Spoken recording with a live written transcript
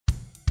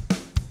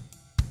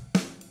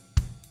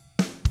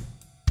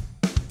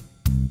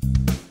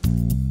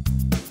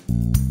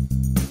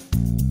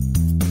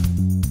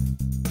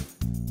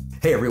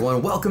Hey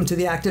everyone, welcome to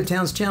the Active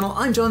Towns channel.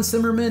 I'm John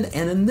Simmerman,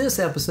 and in this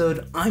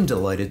episode, I'm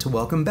delighted to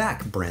welcome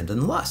back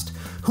Brandon Lust,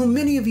 whom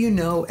many of you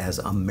know as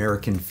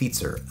American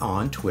Fietser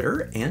on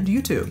Twitter and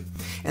YouTube.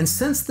 And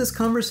since this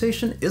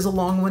conversation is a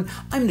long one,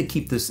 I'm going to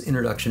keep this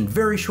introduction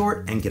very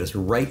short and get us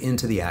right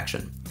into the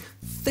action.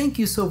 Thank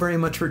you so very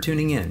much for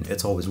tuning in.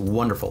 It's always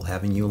wonderful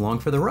having you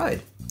along for the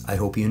ride. I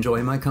hope you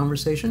enjoy my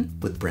conversation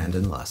with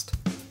Brandon Lust.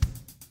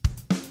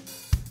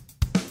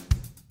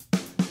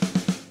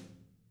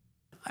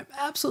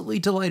 Absolutely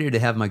delighted to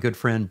have my good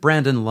friend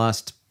Brandon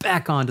Lust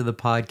back onto the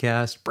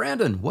podcast.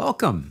 Brandon,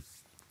 welcome.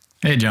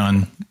 Hey,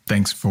 John.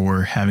 Thanks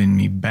for having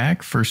me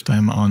back. First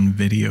time on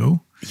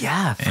video.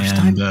 Yeah, first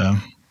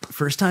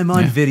time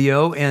on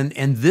video.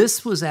 And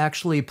this was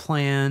actually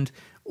planned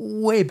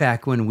way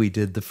back when we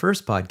did the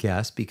first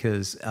podcast,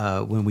 because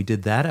when we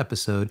did that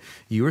episode,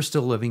 you were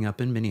still living up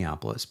in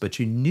Minneapolis, but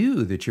you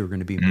knew that you were going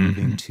to be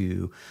moving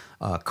to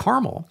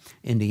Carmel,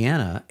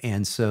 Indiana.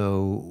 And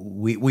so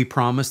we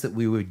promised that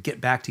we would get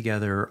back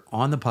together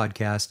on the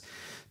podcast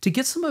to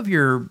get some of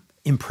your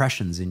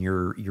impressions and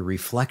your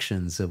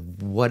reflections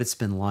of what it's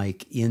been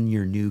like in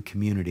your new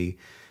community.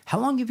 How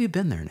long have you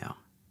been there now?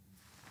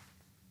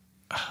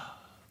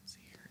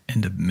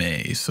 End of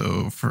May.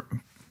 So for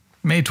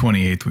May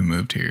 28th, we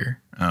moved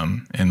here,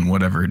 and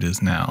whatever it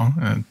is now,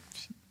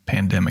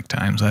 pandemic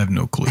times, I have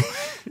no clue.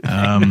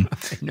 I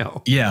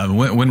know. Yeah,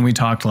 when we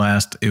talked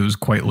last, it was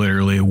quite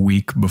literally a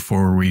week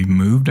before we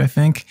moved, I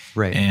think.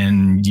 Right.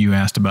 And you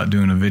asked about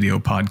doing a video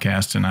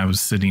podcast, and I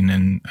was sitting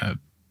in a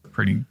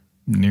pretty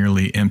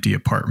nearly empty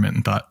apartment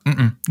and thought,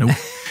 nope,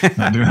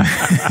 not doing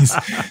this.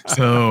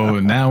 So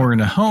now we're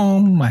in a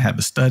home. I have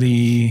a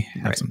study,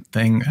 I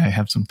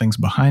have some things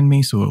behind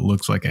me, so it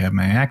looks like I have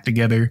my act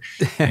together.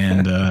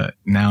 And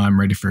now I'm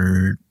ready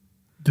for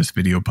this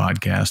video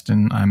podcast,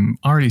 and I'm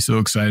already so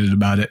excited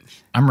about it.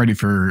 I'm ready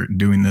for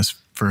doing this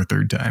for a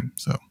third time.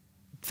 So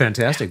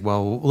fantastic.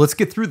 Well, let's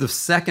get through the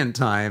second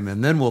time,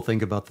 and then we'll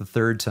think about the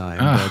third time.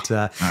 But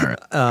all right.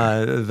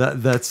 I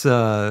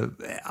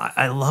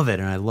love it,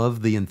 and I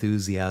love the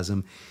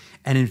enthusiasm.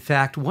 And in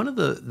fact, one of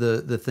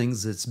the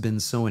things that's been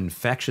so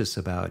infectious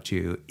about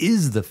you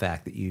is the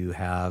fact that you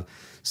have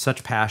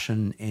such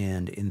passion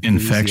and enthusiasm.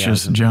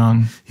 Infectious,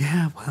 John.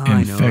 Yeah, well,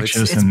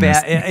 infectious, I know it's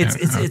bad.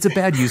 It's a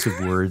bad use of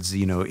words,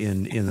 in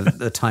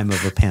the time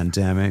of a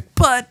pandemic.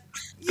 But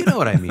you know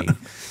what I mean.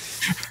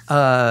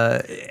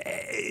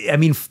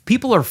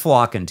 People are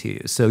flocking to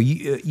you. So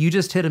you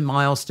just hit a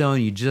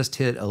milestone. You just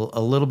hit a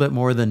little bit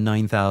more than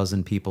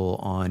 9,000 people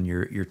on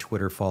your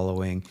Twitter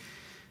following.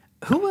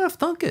 Who would have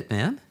thunk it,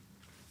 man?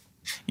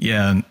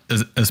 Yeah,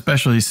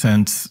 especially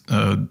since,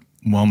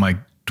 while my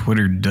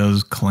Twitter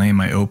does claim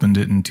I opened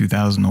it in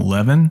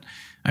 2011,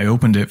 I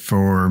opened it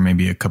for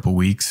maybe a couple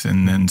weeks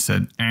and then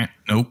said,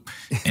 nope.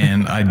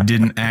 And I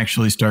didn't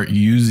actually start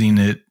using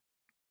it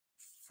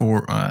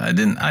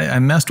I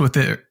messed with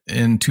it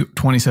in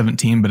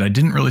 2017, but I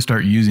didn't really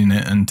start using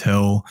it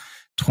until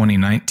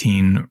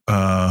 2019,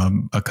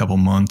 a couple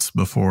months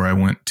before I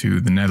went to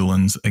the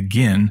Netherlands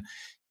again.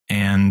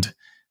 And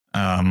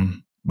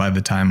by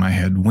the time I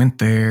had went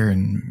there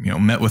and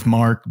met with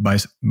Mark,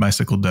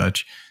 Bicycle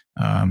Dutch,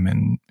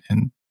 and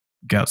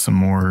got some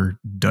more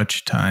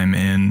Dutch time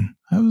in,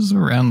 I was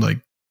around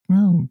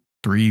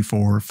 300,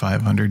 400,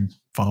 500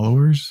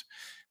 followers.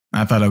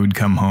 I thought I would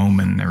come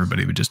home and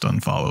everybody would just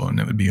unfollow and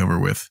it would be over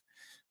with.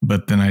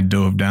 But then I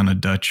dove down a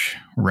Dutch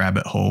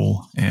rabbit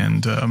hole,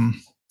 and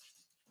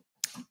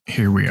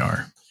here we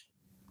are.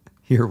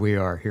 Here we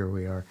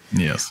are.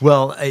 Yes.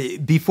 Well,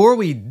 before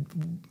we,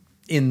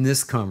 in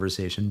this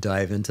conversation,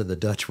 dive into the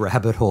Dutch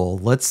rabbit hole,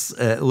 let's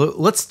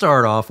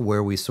start off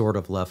where we sort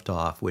of left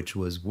off, which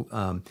was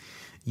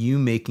you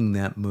making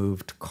that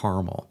move to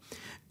Carmel.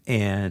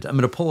 And I'm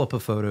going to pull up a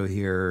photo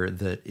here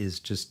that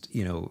is just,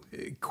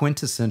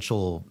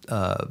 quintessential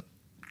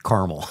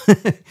Carmel.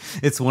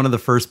 It's one of the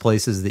first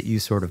places that you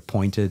sort of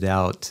pointed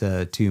out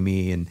to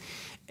me,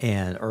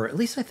 and or at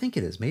least I think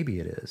it is. Maybe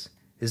it is.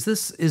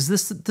 This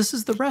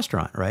is the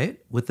restaurant, right?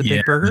 With the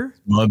big burger?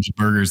 Loves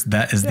burgers.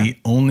 That is the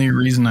only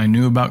reason I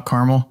knew about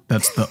Carmel.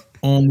 That's the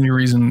only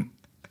reason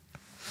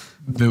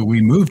that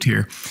we moved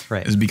here,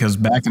 right? Is because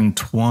back in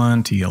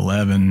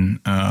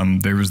 2011,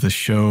 there was this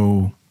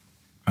show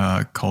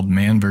called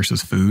Man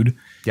vs. Food.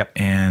 Yep.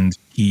 And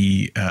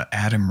he,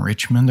 Adam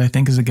Richmond, I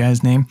think is the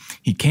guy's name.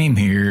 He came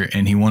here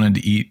and he wanted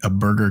to eat a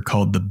burger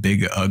called the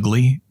Big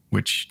Ugly,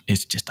 which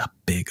is just a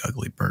big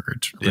ugly burger.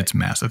 It's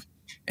massive.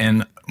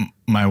 And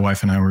my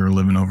wife and I were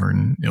living over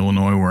in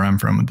Illinois, where I'm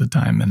from at the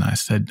time. And I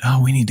said,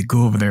 we need to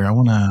go over there. I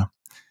want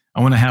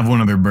to have one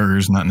of their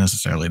burgers, not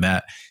necessarily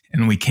that.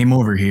 And we came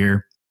over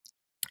here.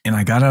 And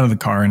I got out of the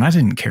car, and I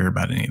didn't care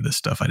about any of this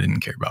stuff. I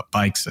didn't care about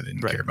bikes. I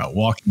didn't care about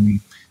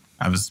walking.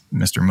 I was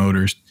Mr.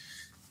 Motors.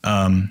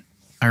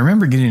 I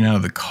remember getting out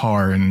of the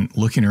car and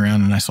looking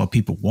around, and I saw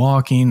people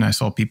walking. I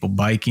saw people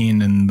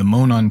biking, and the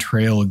Monon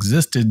Trail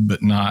existed,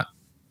 but not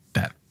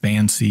that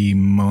fancy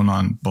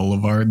Monon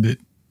Boulevard that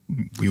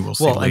we will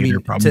see Well, I later.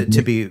 mean, Probably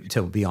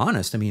to be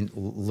honest, I mean,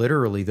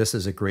 literally, this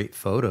is a great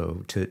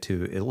photo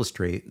to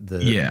illustrate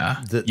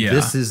yeah,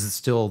 this is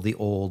still the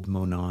old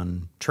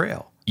Monon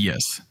Trail.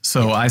 yes.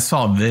 So I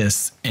saw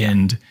this Yeah.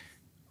 and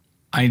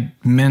I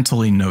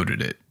mentally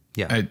noted it.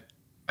 Yeah.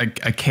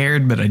 I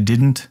cared, but I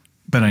didn't.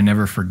 But I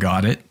never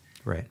forgot it.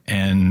 Right.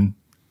 And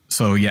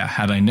so yeah,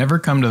 had I never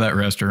come to that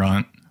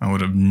restaurant, I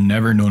would have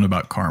never known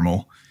about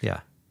Carmel.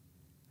 Yeah.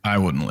 I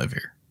wouldn't live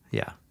here.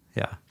 Yeah.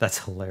 Yeah.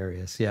 That's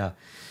hilarious. Yeah.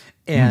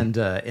 And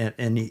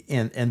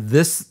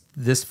this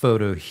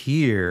photo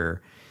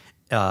here,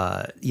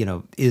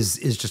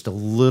 is just a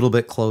little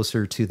bit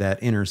closer to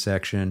that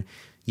intersection.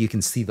 You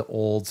can see the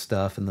old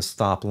stuff and the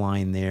stop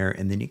line there,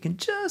 and then you can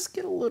just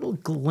get a little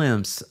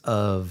glimpse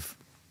of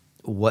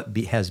what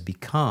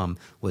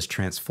was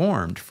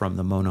transformed from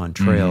the Monon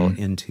Trail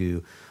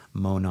into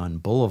Monon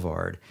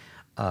Boulevard.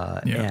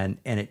 And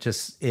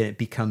it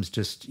becomes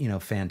just,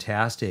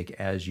 fantastic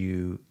as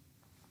you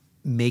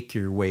make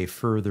your way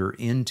further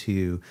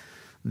into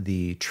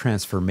the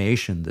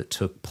transformation that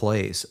took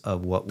place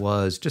of what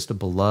was just a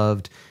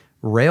beloved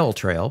rail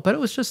trail, but it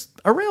was just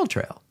a rail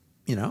trail,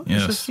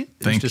 Yes.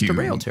 Thank you, a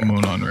rail trail.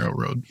 Monon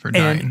Railroad for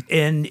dying.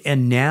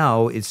 And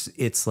now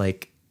it's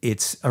like,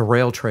 it's a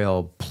rail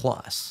trail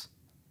plus.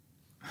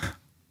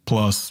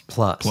 Plus.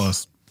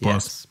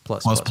 Yes,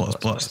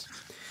 plus.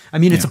 I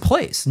mean, it's a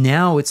place.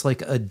 Now it's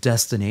like a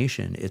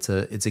destination. It's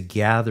a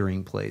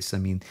gathering place. I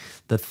mean,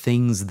 the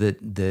things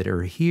that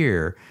are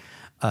here,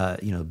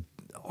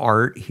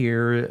 art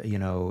here,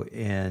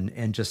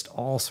 and just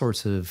all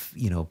sorts of,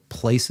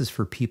 places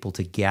for people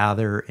to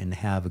gather and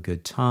have a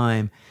good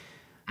time.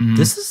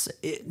 This is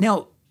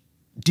now,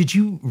 did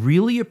you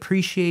really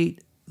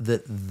appreciate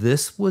that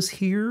this was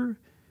here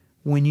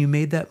when you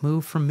made that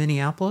move from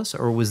Minneapolis,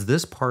 or was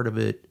this part of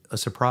it a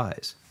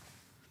surprise?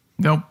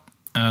 Nope.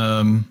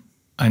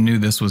 I knew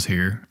this was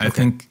here.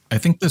 Okay. I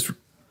think this,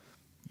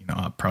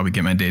 I'll probably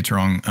get my dates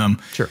wrong.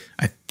 Sure.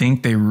 I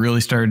think they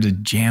really started to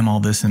jam all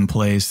this in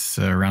place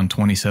around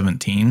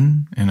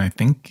 2017, and I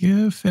think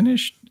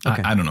finished.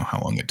 Okay. I don't know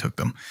how long it took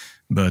them,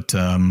 but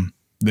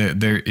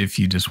there, if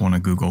you just want to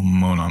Google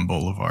Monon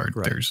Boulevard,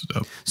 right. there's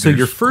so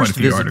your first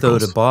visit though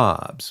to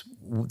Bob's,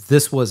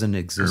 this wasn't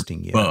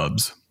existing yet.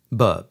 Bubs.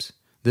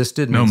 This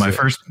didn't. No, exist. My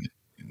first.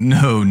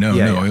 No.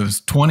 It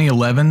was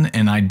 2011,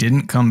 and I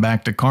didn't come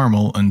back to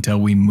Carmel until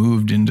we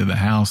moved into the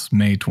house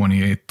May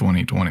 28th,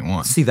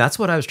 2021. See, that's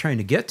what I was trying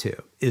to get to.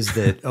 Is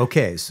that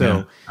okay? So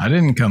yeah, I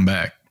didn't come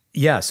back.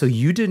 Yeah, so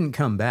you didn't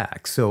come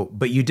back.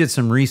 But you did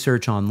some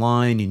research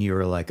online, and you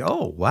were like,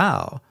 "Oh,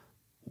 wow."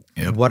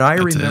 Yep, what I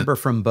remember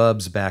from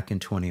Bubs back in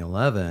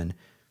 2011,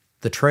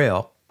 the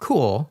trail,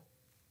 cool,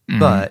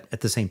 but at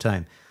the same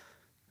time,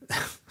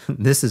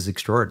 this is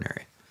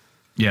extraordinary.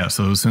 Yeah,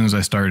 so as soon as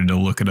I started to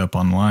look it up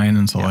online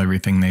and saw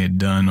everything they had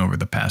done over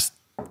the past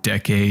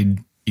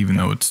decade, even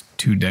though it's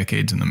 2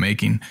 decades in the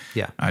making,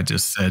 I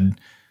just said,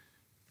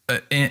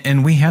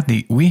 and we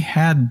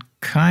had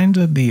kind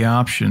of the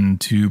option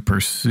to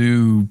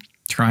pursue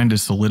trying to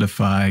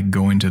solidify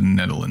going to the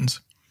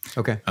Netherlands.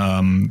 Okay.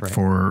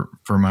 For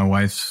my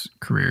wife's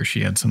career,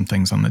 she had some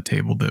things on the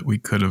table that we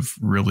could have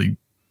really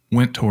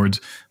went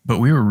towards, but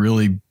we were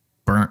really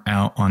burnt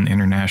out on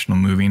international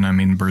moving. I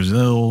mean,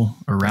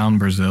 around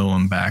Brazil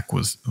and back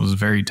was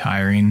very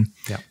tiring.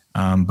 Yeah.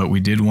 But we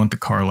did want the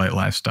car light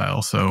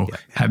lifestyle. So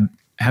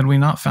had we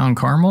not found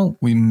Carmel,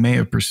 we may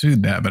have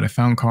pursued that. But I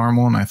found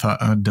Carmel and I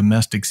thought,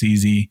 domestic's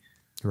easy.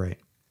 Right.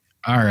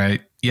 All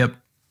right. Yep.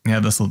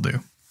 Yeah, this will do.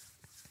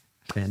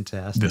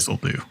 Fantastic. This will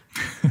do.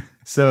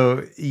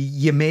 So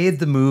you made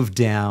the move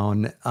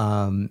down.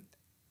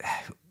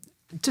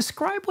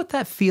 Describe what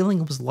that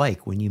feeling was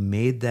like when you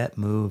made that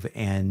move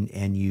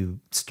and you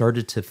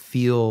started to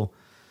feel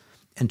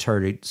and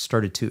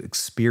started to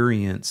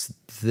experience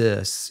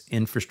this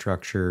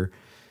infrastructure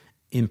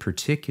in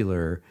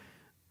particular.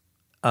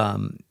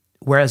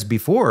 Whereas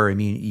before, I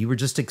mean, you were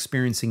just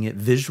experiencing it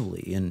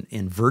visually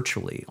and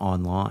virtually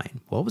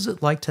online. What was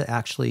it like to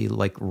actually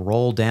like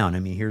roll down?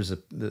 I mean, here's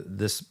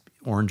this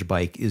orange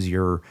bike is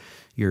your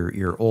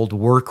old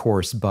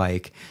workhorse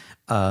bike.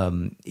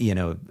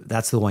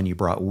 That's the one you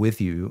brought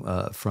with you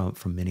from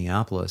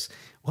Minneapolis.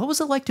 What was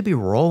it like to be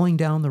rolling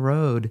down the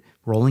road,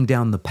 rolling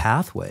down the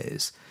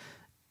pathways?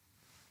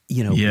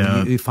 When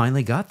you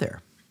finally got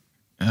there.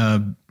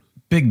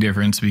 Big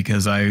difference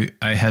because I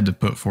had to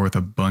put forth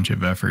a bunch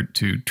of effort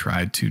to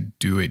try to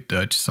do a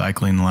Dutch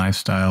cycling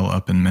lifestyle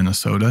up in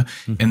Minnesota.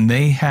 Mm-hmm. And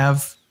they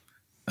have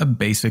a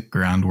basic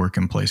groundwork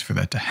in place for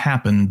that to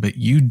happen, but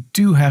you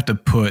do have to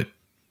put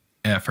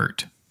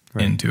effort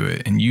into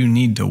it and you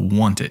need to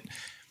want it.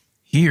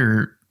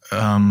 Here,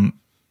 I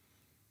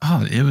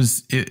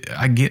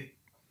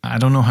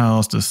don't know how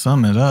else to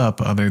sum it up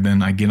other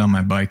than I get on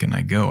my bike and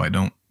I go. I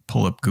don't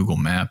pull up Google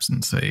Maps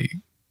and say,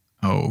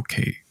 oh,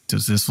 okay,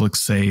 does this look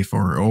safe?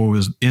 Or,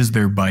 is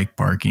there bike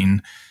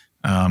parking?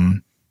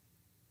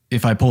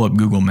 If I pull up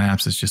Google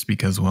Maps, it's just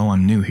because,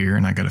 I'm new here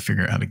and I got to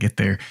figure out how to get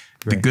there.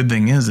 Right. The good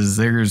thing is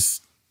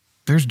there's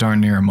darn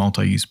near a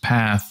multi-use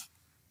path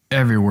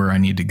everywhere I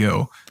need to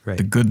go. Right.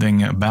 The good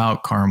thing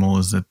about Carmel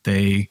is that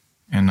they,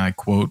 and I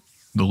quote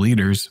the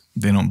leaders,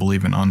 they don't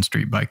believe in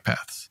on-street bike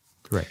paths.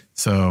 Right.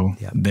 So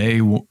Yeah.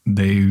 they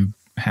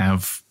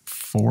have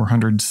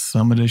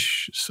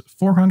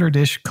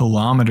 400-ish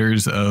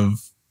kilometers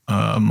of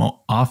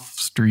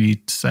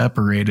off-street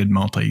separated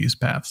multi-use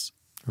paths.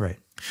 Right.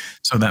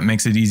 So that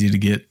makes it easy to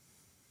get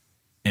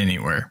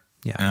anywhere.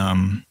 Yeah.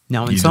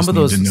 Now, in some of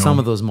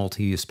those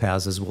multi-use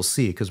paths, as we'll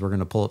see, because we're going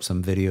to pull up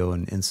some video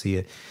and see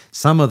it,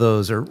 some of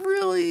those are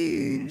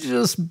really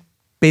just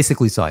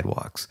basically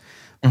sidewalks.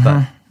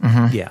 But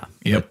yeah.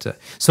 Yep. But,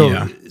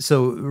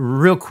 so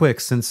real quick,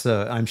 since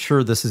I'm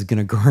sure this is going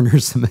to garner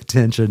some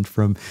attention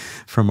from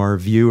our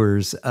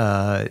viewers,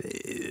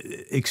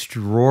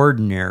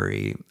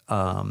 extraordinary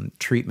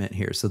treatment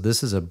here. So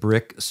this is a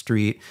brick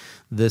street.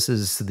 This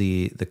is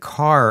the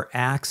car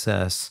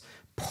access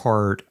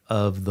part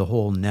of the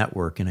whole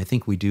network, and I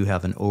think we do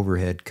have an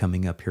overhead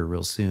coming up here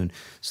real soon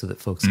so that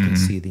folks can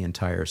see the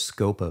entire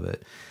scope of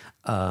it.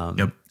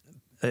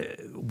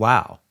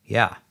 Wow.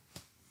 Yeah.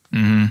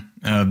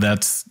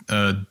 That's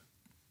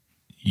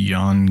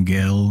Jan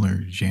Gell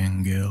or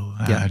Jan Gell.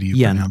 How do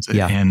you pronounce it?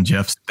 Yeah. And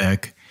Jeff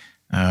Speck.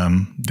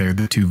 They're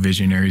the two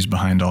visionaries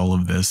behind all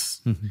of this.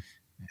 And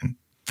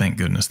thank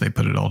goodness they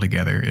put it all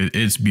together.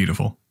 It's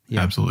beautiful.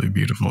 Yeah. Absolutely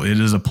beautiful. It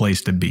is a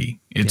place to be.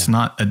 It's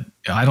not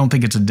I don't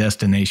think it's a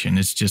destination.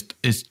 It's just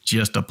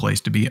a place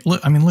to be.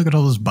 Look at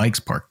all those bikes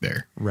parked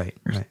there. Right.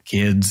 There's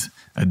kids,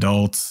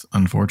 adults.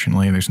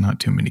 Unfortunately, there's not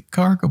too many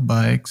cargo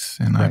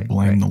bikes, and I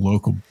blame the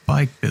local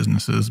bike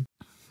businesses.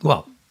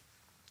 Well,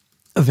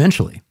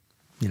 eventually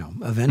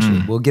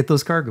we'll get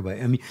those cargo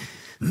bikes. I mean,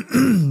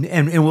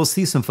 and we'll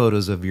see some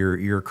photos of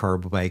your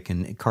cargo bike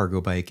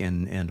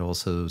and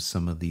also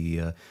some of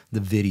the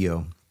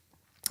video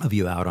of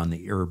you out on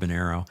the Urban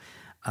Arrow.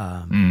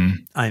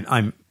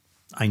 I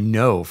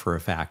know for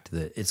a fact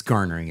that it's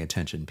garnering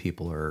attention.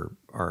 People are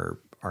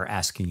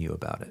asking you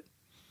about it.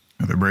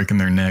 They're breaking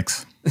their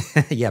necks.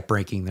 Yeah,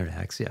 breaking their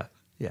necks. Yeah,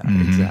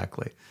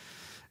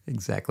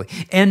 exactly.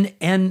 And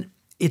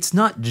it's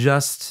not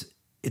just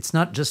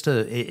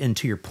and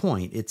to your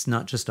point, it's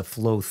not just a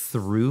flow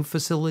through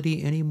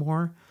facility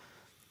anymore.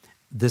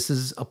 This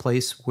is a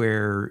place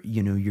where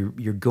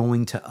you're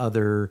going to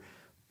other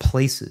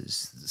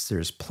places.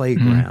 There's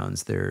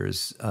playgrounds,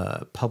 there's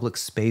public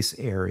space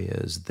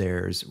areas,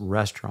 there's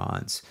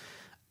restaurants.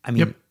 I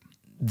mean,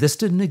 this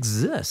didn't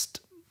exist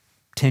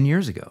 10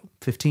 years ago,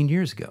 15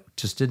 years ago.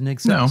 Just didn't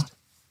exist. No.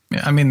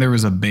 Yeah, I mean, there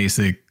was a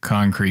basic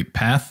concrete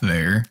path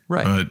there,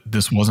 but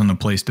this wasn't a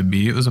place to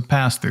be. It was a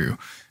pass through.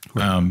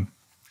 Right.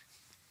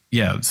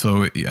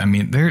 So I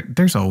mean,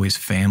 there's always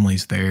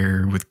families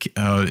there with.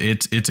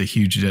 It's a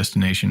huge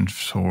destination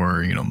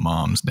for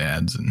moms,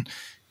 dads, and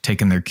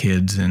taking their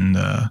kids. And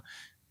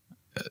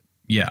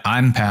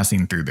I'm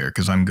passing through there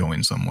because I'm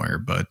going somewhere.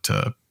 But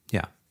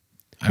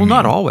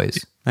not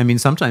always. I mean,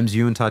 sometimes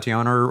you and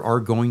Tatiana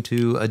are going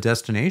to a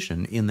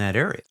destination in that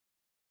area.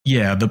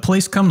 Yeah, the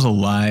place comes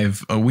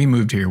alive. We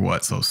moved here,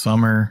 so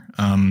summer.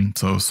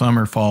 So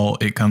summer, fall,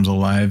 it comes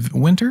alive.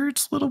 Winter,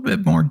 it's a little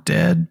bit more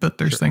dead, but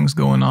there's things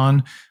going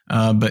on.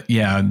 But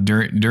yeah,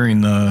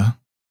 during the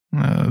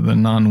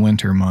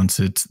non-winter months,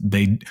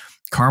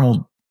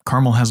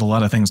 Carmel has a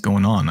lot of things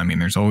going on. I mean,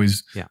 there's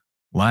always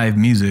live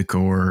music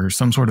or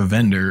some sort of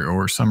vendor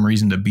or some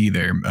reason to be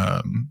there.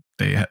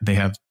 They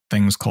have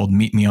things called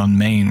Meet Me on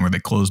Main, where they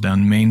close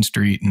down Main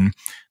Street, and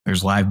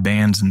there's live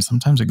bands, and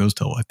sometimes it goes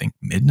till I think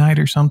midnight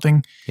or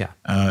something. Yeah,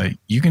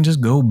 you can just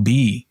go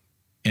be,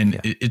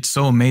 and it's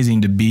so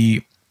amazing to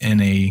be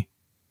in a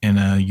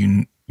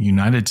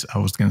United. I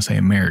was going to say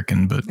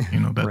American, but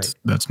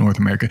that's North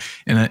America.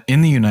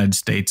 In the United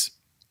States,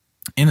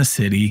 in a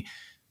city,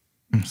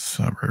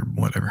 suburb,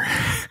 whatever,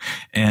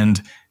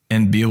 and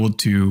be able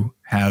to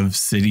have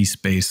city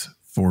space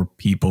for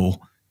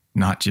people,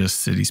 not just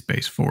city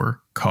space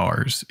for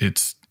cars.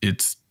 It's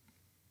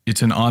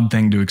an odd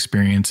thing to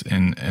experience,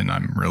 and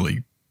I'm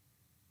really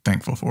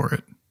thankful for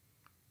it.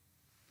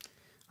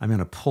 I'm going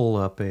to pull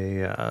up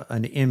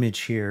an image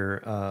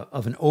here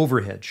of an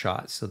overhead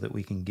shot so that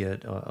we can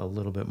get a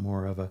little bit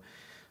more of a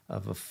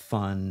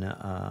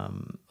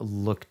fun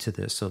look to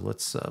this. So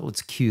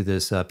let's cue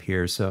this up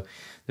here. So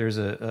there's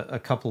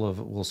a couple of.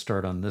 We'll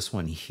start on this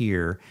one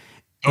here.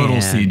 Total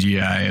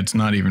CGI. It's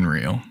not even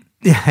real.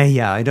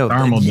 Yeah, I know.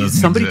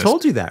 Somebody exist.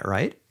 Told you that,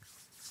 right?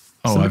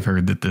 Oh, I've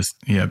heard that this.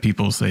 Yeah,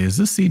 people say, "Is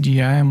this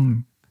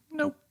CGI?"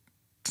 Nope,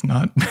 it's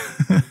not.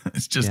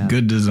 It's just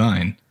good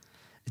design.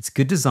 It's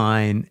good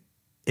design.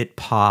 It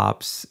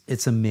pops.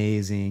 It's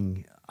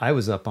amazing. I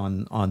was up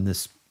on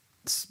this.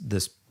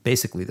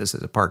 Basically, this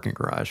is a parking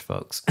garage,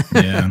 folks.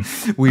 Yeah.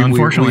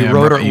 Unfortunately, I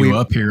brought you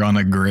up here on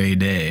a gray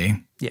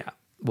day. Yeah.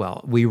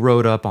 Well, we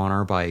rode up on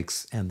our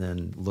bikes and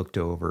then looked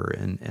over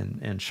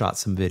and shot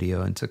some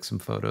video and took some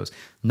photos.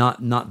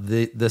 Not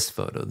this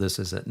photo. This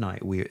is at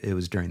night. It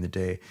was during the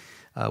day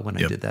when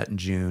I did that in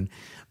June.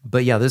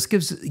 But yeah, this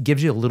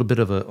gives you a little bit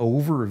of an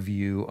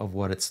overview of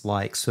what it's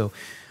like. So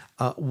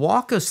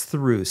Walk us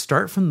through.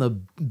 Start from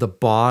the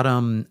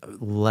bottom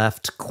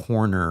left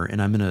corner,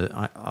 and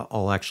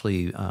I'll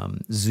actually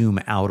zoom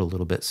out a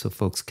little bit so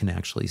folks can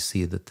actually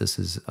see that this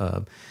is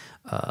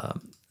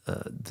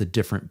the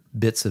different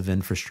bits of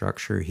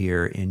infrastructure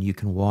here, and you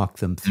can walk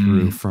them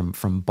through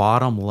from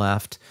bottom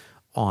left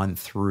on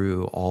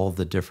through all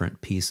the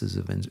different pieces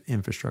of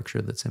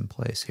infrastructure that's in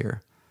place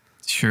here.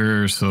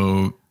 Sure.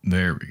 So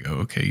there we go.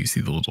 Okay, you see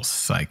the little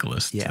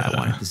cyclist. Yeah, I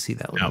wanted to see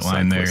that little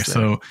outline there. there.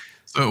 So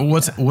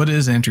what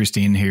is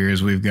interesting here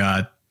is we've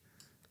got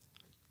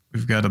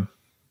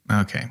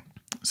okay.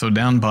 So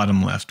down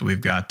bottom left,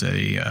 we've got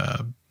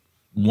a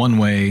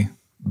one-way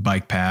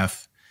bike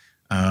path.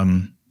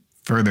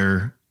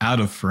 Further out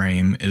of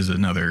frame is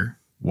another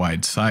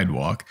wide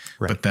sidewalk,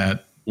 but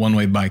that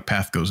one-way bike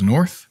path goes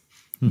north.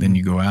 Then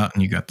you go out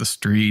and you got the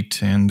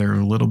street and there are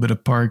a little bit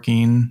of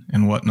parking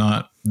and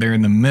whatnot. There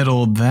in the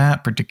middle,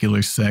 that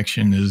particular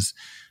section is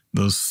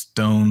those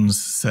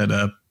stones set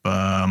up,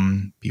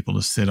 people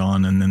to sit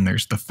on. And then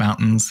there's the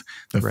fountains.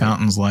 The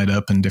fountains light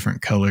up in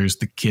different colors.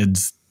 The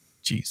kids,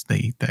 geez,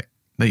 they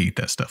eat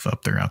that stuff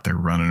up. They're out there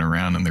running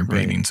around in their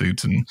bathing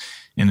suits and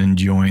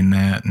enjoying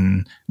that.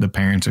 And the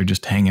parents are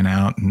just hanging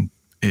out, and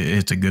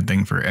it's a good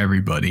thing for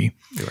everybody.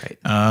 Right.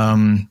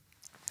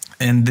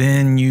 And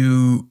then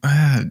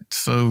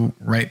so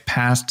right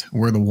past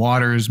where the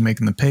water is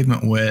making the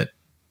pavement wet,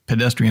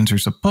 pedestrians are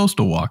supposed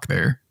to walk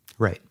there.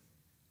 Right.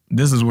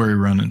 This is where we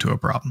run into a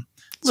problem.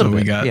 So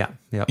we got,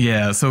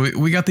 so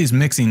we got these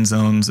mixing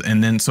zones.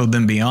 And then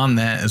beyond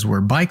that is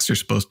where bikes are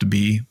supposed to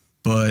be,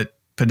 but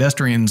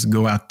pedestrians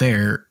go out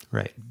there.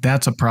 Right.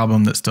 That's a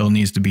problem that still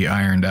needs to be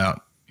ironed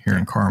out here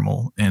in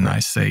Carmel. And I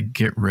say,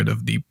 get rid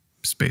of the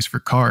space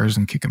for cars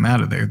and kick them out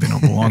of there. They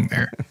don't belong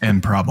there,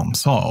 and problem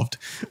solved.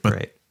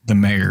 But the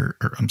mayor,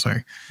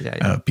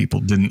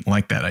 people didn't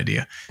like that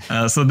idea.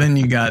 So then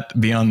you got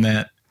beyond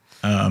that,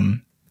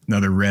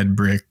 another red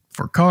brick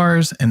for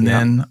cars. And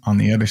then on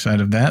the other side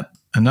of that,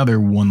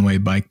 another one-way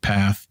bike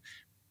path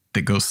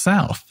that goes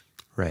south.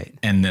 Right.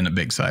 And then a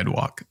big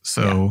sidewalk.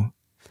 So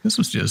this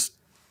was just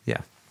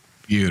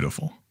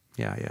beautiful.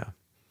 Yeah.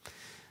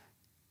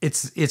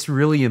 It's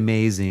really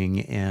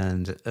amazing.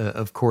 And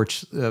of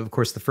course,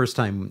 the first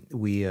time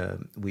we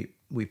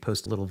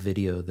post a little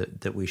video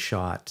that we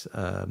shot,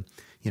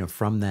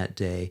 from that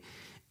day,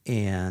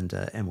 and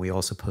we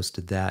also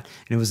posted that,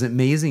 and it was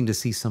amazing to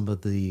see some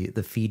of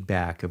the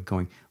feedback of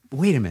going,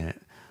 wait a minute,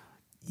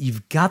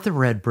 you've got the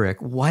red brick.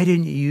 Why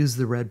didn't you use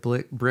the red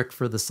brick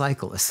for the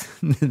cyclists?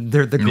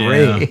 They're the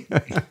gray.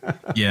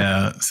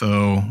 Yeah.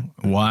 So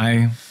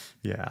why?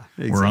 Yeah,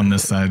 exactly. We're on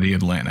this side of the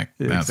Atlantic.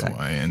 That's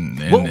why, and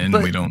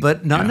we don't.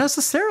 But not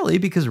necessarily,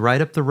 because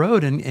right up the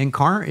road in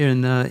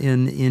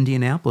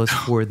Indianapolis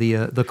for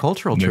the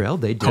cultural trail,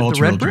 they did the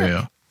red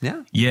brick.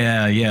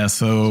 Yeah.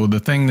 So the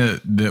thing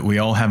that we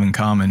all have in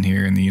common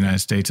here in the United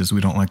States is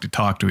we don't like to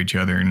talk to each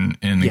other and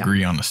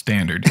agree on a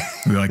standard.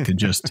 We like to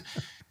just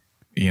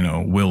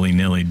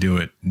willy-nilly do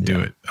it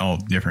all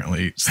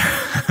differently.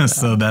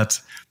 So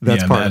that's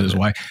that is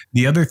why.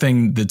 The other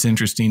thing that's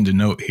interesting to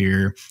note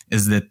here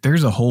is that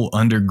there's a whole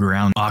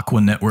underground aqua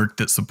network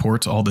that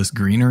supports all this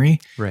greenery.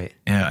 Right.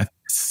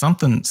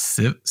 Something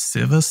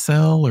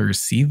Civacell or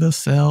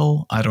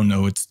Civacell. I don't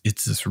know.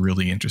 It's this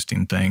really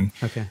interesting thing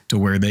to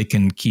where they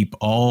can keep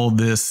all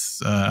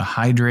this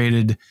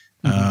hydrated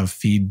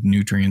feed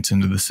nutrients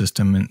into the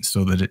system, and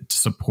so that it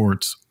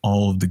supports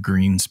all of the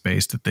green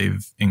space that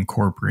they've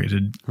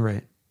incorporated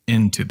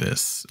into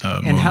this.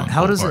 And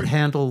how does it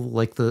handle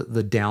like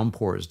the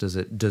downpours?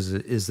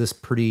 Is this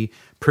pretty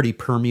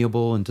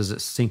permeable, and does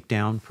it sink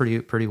down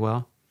pretty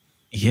well?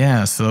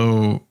 Yeah.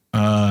 So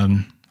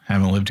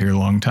haven't lived here a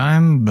long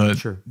time,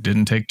 but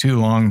didn't take too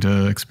long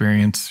to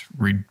experience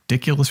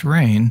ridiculous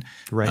rain.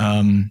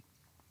 Right.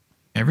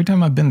 Every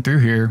time I've been through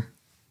here,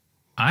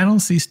 I don't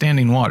see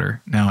standing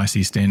water. Now I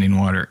see standing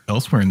water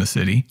elsewhere in the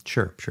city.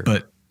 Sure.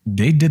 But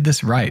they did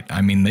this right.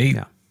 I mean,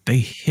 they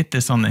hit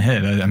this on the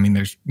head. I mean,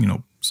 there's,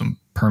 some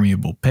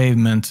permeable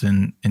pavements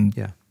and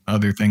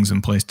other things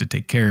in place to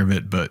take care of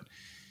it. But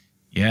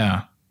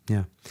yeah.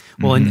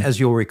 Well, and as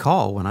you'll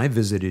recall, when I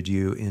visited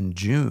you in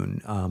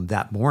June,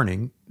 that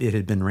morning, it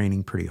had been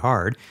raining pretty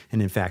hard.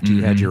 And in fact,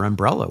 you had your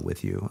umbrella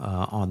with you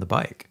on the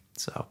bike.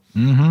 So,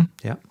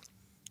 Yep.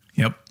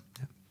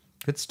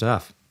 Good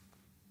stuff.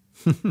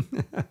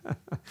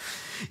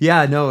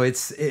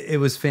 It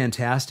was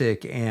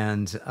fantastic,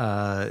 and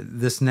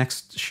this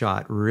next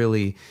shot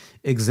really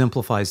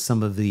exemplifies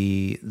some of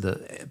the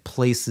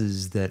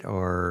places that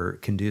are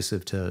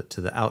conducive to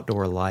the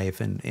outdoor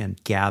life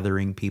and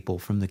gathering people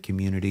from the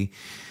community.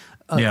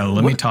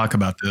 Let me talk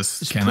about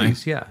this. Can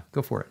please, I? Yeah,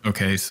 go for it.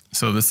 Okay,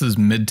 so this is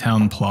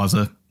Midtown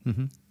Plaza.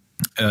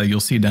 You'll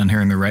see down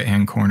here in the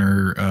right-hand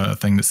corner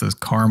thing that says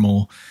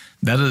Carmel.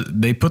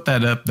 They put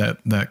that up,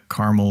 that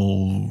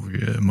Carmel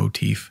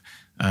motif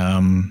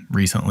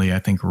recently, I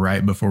think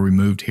right before we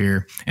moved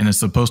here. And it's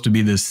supposed to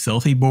be this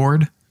selfie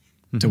board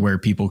to where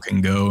people can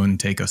go and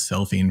take a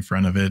selfie in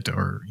front of it,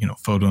 or,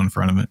 photo in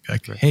front of it.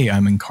 Like, hey,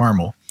 I'm in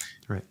Carmel.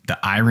 Right. The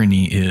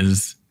irony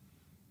is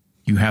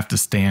you have to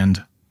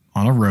stand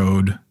on a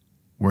road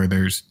where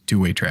there's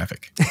two-way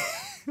traffic.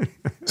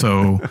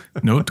 So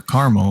note to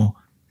Carmel,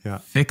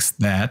 fix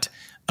that.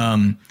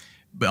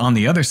 But on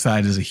the other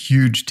side is a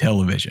huge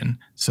television.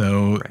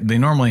 So they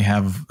normally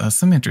have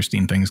some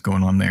interesting things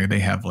going on there.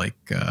 They have like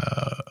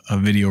a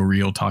video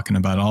reel talking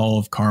about all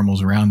of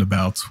Carmel's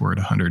roundabouts. We're at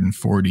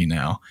 140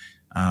 now,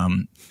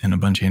 and a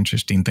bunch of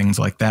interesting things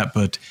like that.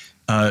 But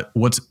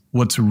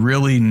what's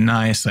really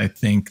nice, I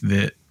think,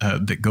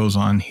 that goes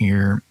on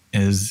here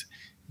is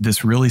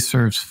this really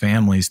serves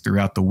families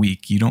throughout the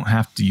week. You don't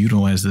have to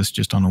utilize this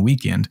just on a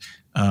weekend.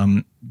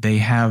 They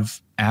have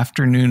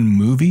afternoon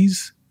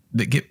movies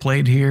that get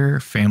played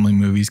here, family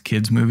movies,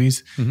 kids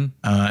movies.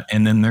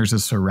 And then there's a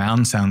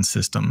surround sound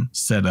system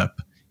set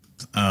up.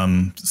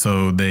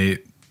 So they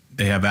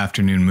have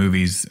afternoon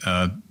movies,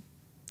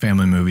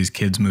 family movies,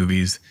 kids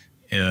movies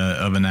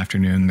of an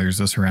afternoon. There's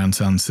a surround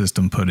sound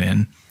system put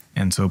in.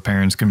 And so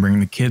parents can bring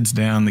the kids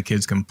down, the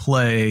kids can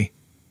play,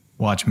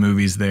 watch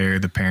movies there.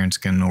 The parents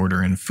can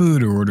order in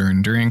food or order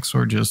in drinks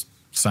or just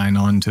sign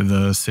on to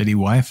the city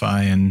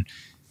Wi-Fi and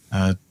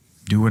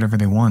do whatever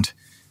they want.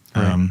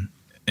 Right.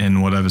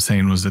 And what I was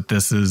saying was that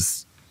this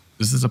is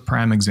a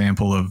prime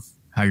example of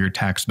how your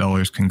tax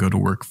dollars can go to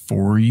work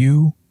for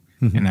you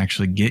and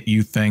actually get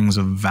you things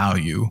of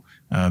value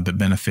that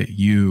benefit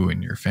you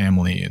and your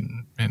family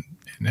and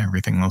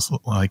everything else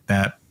like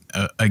that.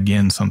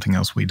 Again, something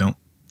else we don't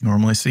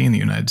normally see in the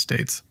United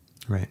States.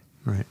 Right.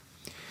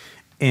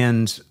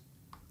 And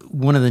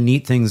one of the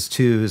neat things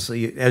too is,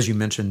 as you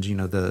mentioned,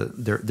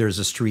 there's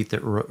a street that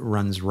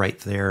runs right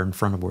there in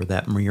front of where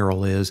that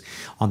mural is.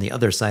 On the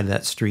other side of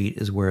that street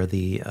is where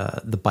the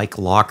bike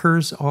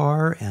lockers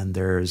are, and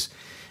there's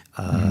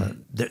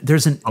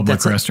there's public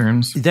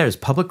restrooms. There's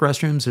public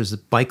restrooms. There's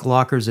bike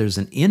lockers. There's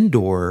an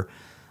indoor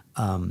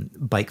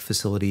bike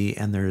facility,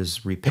 and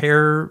there's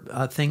repair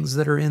things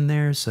that are in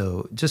there.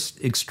 So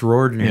just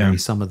extraordinary.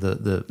 Some of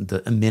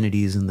the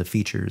amenities and the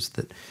features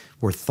that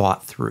were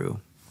thought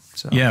through.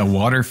 So. Yeah,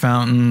 water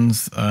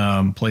fountains,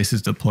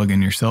 places to plug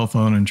in your cell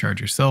phone and charge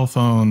your cell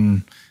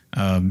phone,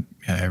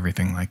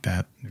 everything like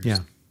that. Yeah,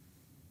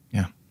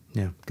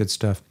 good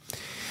stuff.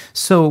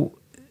 So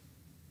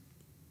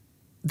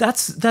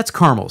that's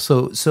Carmel.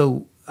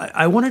 So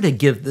I wanted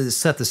to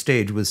set the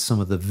stage with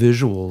some of the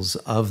visuals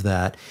of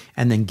that,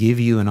 and then give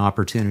you an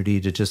opportunity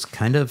to just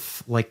kind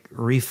of like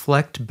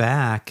reflect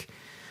back.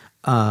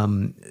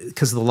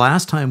 Because the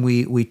last time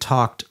we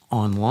talked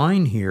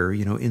online here,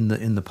 in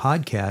the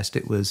podcast,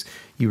 it was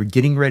you were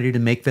getting ready to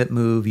make that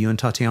move. You and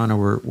Tatiana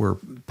were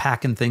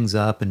packing things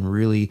up and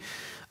really,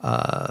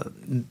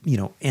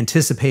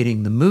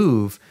 anticipating the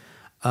move.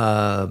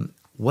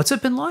 What's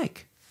it been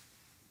like?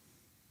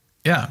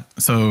 Yeah,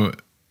 so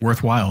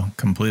worthwhile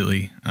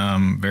completely.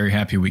 Very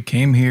happy we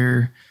came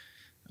here.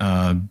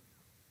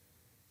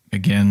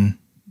 Again,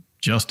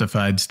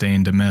 justified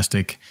staying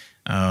domestic.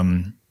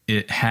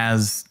 It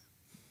has.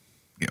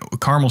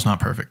 Carmel's not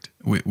perfect.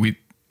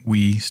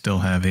 We still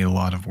have a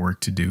lot of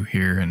work to do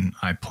here, and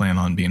I plan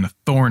on being a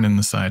thorn in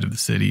the side of the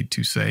city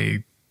to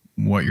say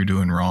what you're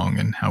doing wrong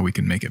and how we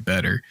can make it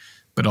better,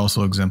 but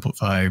also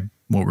exemplify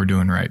what we're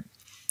doing right.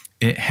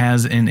 It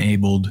has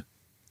enabled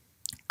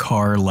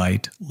car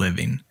light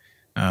living.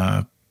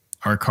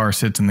 Our car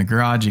sits in the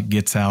garage. It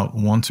gets out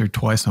once or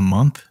twice a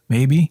month,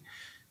 maybe.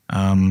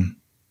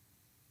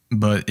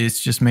 But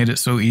it's just made it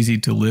so easy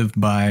to live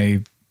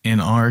by, in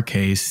our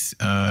case,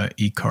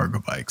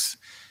 e-cargo bikes.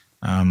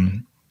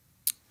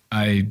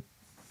 I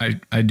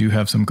do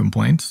have some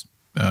complaints.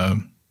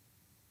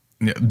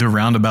 The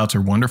roundabouts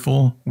are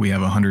wonderful. We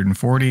have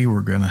 140.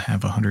 We're going to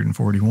have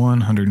 141,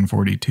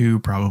 142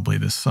 probably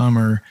this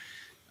summer.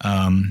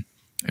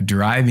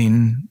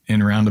 Driving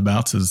in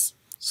roundabouts is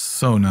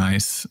so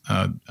nice.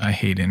 I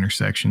hate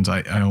intersections.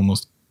 I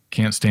almost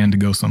can't stand to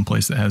go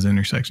someplace that has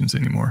intersections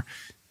anymore.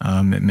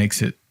 It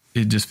makes it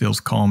just feels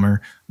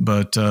calmer.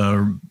 But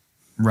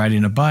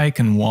riding a bike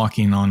and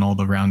walking on all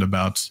the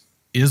roundabouts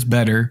is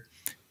better.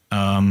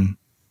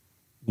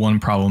 One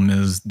problem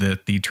is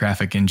that the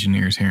traffic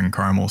engineers here in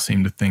Carmel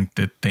seem to think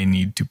that they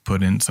need to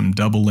put in some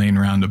double lane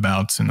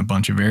roundabouts in a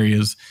bunch of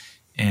areas.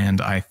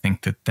 And I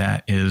think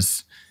that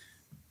is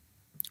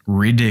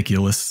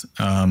ridiculous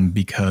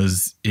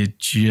because it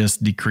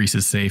just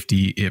decreases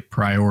safety. It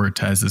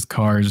prioritizes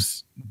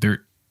cars.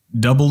 Their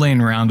double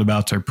lane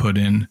roundabouts are put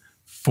in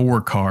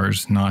for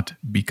cars, not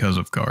because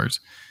of cars.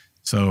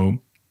 So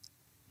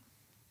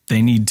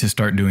they need to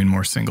start doing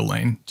more single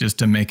lane just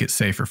to make it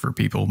safer for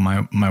people.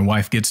 My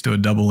wife gets to a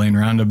double lane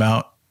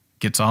roundabout,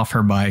 gets off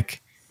her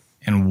bike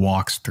and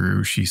walks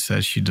through. She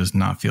says she does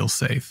not feel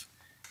safe.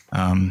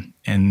 And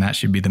that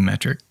should be the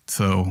metric.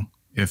 So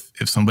if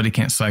somebody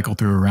can't cycle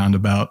through a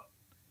roundabout,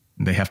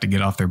 they have to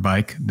get off their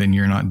bike, then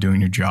you're not doing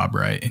your job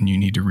right and you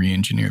need to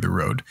re-engineer the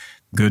road.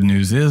 Good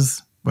news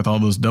is with all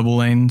those double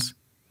lanes,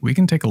 we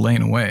can take a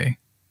lane away.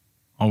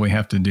 All we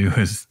have to do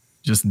is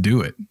just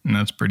do it. And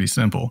that's pretty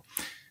simple.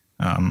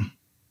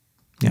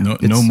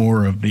 No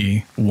more of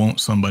the won't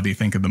somebody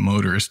think of the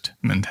motorist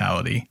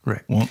mentality.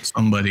 Right. Won't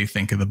somebody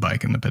think of the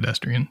bike and the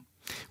pedestrian.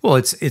 Well,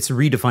 it's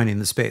redefining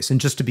the space.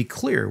 And just to be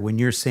clear, when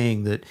you're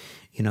saying that,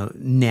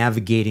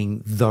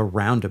 navigating the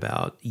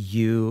roundabout,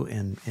 you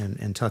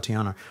and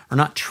Tatiana are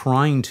not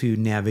trying to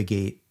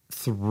navigate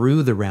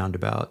through the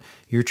roundabout.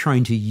 You're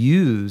trying to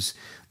use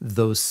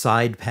those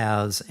side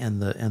paths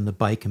and the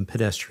bike and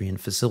pedestrian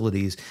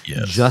facilities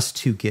just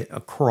to get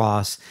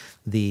across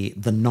the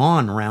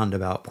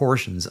non-roundabout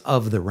portions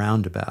of the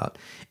roundabout.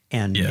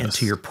 And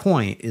to your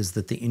point is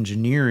that the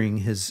engineering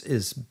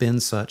has been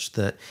such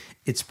that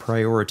it's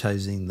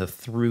prioritizing the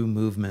through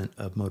movement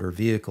of motor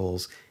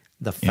vehicles,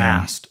 the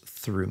fast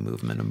through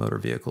movement of motor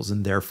vehicles,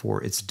 and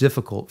therefore it's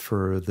difficult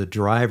for the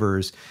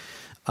drivers.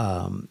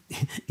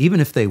 Even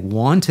if they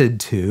wanted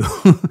to,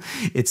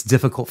 it's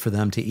difficult for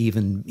them to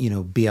even,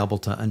 be able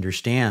to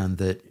understand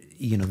that,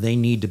 they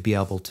need to be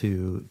able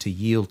to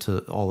yield to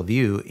all of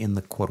you in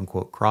the quote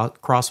unquote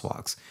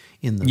crosswalks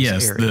in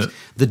those areas.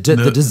 The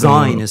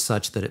design is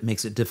such that it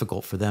makes it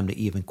difficult for them to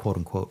even quote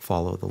unquote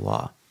follow the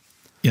law.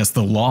 Yes,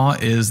 the law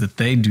is that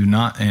they do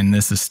not, and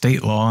this is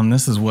state law, and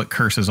this is what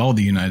curses all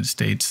the United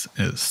States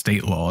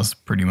state laws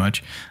pretty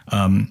much.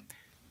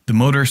 The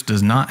motorist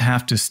does not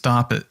have to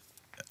stop at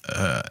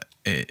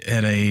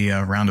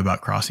a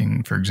roundabout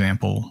crossing, for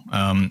example.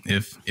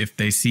 If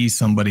they see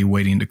somebody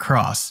waiting to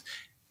cross,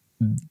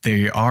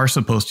 they are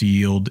supposed to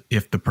yield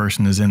if the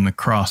person is in the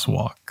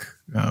crosswalk,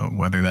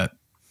 whether that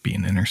be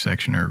an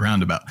intersection or a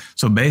roundabout.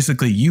 So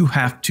basically, you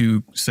have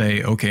to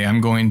say, okay, I'm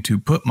going to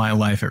put my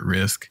life at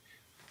risk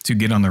to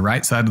get on the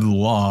right side of the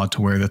law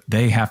to where that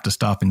they have to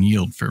stop and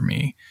yield for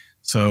me.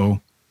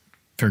 So,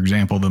 for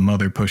example, the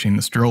mother pushing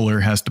the stroller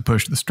has to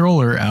push the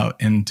stroller out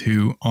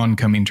into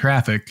oncoming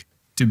traffic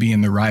to be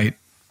in the right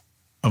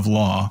of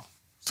law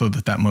so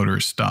that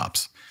motorist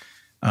stops.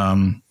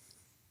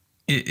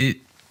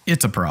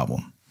 It's a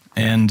problem.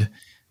 And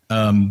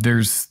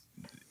there's,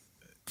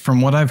 from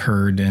what I've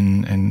heard,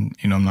 and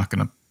I'm not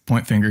going to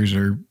point fingers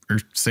or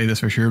say this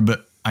for sure,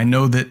 but I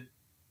know that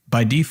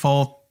by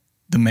default,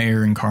 the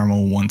mayor in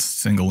Carmel wants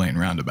single lane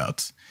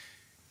roundabouts.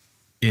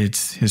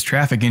 It's his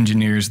traffic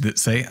engineers that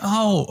say,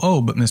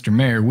 oh, but Mr.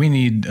 Mayor, we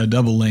need a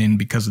double lane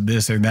because of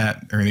this or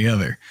that or the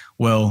other.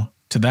 Well,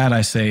 to that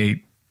I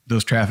say,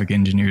 those traffic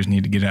engineers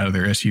need to get out of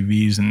their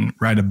SUVs and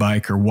ride a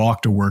bike or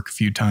walk to work a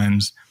few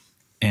times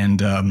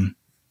and,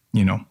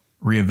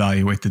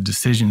 reevaluate the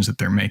decisions that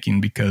they're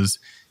making, because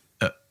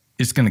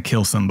it's going to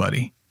kill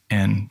somebody.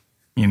 And,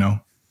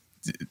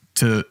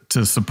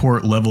 to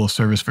support level of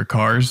service for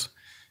cars,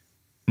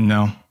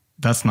 no,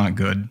 that's not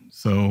good.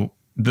 So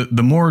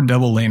the more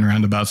double lane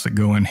roundabouts that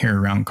go in here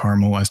around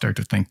Carmel, I start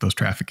to think those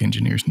traffic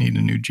engineers need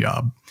a new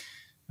job,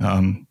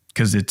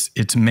 because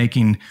it's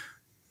making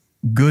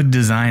good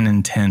design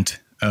intent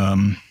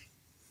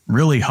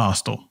really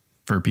hostile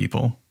for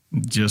people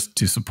just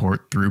to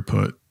support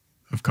throughput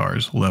of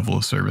cars, level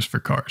of service for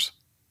cars.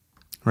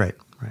 Right.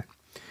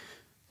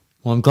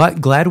 Well, I'm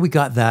glad we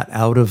got that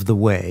out of the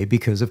way,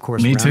 because, of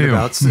course,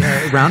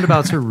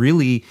 roundabouts are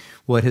really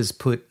what has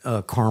put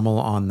Carmel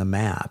on the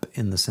map,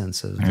 in the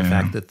sense of the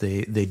fact that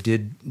they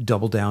did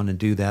double down and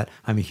do that.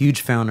 I'm a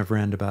huge fan of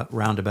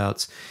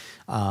roundabouts,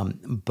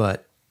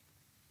 but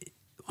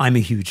I'm a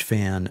huge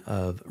fan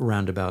of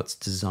roundabouts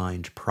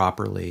designed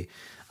properly.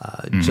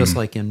 Just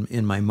like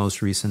in my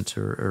most recent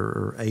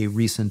or a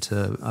recent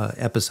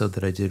episode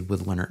that I did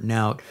with Leonard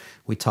Naut,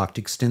 we talked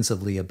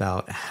extensively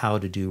about how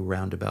to do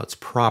roundabouts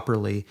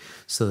properly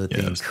so that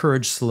they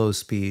encourage slow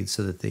speed,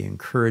 so that they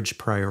encourage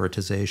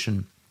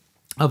prioritization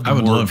of the I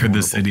would more love for the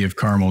vulnerable. city of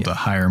Carmel to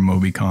hire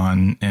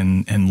Mobicon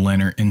and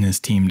Leonard and his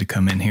team to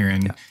come in here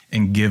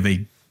and give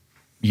it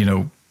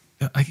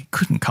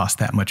couldn't cost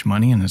that much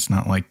money, and it's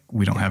not like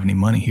we don't have any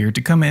money here,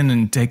 to come in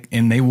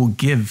and they will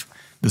give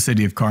the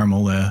city of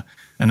Carmel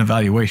an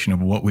evaluation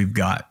of what we've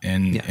got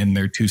and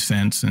their 2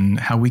 cents and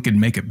how we could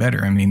make it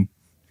better. I mean,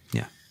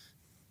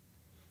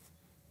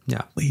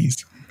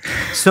 please.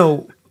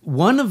 So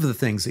one of the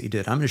things that you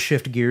did, I'm going to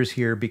shift gears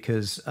here,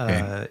 because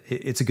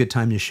it's a good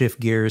time to shift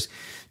gears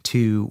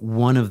to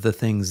one of the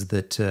things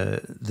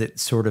that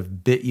sort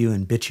of bit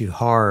you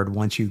hard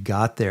once you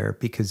got there,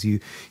 because you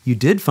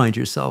did find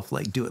yourself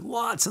like doing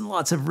lots and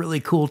lots of really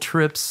cool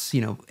trips,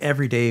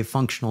 everyday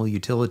functional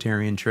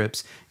utilitarian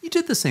trips. You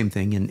did the same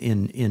thing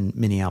in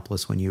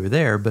Minneapolis when you were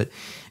there, but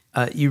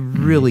you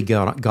really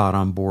got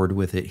on board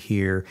with it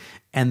here.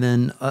 And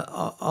then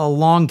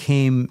along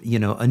came,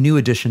 a new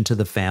addition to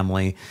the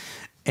family.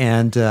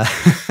 And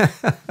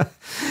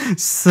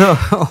so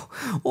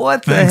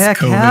what the heck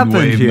COVID happened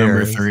wave here?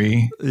 Number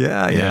 3.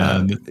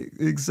 Yeah,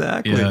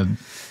 exactly. Yeah.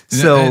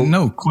 So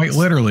no, quite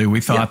literally, we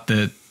thought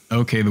that,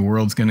 okay, the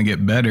world's going to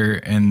get better,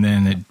 and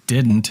then it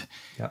didn't.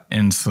 Yeah.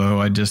 And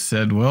so I just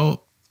said,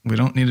 well, we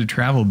don't need a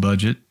travel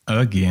budget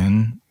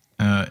again.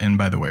 And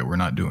by the way, we're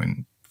not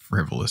doing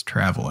frivolous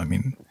travel. I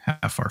mean,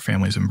 half our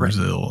family's in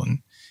Brazil and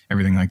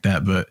everything like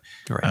that. But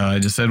I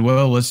just said,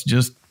 well, let's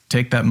just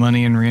take that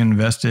money and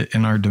reinvest it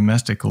in our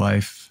domestic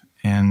life.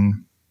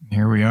 And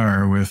here we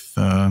are with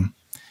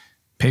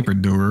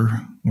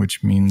peperduur,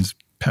 which means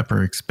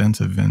pepper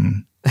expensive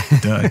in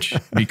Dutch,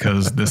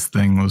 because this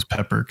thing was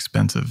pepper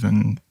expensive.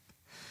 And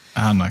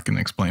I'm not going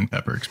to explain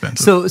pepper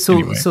expensive.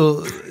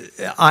 So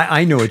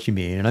I know what you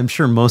mean, and I'm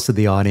sure most of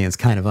the audience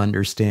kind of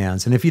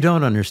understands. And if you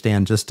don't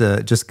understand,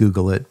 just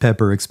Google it.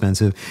 Pepper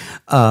expensive.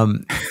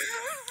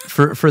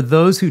 For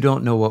those who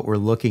don't know what we're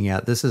looking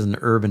at, this is an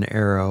Urban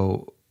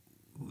Arrow.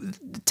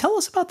 Tell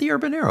us about the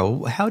Urban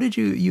Arrow. How did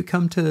you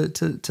come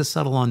to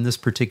settle on this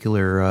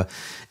particular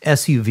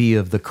SUV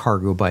of the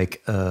cargo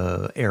bike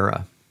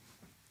era?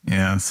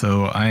 Yeah,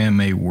 so I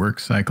am a work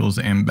cycles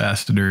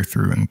ambassador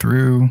through and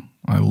through.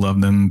 I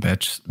love them.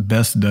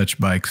 Best Dutch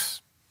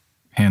bikes,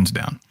 hands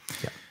down.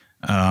 Yeah.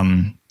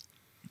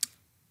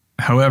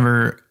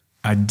 However,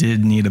 I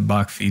did need a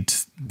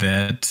Bakfiets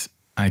that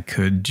I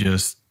could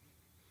just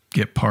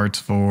get parts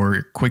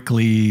for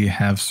quickly,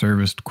 have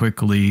serviced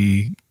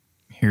quickly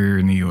here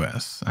in the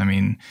U.S. I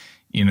mean,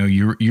 you know,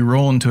 you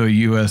roll into a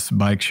U.S.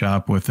 bike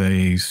shop with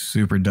a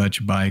super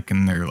Dutch bike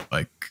and they're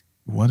like,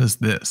 what is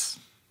this?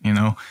 You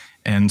know?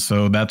 And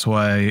so that's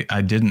why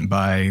I didn't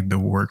buy the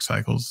work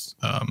cycles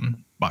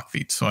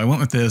Bakfiets. So I went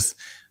with this,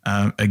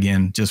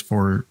 again, just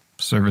for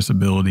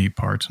serviceability,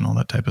 parts and all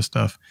that type of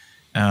stuff,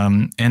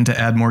 and to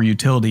add more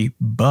utility.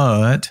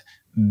 But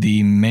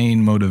the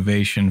main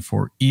motivation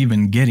for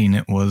even getting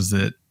it was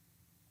that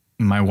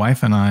my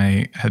wife and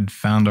I had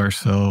found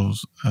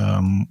ourselves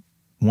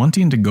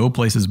wanting to go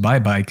places by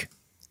bike,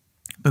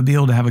 but be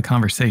able to have a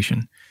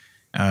conversation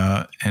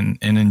and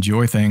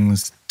enjoy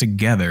things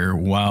together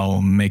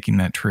while making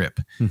that trip.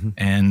 Mm-hmm.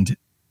 And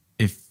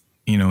if,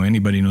 you know,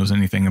 anybody knows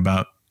anything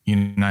about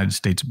United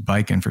States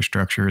bike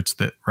infrastructure, it's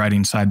that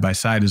riding side by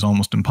side is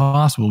almost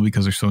impossible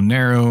because they're so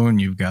narrow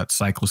and you've got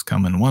cyclists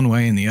coming one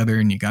way and the other,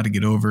 and you got to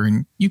get over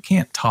and you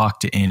can't talk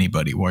to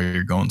anybody while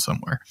you're going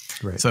somewhere.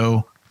 Right.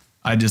 So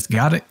I just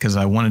got it because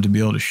I wanted to be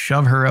able to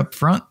shove her up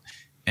front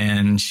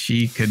and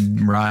she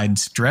could ride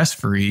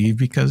stress-free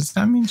because,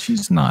 I mean,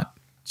 she's not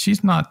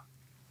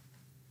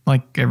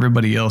like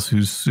everybody else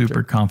who's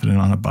super confident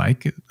on a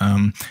bike.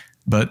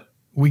 But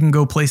we can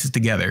go places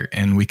together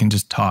and we can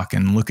just talk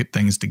and look at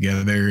things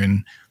together.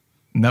 And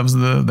that was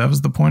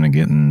the point of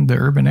getting the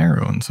Urban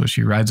Arrow. And so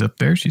she rides up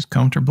there, she's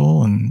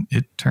comfortable, and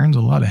it turns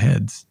a lot of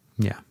heads.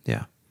 Yeah.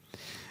 Yeah.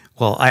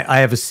 Well, I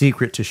have a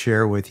secret to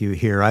share with you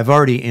here. I've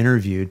already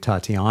interviewed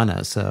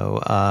Tatiana,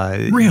 so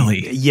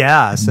really,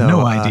 yeah. So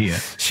no idea.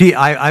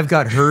 I've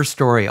got her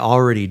story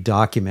already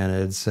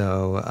documented.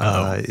 So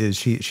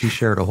she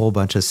shared a whole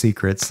bunch of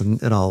secrets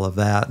and all of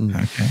that,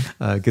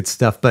 and good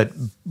stuff. But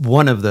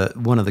one of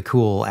the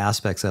cool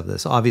aspects of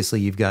this,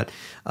 obviously, you've got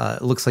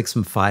it looks like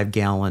some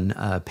 5-gallon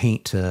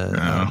paint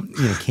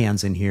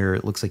cans in here.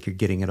 It looks like you're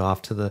getting it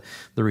off to the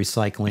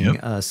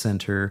recycling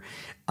center.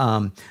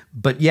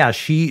 But yeah,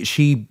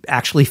 she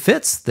actually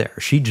fits there.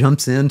 She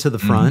jumps into the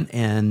front,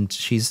 and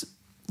she's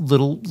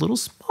little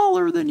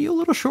smaller than you, a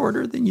little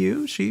shorter than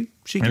you. She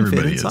can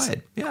Everybody fit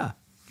inside. Is.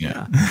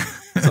 Yeah.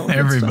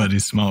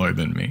 Everybody's smaller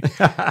than me.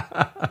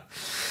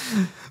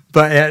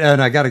 But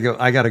and I gotta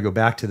go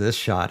back to this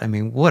shot. I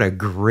mean, what a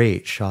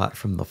great shot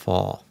from the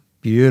fall.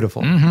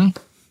 Beautiful. Mm-hmm.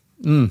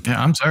 Mm.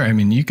 Yeah, I'm sorry. I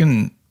mean, you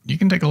can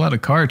take a lot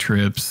of car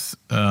trips,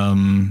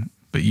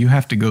 but you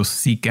have to go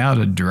seek out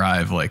a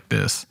drive like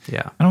this.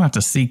 Yeah. I don't have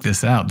to seek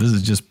this out. This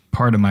is just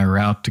part of my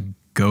route to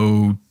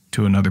go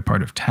to another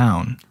part of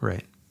town.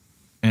 Right.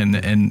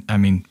 And I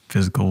mean,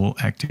 physical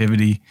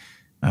activity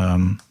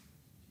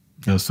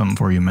does something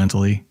for you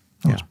mentally.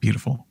 It's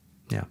beautiful.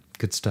 Yeah.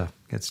 Good stuff.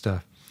 Good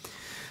stuff.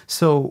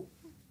 So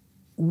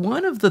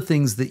one of the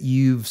things that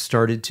you've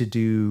started to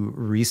do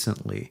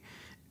recently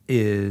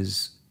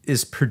is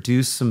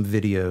produce some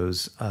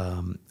videos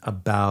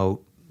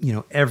about,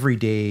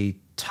 everyday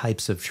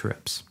types of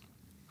trips.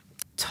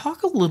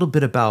 Talk a little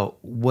bit about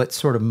what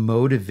sort of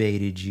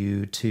motivated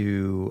you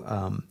to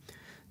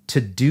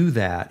do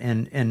that,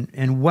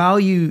 and while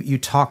you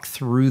talk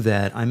through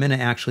that, I'm going to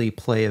actually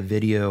play a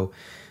video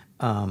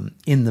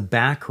in the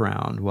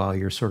background while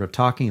you're sort of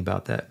talking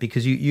about that,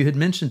 because you had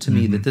mentioned to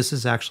me that this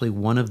is actually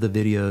one of the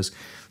videos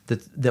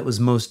that was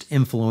most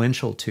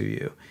influential to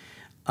you.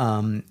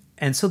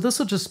 And so this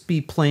will just be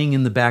playing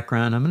in the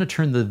background. I'm going to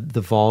turn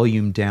the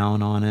volume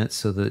down on it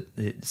so that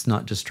it's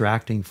not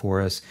distracting for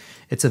us.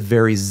 It's a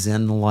very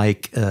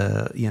Zen-like,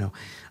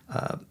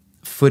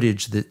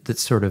 footage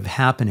that's sort of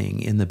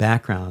happening in the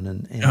background.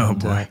 And oh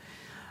boy.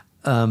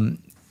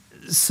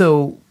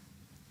 So,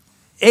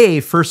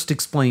 first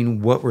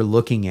explain what we're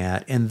looking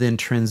at, and then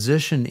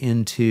transition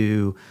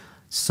into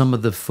some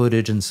of the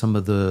footage and some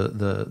of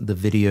the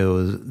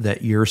videos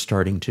that you're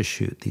starting to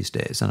shoot these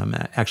days. And I'm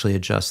going to actually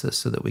adjust this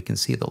so that we can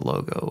see the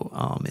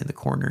logo in the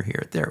corner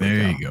here. There we go.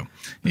 There you go.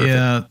 Perfect.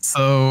 Yeah.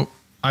 So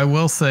I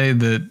will say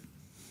that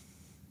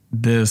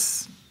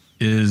this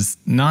is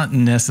not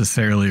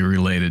necessarily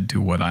related to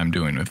what I'm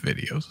doing with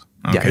videos.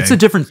 Okay? Yeah, it's a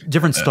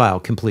different style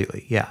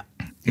completely. Yeah.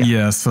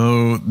 Yeah.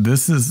 So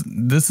this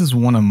is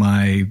one of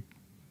my.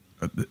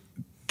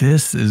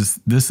 This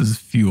is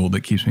fuel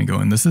that keeps me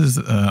going. This is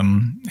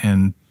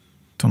and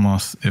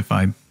Tomas, if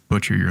I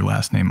butcher your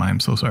last name,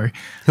 I'm so sorry.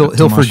 He'll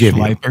forgive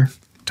Schleifer, you.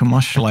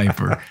 Tomas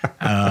Schleifer.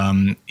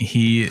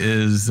 He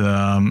is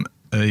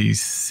a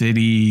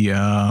city.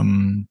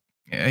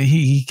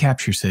 He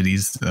captures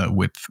cities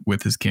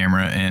with his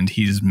camera, and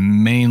he's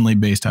mainly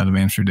based out of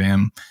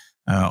Amsterdam.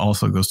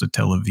 Also goes to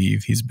Tel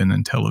Aviv. He's been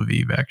in Tel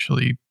Aviv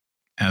actually,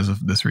 as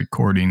of this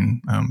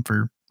recording,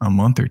 for a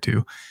month or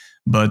two.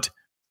 But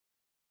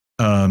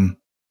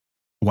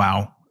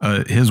wow,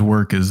 his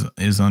work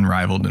is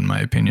unrivaled in my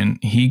opinion.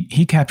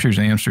 He captures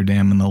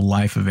Amsterdam and the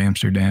life of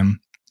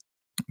Amsterdam.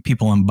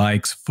 People on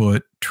bikes,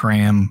 foot,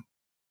 tram,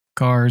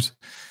 cars.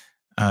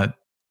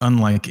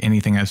 Unlike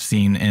anything I've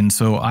seen. And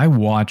so I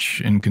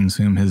watch and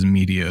consume his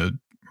media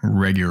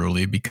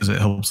regularly because it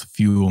helps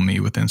fuel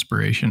me with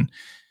inspiration.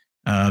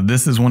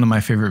 This is one of my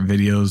favorite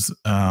videos.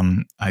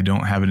 I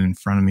don't have it in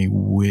front of me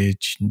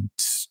which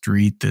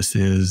street this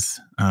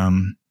is.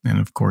 And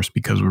of course,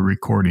 because we're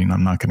recording,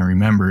 I'm not going to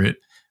remember it.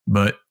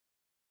 But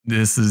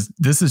this is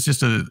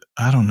just a,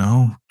 I don't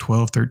know,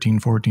 12, 13,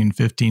 14,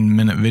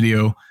 15-minute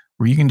video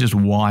where you can just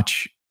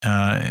watch,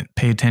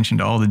 pay attention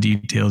to all the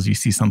details. You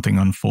see something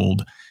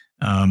unfold.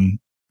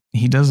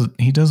 He does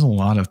a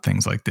lot of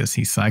things like this.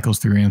 He cycles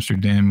through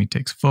Amsterdam. He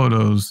takes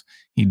photos.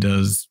 He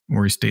does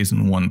where he stays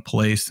in one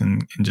place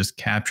and just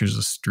captures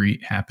a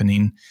street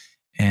happening,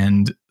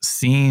 and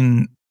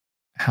seeing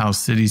how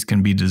cities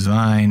can be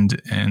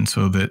designed. And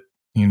so that,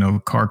 you know,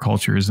 car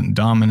culture isn't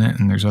dominant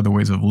and there's other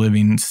ways of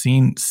living,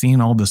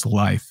 seeing all this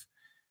life.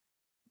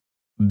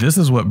 This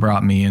is what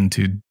brought me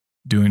into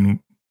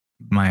doing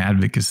my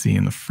advocacy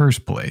in the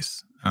first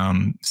place.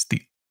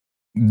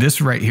 This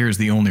right here is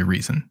the only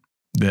reason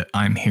that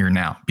I'm here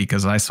now,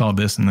 because I saw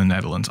this in the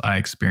Netherlands. I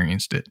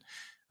experienced it.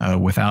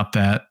 Without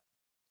that,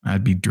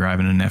 I'd be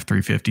driving an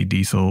F-350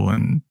 diesel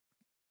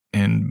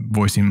and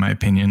voicing my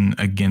opinion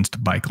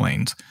against bike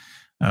lanes.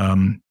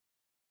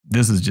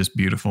 This is just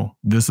beautiful.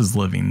 This is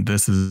living.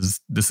 This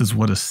is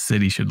what a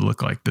city should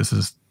look like. This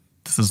is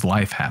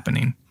life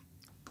happening.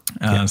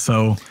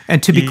 So,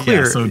 and to be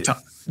clear,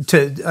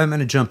 I'm going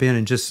to jump in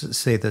and just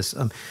say this.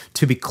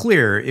 To be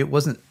clear, it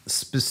wasn't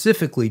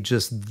specifically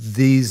just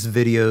these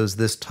videos,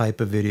 this type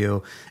of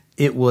video.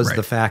 It was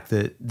the fact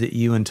that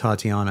you and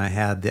Tatiana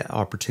had the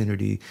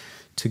opportunity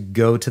to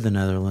go to the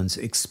Netherlands,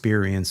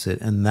 experience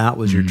it, and that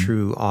was your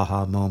true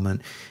aha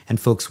moment. And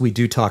folks, we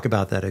do talk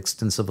about that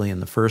extensively in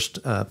the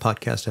first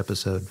podcast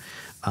episode,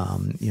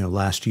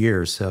 last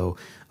year. So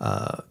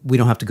we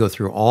don't have to go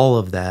through all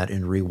of that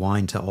and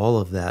rewind to all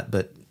of that,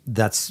 but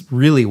that's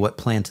really what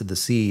planted the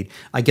seed.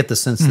 I get the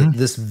sense that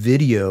this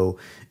video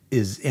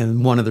is,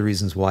 and one of the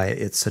reasons why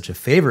it's such a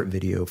favorite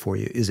video for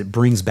you is it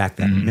brings back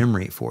that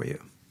memory for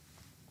you.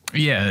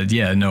 Yeah.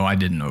 No, I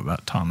didn't know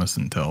about Thomas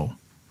until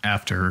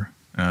after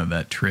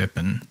that trip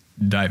and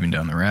diving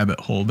down the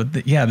rabbit hole. But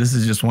this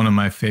is just one of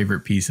my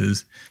favorite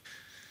pieces.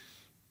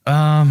 So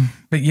I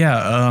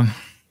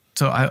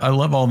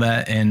love all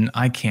that, and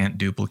I can't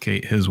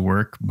duplicate his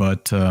work,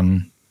 but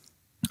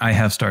I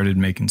have started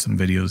making some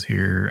videos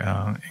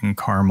here in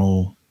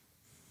Carmel,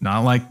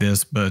 not like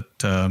this, but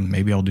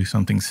maybe I'll do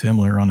something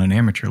similar on an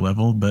amateur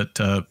level. But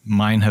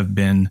mine have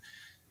been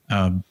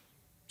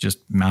just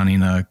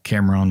mounting a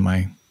camera on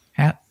my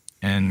hat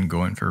and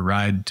going for a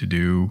ride to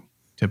do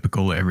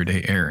typical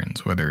everyday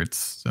errands, whether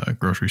it's a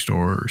grocery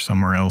store or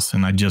somewhere else.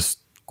 And I just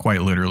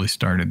quite literally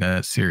started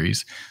that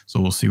series,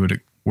 so we'll see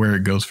where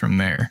it goes from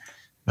there.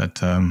 But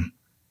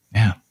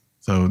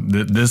so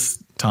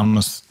this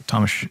Thomas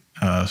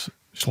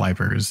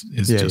Schleifer is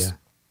just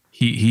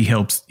he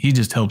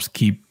just helps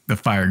keep the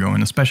fire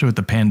going, especially with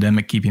the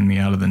pandemic keeping me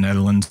out of the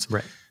Netherlands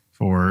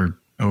for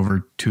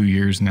over 2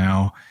 years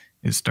now.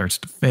 It starts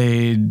to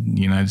fade.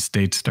 The United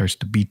States starts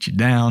to beat you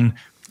down.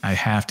 I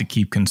have to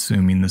keep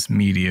consuming this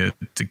media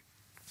to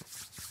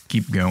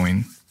keep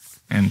going,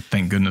 and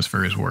thank goodness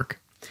for his work.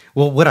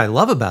 Well, what I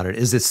love about it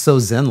is it's so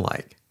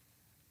Zen-like.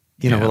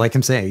 Like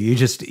I'm saying, you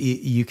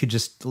could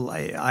just,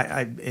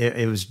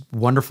 it was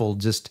wonderful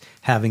just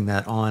having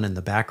that on in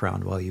the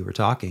background while you were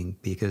talking,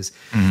 because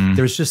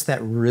there's just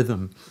that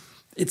rhythm.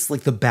 It's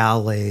like the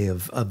ballet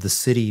of the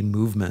city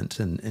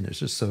movement, and it's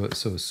just so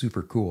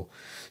super cool.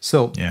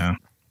 So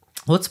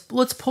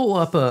let's pull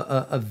up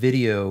a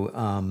video,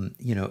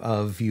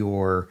 of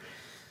your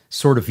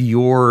sort of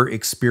your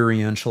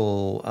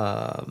experiential,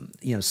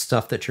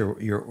 stuff that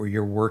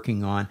you're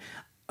working on.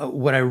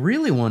 What I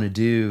really want to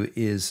do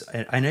is,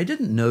 and I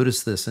didn't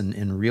notice this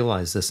and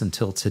realize this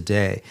until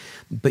today,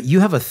 but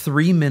you have a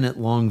 3-minute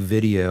long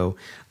video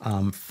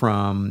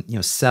from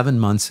 7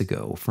 months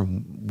ago, from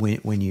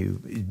when you,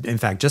 in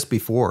fact, just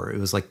before, it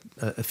was like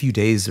a few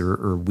days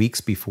or weeks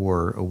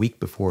before, a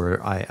week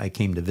before I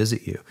came to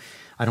visit you.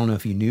 I don't know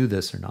if you knew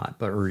this or not,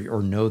 but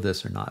or know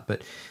this or not,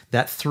 but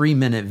that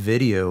 3-minute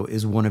video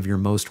is one of your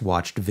most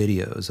watched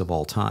videos of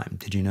all time.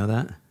 Did you know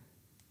that?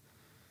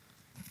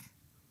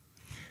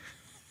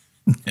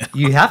 No.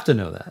 You have to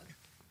know that.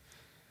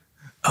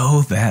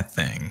 Oh, that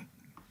thing.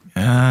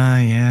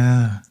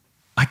 Yeah.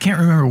 I can't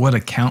remember what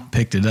account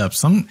picked it up.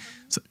 Some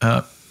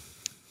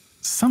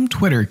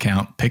Twitter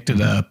account picked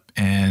it up,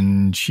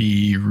 and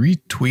she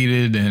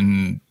retweeted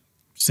and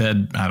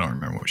said, I don't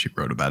remember what she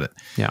wrote about it.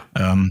 Yeah.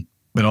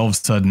 But all of a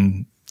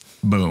sudden,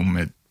 boom,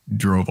 it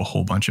drove a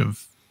whole bunch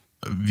of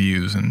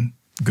views, and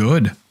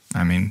good.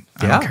 I mean,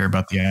 I Yeah. don't care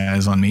about the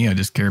eyes on me. I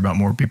just care about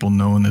more people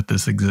knowing that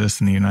this exists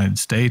in the United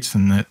States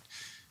and that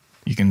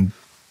you can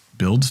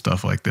build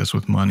stuff like this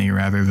with money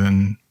rather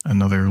than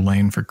another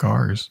lane for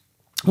cars.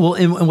 Well,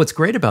 and what's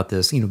great about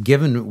this,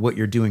 given what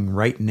you're doing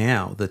right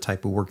now, the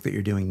type of work that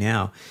you're doing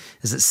now,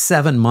 is that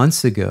 7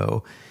 months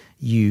ago,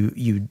 you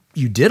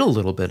did a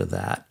little bit of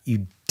that.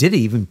 You did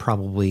even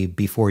probably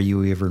before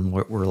you even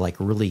were like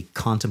really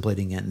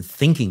contemplating it and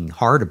thinking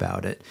hard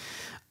about it.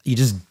 You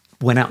just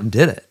went out and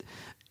did it.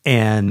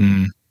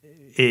 And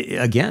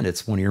again,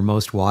 it's one of your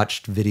most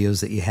watched videos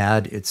that you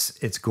had.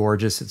 It's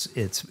gorgeous.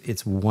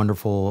 It's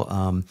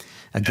wonderful.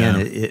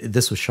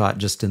 This was shot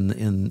just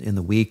in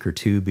the week or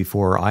two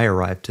before I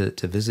arrived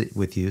to visit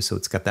with you. So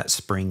it's got that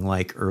spring,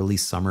 like early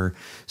summer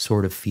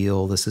sort of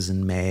feel. This is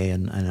in May,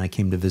 and I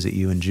came to visit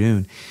you in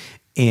June.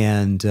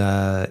 And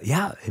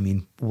I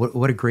mean,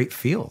 what a great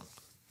feel.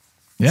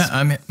 Yeah,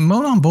 I mean,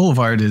 Monon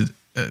Boulevard is.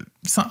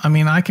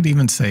 I could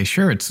even say,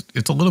 sure, it's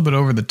a little bit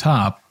over the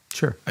top.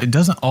 Sure. It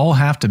doesn't all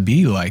have to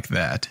be like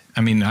that.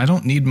 I mean, I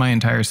don't need my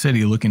entire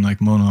city looking like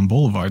Monon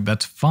Boulevard.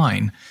 That's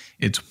fine.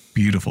 It's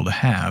beautiful to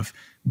have,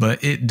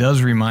 but it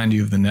does remind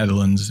you of the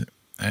Netherlands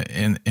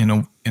in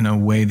a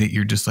way that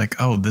you're just like,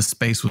 oh, this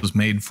space was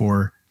made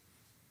for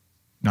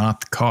not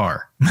the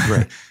car.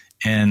 Right.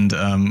 And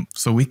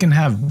so we can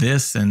have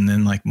this and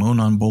then like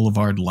Monon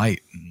Boulevard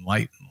light and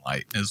light and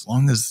light. As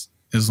long as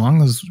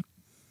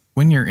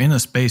when you're in a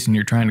space and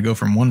you're trying to go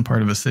from one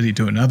part of a city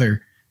to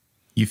another,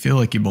 you feel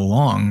like you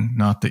belong,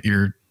 not that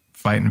you're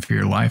fighting for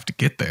your life to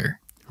get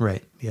there.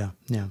 Right. Yeah.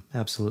 Yeah,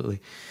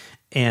 absolutely.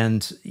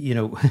 And,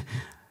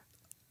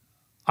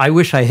 I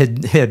wish I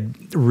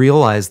had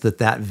realized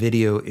that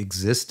video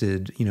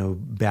existed,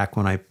 back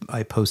when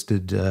I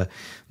posted the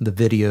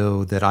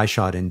video that I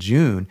shot in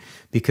June,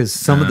 because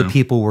some of the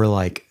people were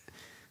like,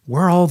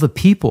 where are all the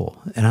people?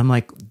 And I'm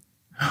like,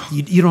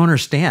 you don't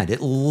understand.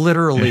 It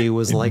literally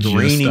was like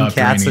raining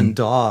cats and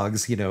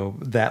dogs,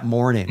 that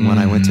morning when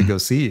I went to go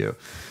see you.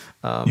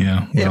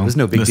 It was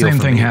no big deal. The same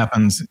thing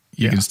happens.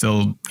 You can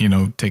still,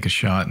 take a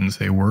shot and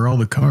say, where are all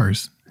the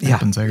cars? It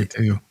happens there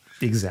too.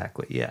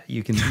 Exactly. Yeah.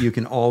 You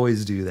can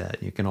always do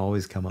that. You can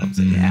always come up and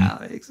say,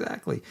 yeah,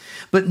 exactly.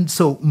 But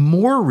so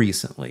more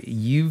recently,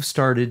 you've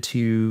started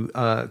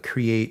to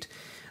create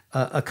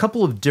a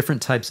couple of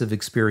different types of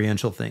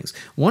experiential things.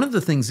 One of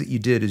the things that you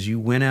did is you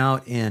went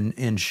out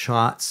and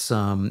shot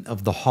some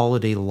of the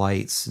holiday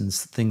lights and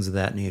things of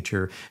that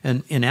nature.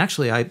 And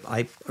actually,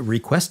 I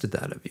requested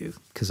that of you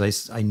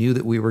because I knew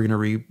that we were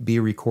going to be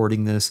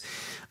recording this.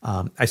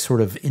 I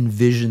sort of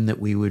envisioned that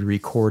we would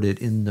record it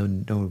in the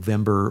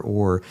November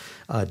or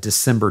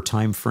December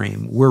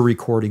timeframe. We're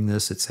recording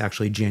this. It's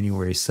actually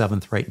January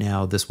 7th right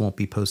now. This won't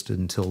be posted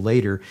until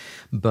later.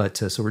 But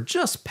so we're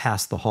just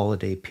past the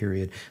holiday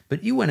period.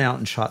 But you went out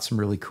and shot some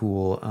really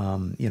cool,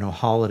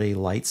 holiday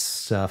lights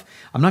stuff.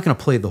 I'm not going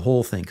to play the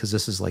whole thing because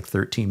this is like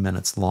 13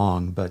 minutes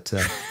long. But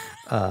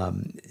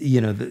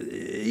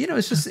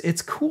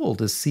it's cool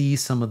to see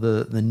some of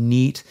the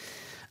neat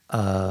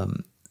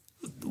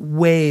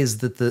ways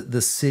that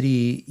the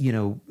city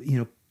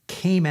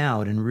came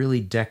out and really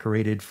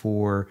decorated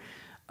for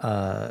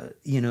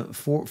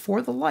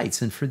for the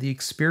lights and for the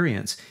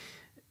experience.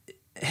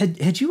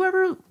 Had you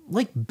ever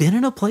been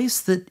in a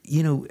place that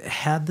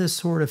had this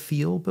sort of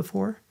feel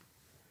before?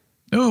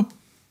 Nope.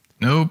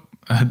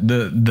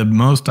 The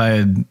most I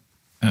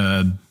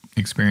had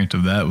experience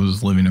of that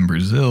was living in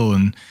Brazil,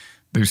 and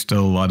there's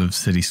still a lot of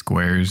city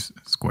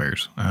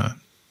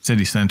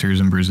city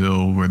centers in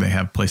Brazil where they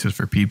have places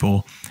for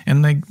people,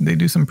 and they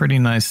do some pretty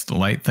nice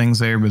light things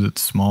there, but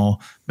it's small.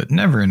 But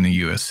never in the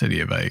U.S. city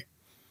have I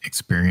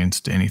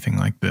experienced anything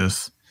like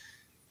this.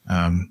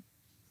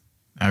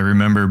 I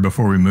remember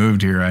before we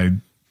moved here, I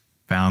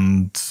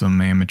found some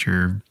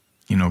amateur,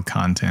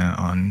 content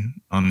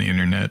on the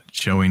internet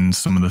showing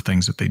some of the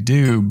things that they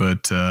do,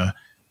 but that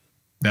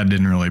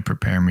didn't really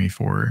prepare me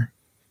for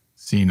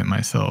seeing it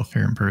myself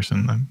here in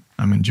person.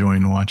 I'm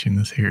enjoying watching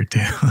this here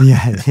too.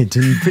 Yeah, it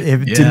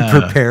didn't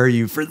prepare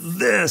you for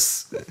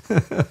this.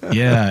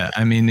 Yeah,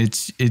 I mean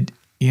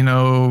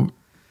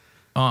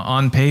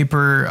on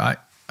paper,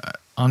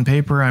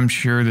 I'm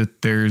sure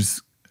that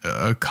there's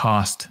a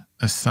cost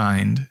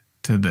assigned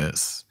to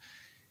this,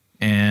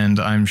 and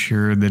I'm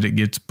sure that it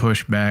gets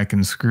pushback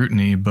and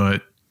scrutiny.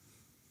 But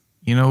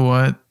you know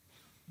what?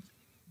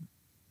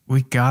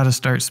 We got to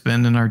start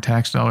spending our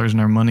tax dollars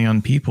and our money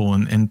on people,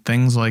 and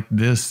things like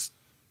this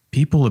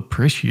people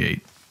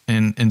appreciate.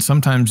 And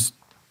sometimes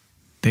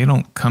they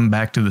don't come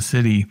back to the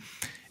city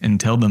and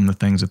tell them the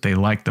things that they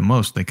like the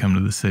most. They come to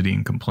the city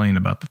and complain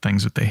about the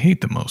things that they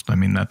hate the most. I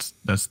mean, that's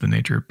the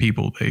nature of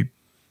people. They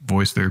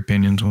voice their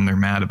opinions when they're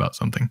mad about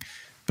something.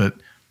 But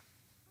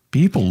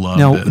people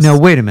love this. No,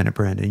 wait a minute,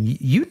 Brandon.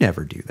 You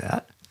never do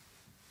that.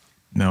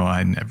 No,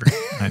 I never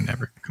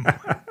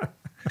complain.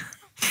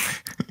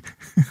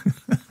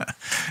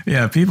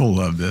 Yeah, people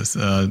love this.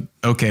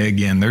 Okay,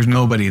 again, there's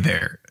nobody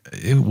there.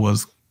 It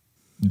was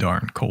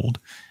darn cold.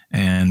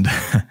 And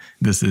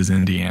this is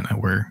Indiana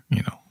where,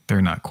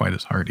 they're not quite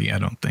as hardy, I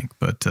don't think.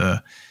 But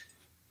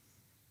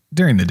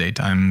during the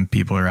daytime,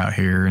 people are out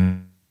here,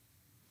 and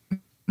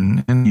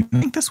I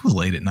think this was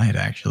late at night,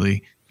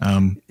 actually.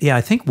 Yeah,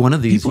 I think one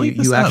of these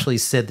you up. actually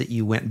said that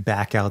you went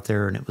back out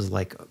there and it was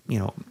like, you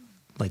know,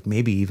 like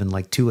maybe even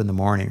like 2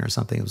 a.m. or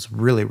something. It was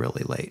really,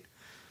 really late.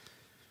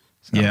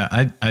 So.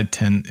 Yeah, I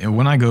tend,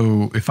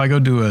 if I go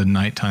do a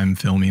nighttime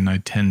filming, I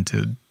tend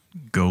to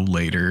go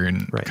later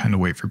and kind of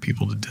wait for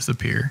people to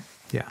disappear.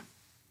 Yeah.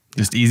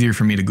 Just easier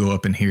for me to go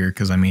up in here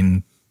because, I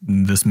mean,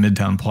 this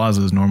Midtown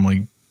Plaza is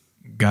normally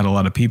got a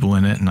lot of people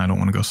in it, and I don't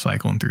want to go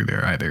cycling through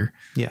there either.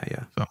 Yeah,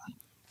 yeah. So,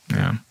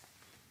 yeah.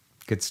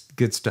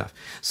 Good stuff.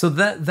 So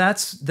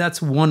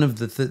that's one of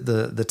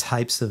the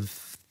types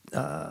of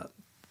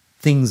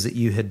things that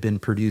you had been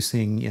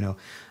producing, you know,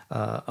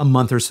 a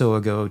month or so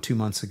ago, 2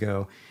 months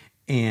ago,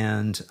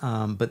 and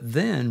but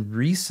then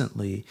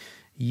recently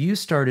you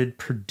started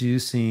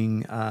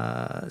producing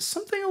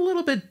something a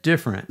little bit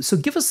different. So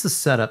give us the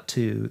setup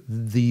to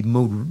the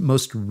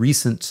most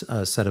recent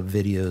set of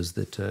videos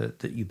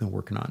that you've been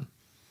working on.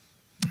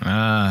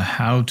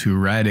 How to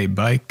ride a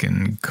bike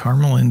in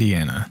Carmel,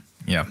 Indiana.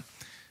 Yeah.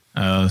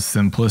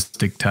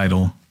 Simplistic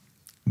title,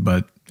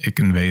 but it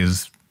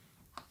conveys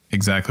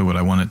exactly what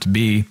I want it to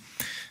be.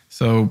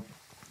 So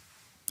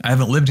I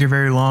haven't lived here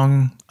very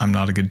long. I'm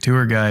not a good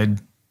tour guide,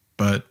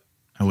 but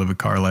I live a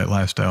car light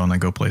lifestyle and I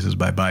go places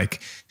by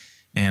bike.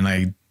 And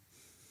I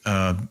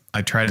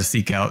try to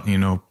seek out, you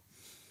know,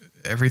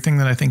 everything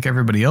that I think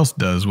everybody else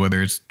does,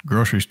 whether it's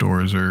grocery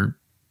stores or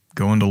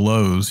going to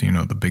Lowe's, you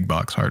know, the big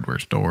box hardware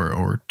store,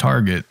 or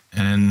Target.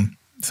 And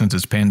since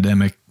it's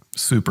pandemic,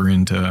 super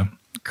into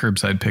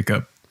curbside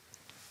pickup.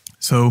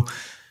 So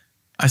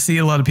I see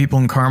a lot of people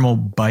in Carmel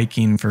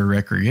biking for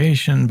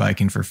recreation,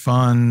 biking for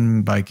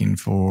fun, biking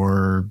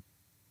for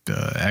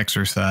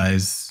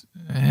exercise,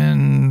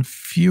 and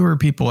fewer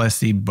people I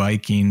see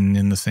biking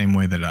in the same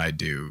way that I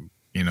do.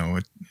 You know,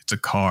 it's a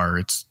car,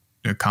 it's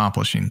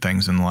accomplishing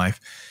things in life.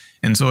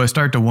 And so I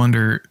start to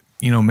wonder,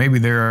 you know, maybe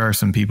there are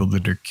some people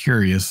that are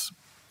curious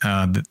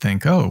that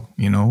think, oh,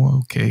 you know,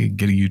 okay,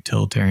 get a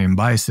utilitarian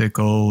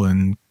bicycle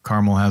and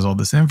Carmel has all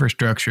this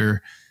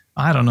infrastructure.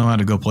 I don't know how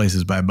to go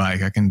places by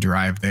bike. I can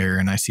drive there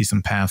and I see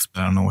some paths,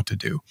 but I don't know what to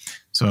do.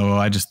 So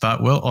I just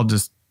thought, well, I'll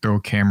just throw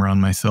a camera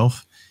on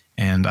myself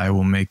and I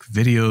will make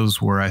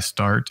videos where I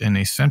start in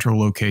a central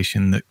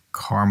location that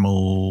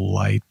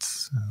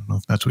Carmelites, I don't know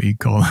if that's what you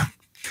call them.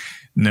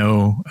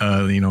 No,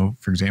 you know,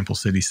 for example,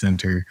 City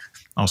Center.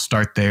 I'll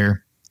start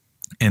there.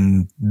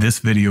 And this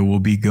video will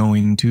be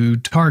going to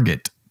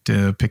Target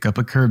to pick up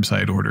a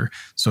curbside order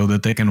so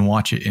that they can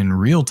watch it in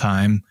real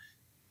time,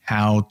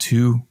 how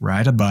to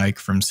ride a bike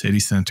from City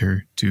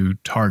Center to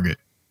Target,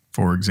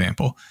 for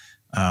example.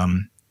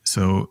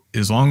 So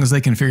as long as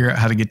they can figure out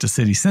how to get to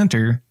City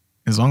Center,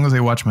 as long as they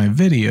watch my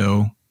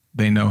video,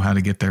 they know how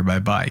to get there by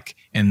bike.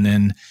 And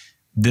then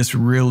this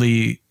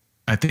really,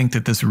 I think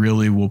that this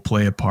really will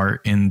play a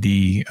part in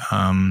the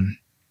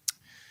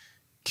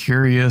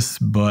curious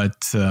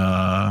but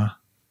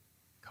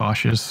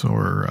cautious,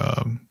 or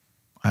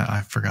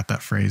I forgot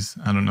that phrase.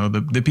 I don't know,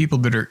 the people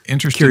that are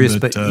interested. Curious,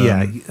 but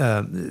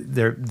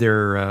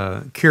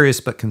they're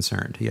curious but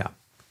concerned. Yeah.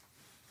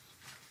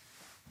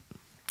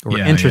 Or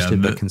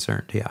interested but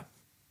concerned. Yeah.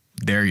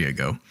 There you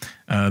go.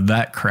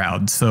 That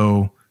crowd.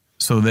 So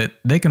that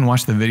they can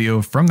watch the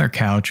video from their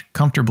couch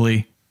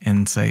comfortably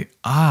and say,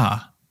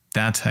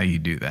 that's how you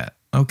do that.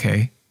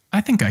 Okay, I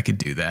think I could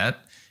do that.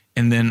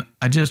 And then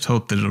I just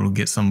hope that it'll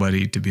get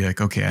somebody to be like,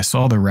 okay, I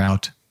saw the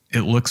route.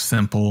 It looks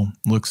simple,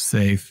 looks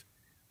safe.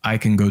 I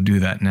can go do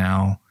that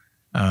now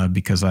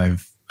because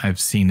I've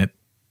seen it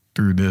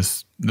through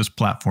this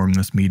platform,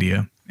 this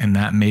media, and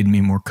that made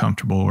me more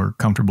comfortable, or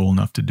comfortable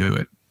enough to do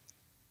it.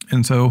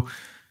 And so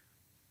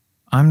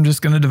I'm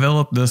just going to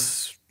develop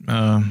this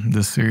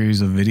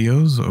series of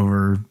videos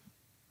over,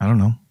 I don't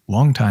know,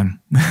 long time.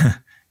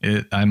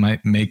 I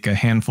might make a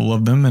handful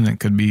of them, and it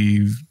could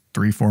be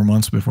 3-4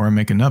 months before I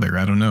make another.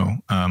 I don't know.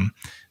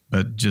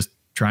 But just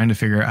trying to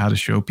figure out how to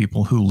show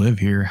people who live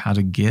here how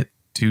to get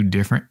to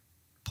different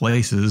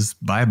places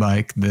by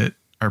bike that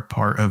are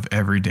part of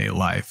everyday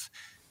life.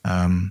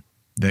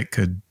 That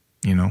could,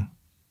 you know,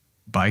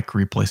 bike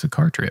replace a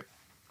car trip.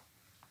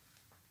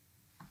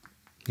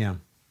 Yeah,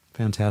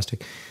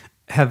 fantastic.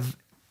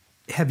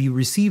 Have you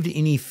received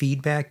any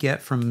feedback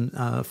yet from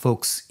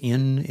folks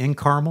in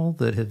Carmel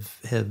that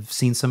have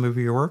seen some of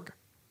your work?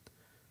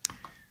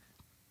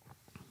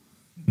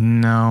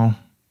 No,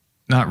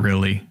 not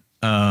really.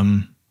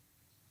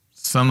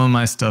 Some of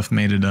my stuff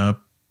made it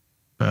up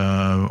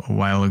a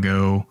while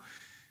ago,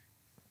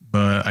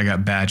 but I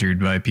got badgered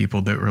by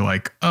people that were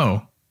like,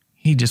 "Oh,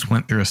 he just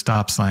went through a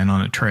stop sign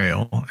on a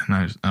trail," and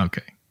I was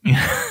okay.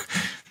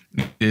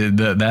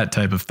 That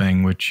type of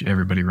thing, which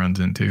everybody runs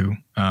into.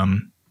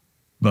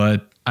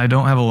 But I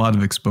don't have a lot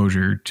of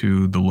exposure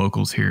to the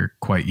locals here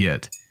quite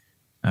yet.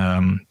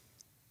 A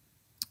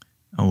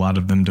lot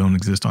of them don't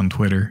exist on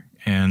Twitter,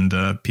 and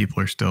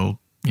people are still,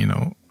 you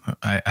know,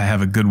 I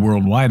have a good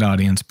worldwide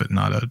audience, but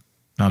not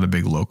a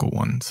big local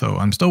one. So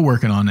I'm still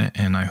working on it,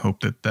 and I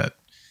hope that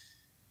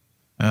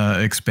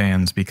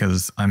expands,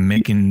 because I'm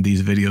making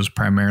these videos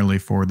primarily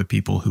for the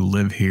people who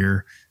live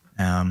here,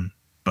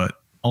 but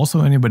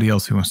also anybody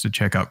else who wants to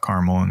check out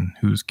Carmel and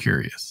who's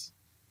curious.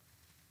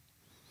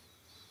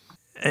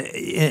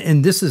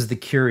 And this is the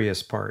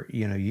curious part.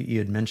 You know, you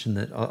had mentioned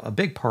that a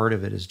big part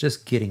of it is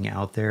just getting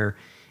out there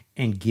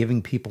and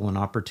giving people an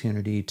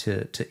opportunity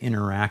to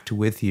interact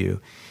with you.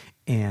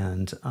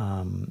 And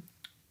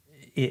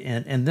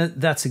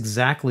that's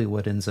exactly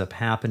what ends up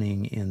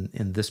happening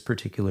in this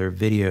particular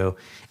video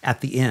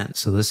at the end.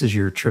 So this is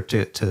your trip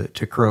to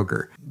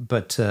Kroger,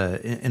 but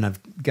and I've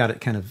got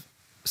it kind of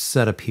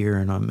set up here,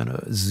 and I'm going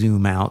to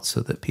zoom out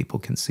so that people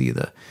can see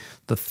the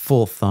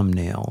full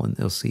thumbnail, and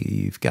they'll see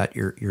you've got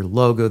your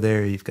logo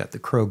there, you've got the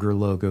Kroger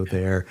logo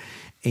there,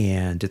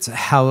 and it's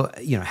how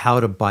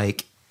to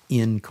bike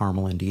in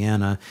Carmel,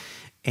 Indiana.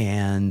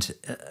 And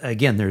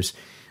again, there's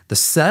the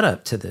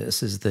setup to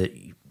this is that,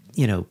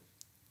 you know,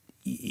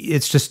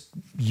 it's just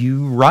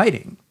you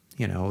riding,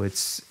 you know,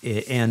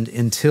 and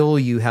until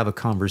you have a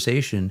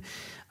conversation,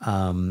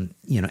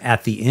 you know,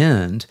 at the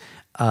end,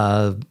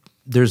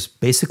 there's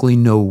basically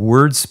no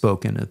words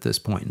spoken at this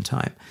point in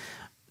time.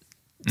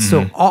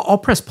 So I'll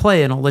press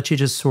play and I'll let you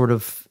just sort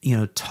of, you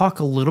know, talk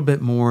a little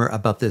bit more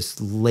about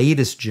this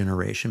latest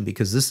generation,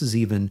 because this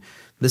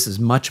is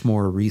much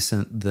more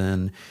recent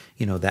than,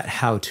 you know, that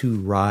how to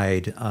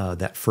ride,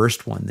 that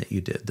first one that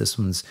you did.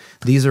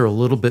 These are a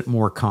little bit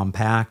more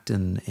compact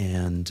and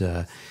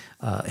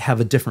have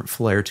a different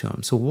flair to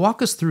them. So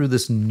walk us through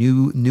this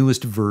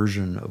newest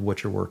version of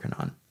what you're working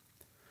on.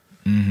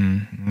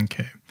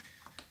 Okay.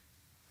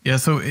 Yeah.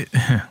 So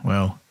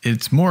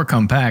it's more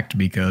compact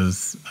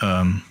because,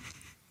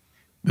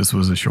 this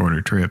was a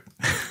shorter trip.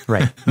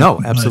 Right.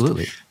 No,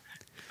 absolutely.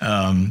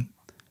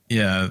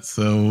 Yeah.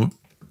 So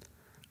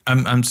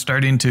I'm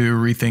starting to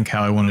rethink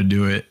how I want to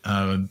do it.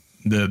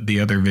 The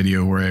other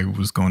video where I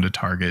was going to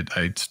Target,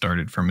 I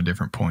started from a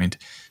different point,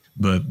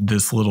 but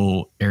this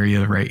little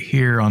area right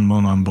here on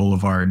Monon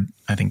Boulevard,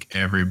 I think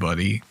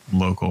everybody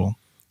local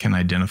can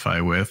identify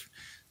with.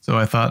 So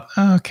I thought,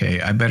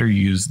 okay, I better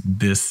use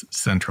this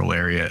central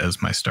area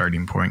as my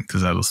starting point,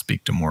 because that'll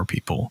speak to more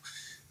people.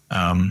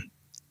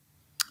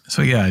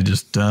 So yeah, I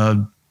just I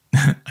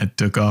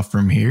took off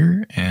from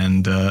here,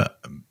 and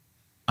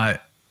I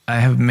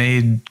have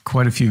made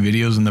quite a few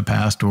videos in the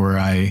past where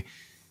I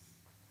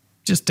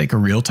just take a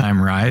real-time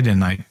ride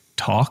and I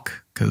talk,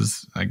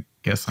 because I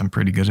guess I'm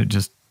pretty good at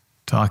just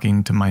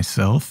talking to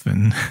myself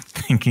and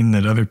thinking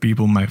that other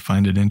people might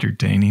find it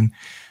entertaining.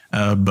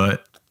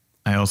 But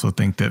I also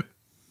think that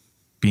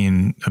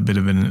being a bit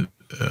of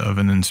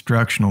an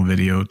instructional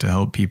video to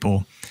help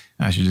people,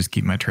 I should just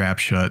keep my trap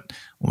shut,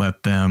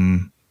 let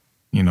them,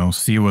 you know,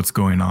 see what's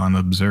going on,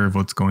 observe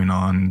what's going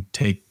on,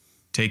 take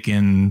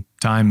in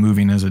time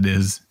moving as it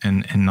is,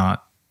 and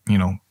not, you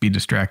know, be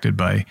distracted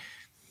by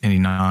any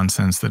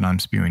nonsense that I'm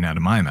spewing out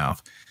of my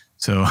mouth.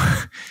 So,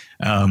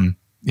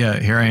 yeah,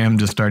 here I am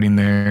just starting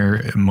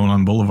there at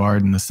Monon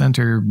Boulevard in the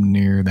center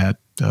near that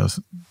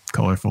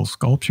colorful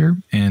sculpture,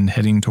 and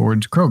heading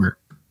towards Kroger.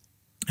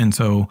 And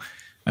so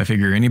I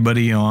figure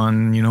anybody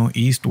on, you know,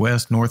 east,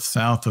 west, north,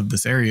 south of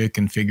this area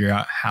can figure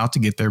out how to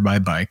get there by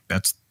bike.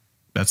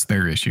 That's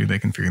their issue. They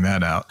can figure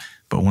that out.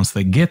 But once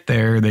they get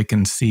there, they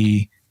can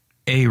see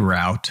a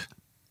route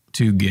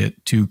to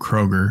get to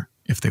Kroger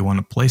if they want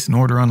to place an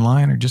order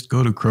online, or just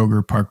go to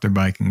Kroger, park their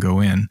bike, and go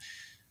in.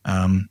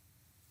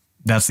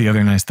 That's the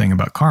other nice thing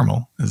about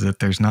Carmel, is that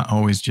there's not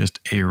always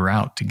just a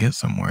route to get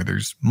somewhere.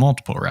 There's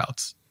multiple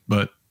routes.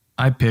 But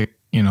I pick,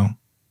 you know,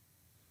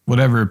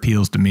 whatever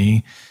appeals to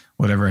me,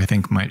 whatever I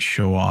think might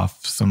show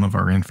off some of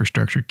our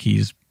infrastructure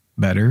keys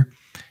better,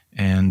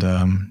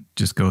 and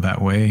just go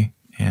that way.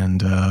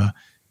 And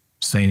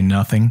say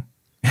nothing.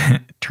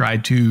 Try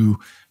to,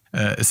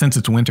 since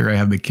it's winter, I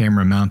have the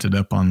camera mounted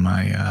up on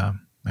my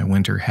my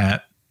winter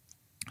hat.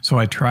 So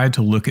I try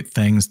to look at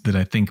things that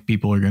I think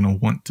people are going to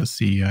want to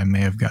see. I may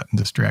have gotten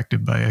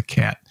distracted by a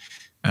cat.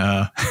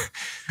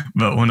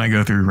 But when I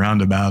go through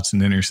roundabouts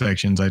and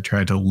intersections, I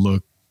try to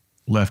look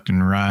left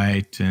and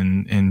right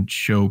and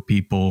show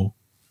people,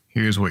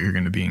 here's what you're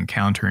going to be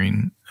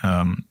encountering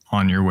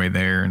on your way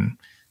there, and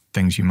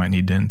things you might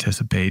need to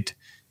anticipate.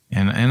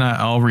 And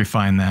I'll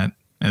refine that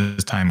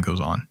as time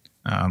goes on.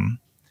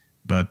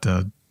 But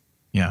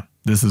yeah,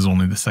 this is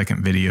only the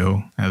second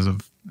video as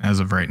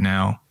of right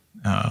now.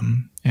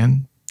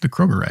 And the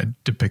Kroger ride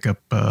to pick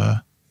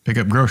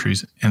up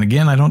groceries. And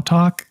again, I don't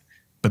talk,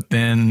 but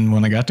then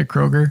when I got to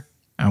Kroger,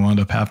 I wound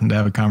up having to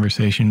have a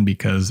conversation,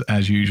 because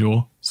as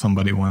usual,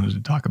 somebody wanted to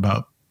talk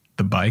about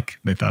the bike.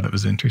 They thought it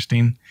was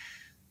interesting.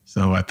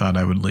 So I thought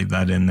I would leave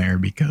that in there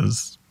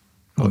because,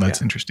 well,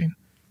 that's interesting.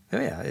 Oh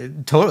yeah,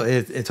 totally.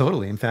 It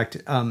totally. In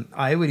fact,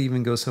 I would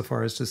even go so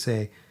far as to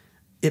say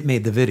it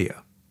made the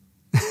video.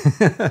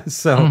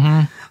 So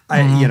and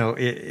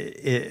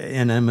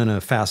I'm going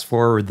to fast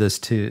forward this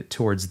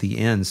towards the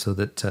end so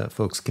that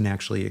folks can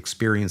actually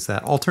experience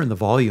that. I'll turn the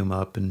volume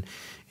up, and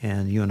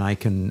you and I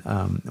can,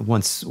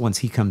 once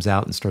he comes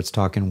out and starts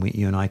talking,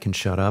 you and I can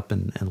shut up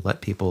and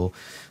let people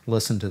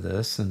listen to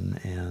this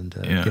and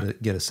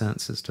get a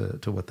sense as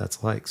to what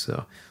that's like.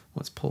 So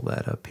let's pull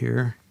that up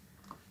here.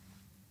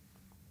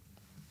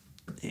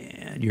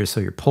 And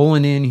you're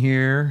pulling in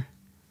here.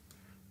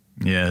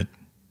 Yeah.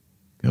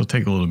 It'll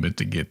take a little bit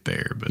to get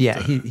there, but yeah,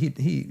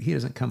 he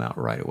doesn't come out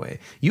right away.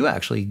 You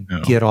actually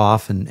get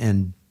off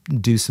and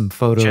do some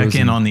photos. Check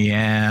in on the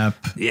app.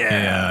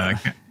 Yeah.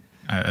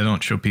 I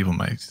don't show people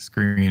my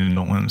screen and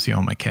don't want them to see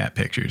all my cat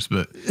pictures,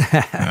 but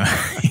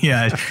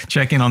I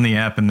check in on the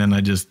app, and then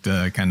I just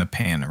kind of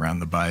pan around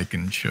the bike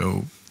and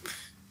show.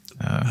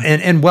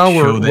 And while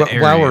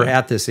we're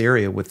at this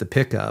area with the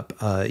pickup,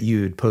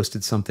 you had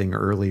posted something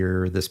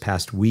earlier this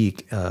past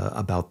week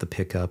about the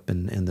pickup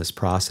and this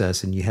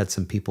process, and you had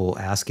some people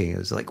asking. It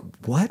was like,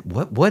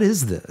 what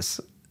is this?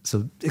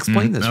 So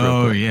explain this.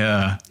 Real quick.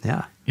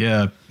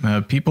 Yeah.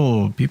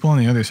 People on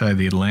the other side of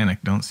the Atlantic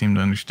don't seem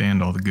to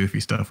understand all the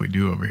goofy stuff we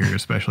do over here,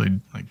 especially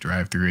like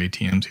drive-through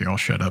ATMs here. I'll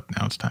shut up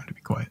now. It's time to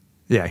be quiet.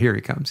 Yeah, here he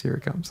comes.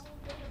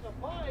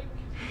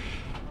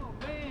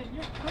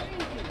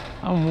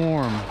 I'm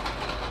warm.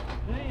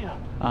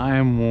 Damn. I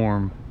am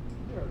warm.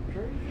 You're a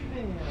crazy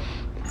man.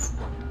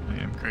 I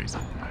am crazy.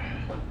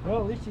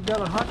 Well, at least you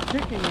got a hot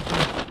chicken.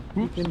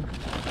 You can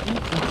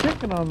eat some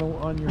chicken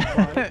on your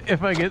bike.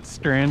 If I get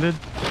stranded,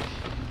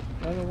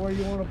 I don't know where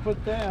you want to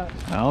put that.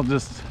 I'll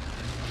just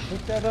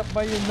Put that up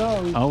by your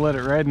nose. I'll let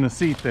it ride in the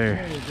seat there.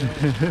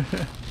 There you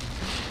go.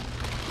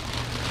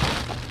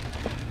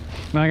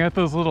 Now I got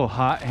those little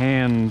hot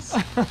hands.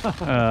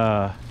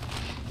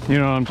 You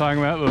know what I'm talking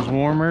about? Those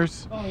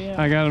warmers. Oh yeah.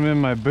 I got them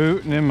in my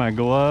boot and in my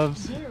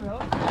gloves. Yeah,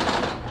 really?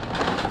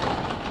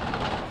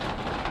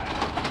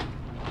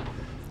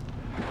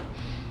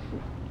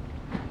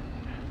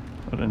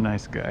 What a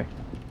nice guy.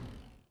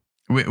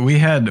 We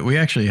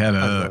actually had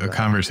a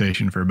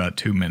conversation for about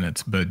 2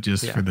 minutes, but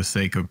just for the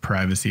sake of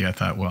privacy, I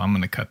thought, well, I'm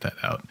going to cut that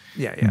out.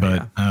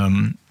 But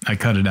I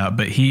cut it out.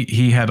 But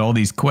he had all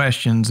these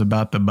questions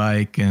about the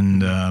bike,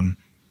 and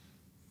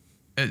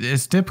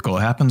it's typical.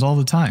 It happens all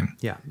the time.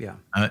 Yeah.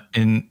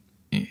 And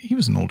he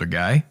was an older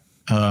guy.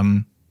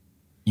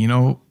 You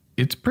know,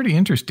 it's pretty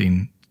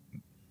interesting.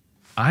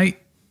 I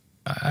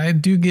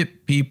do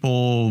get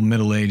people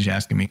middle-aged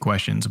asking me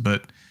questions,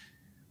 but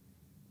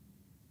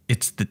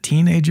it's the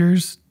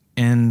teenagers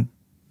and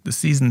the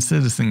seasoned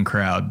citizen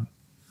crowd.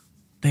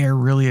 They are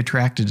really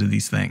attracted to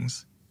these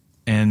things,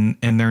 and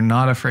they're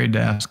not afraid to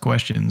ask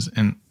questions,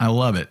 and I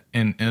love it.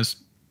 And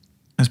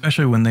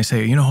especially when they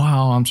say, you know,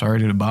 oh, I'm sorry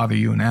to bother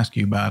you and ask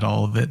you about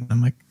all of it. And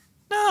I'm like,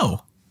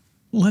 no,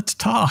 let's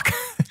talk.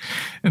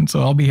 And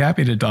so I'll be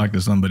happy to talk to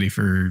somebody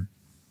for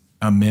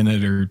a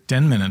minute or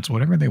 10 minutes,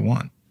 whatever they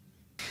want.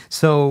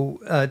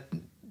 So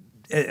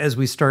as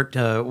we start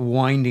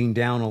winding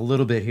down a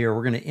little bit here,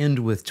 we're going to end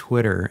with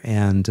Twitter,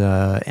 and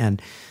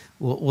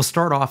we'll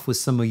start off with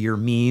some of your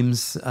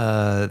memes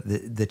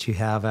that you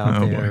have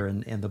out there,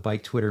 and the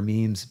bike Twitter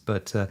memes.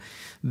 But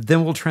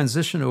then we'll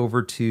transition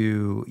over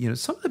to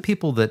some of the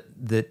people that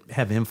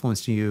have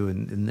influenced you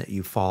and that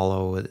you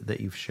follow, that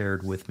you've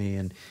shared with me,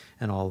 and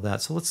all of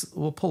that. So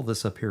we'll pull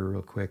this up here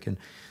real quick, and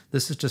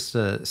this is just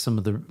some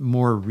of the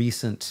more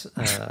recent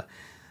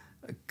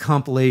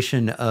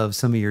compilation of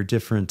some of your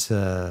different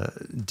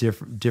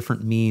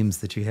memes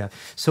that you have.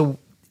 So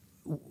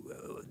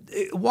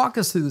walk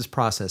us through this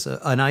process.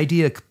 An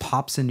idea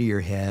pops into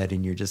your head,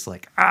 and you're just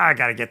like, I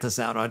got to get this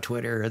out on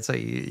Twitter. That's how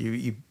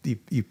you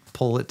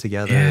pull it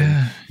together,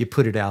 and you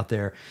put it out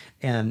there.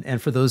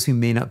 And for those who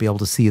may not be able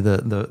to see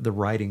the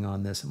writing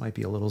on this, it might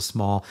be a little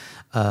small.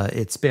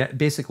 It's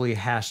basically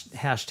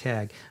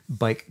hashtag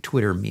bike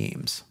Twitter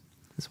memes.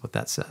 That's what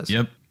that says.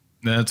 Yep.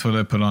 That's what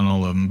I put on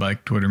all of them,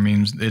 bike Twitter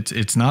memes.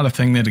 It's not a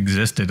thing that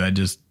existed. It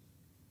just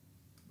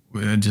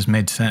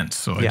made sense.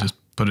 So I just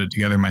put it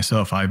together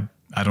myself. I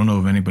don't know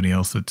of anybody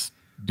else that's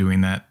doing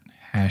that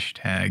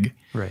hashtag.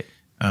 Right.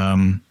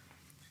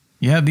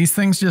 These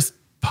things just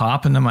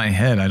pop into my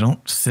head. I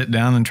don't sit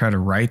down and try to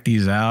write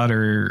these out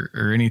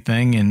or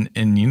anything. And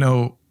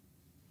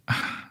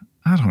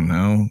I don't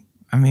know.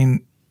 I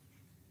mean,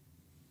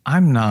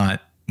 I'm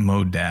not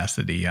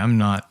Modacity. I'm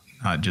not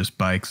just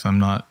bikes. I'm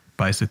not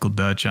Bicycle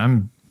Dutch.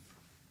 I'm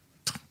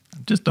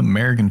just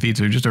American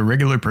Fietser, just a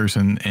regular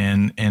person.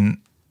 And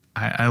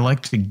I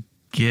like to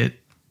get,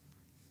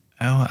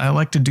 I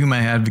like to do my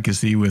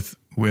advocacy with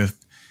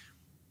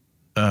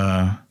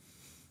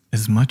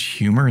as much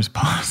humor as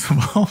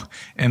possible.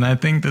 And I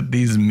think that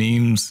these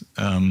memes,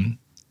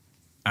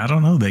 I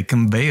don't know, they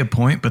convey a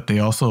point, but they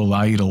also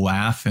allow you to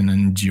laugh and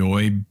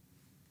enjoy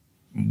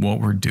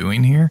what we're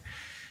doing here.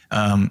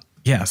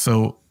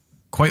 So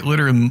quite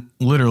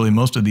literally,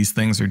 most of these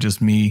things are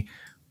just me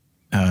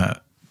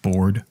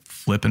bored,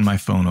 flipping my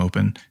phone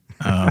open,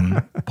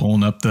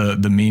 pulling up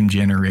the meme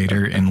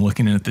generator and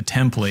looking at the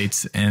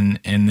templates, and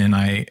then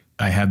I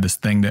I had this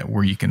thing that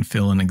where you can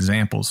fill in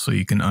examples so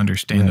you can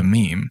understand a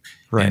meme.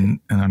 Right. And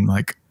I'm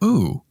like,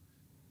 ooh,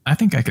 I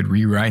think I could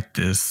rewrite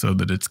this so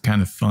that it's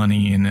kind of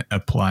funny and it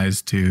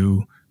applies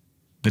to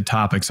the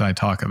topics I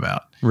talk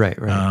about. Right.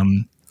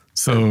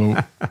 So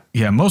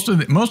yeah, most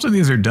of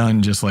these are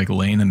done just like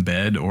laying in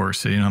bed or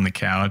sitting on the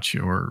couch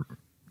or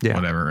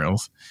whatever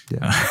else.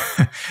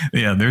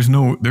 Yeah. There's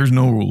no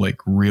like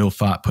real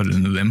thought put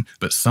into them,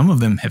 but some of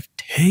them have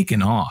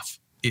taken off.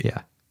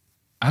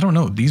 I don't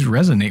know. These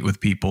resonate with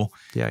people.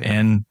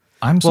 And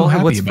I'm so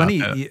happy about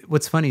that.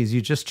 What's funny is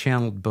you just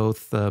channeled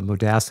both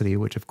Modacity,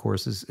 which of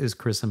course is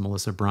Chris and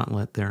Melissa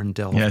Bruntlett there in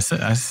Delft. Yeah,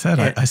 I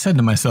said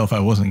to myself, I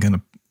wasn't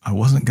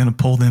gonna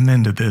pull them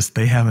into this.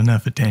 They have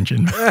enough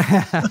attention.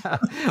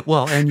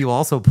 Well, and you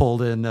also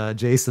pulled in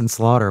Jason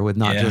Slaughter with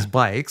Not Just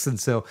Bikes, and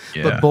so,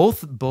 but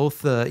both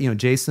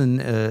Jason,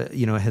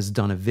 has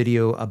done a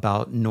video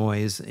about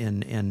noise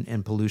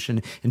and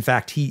pollution. In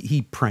fact,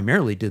 he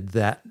primarily did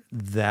that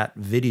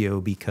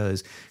video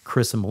because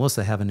Chris and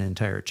Melissa have an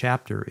entire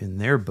chapter in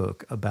their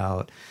book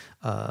about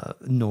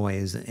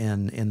noise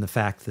and the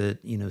fact that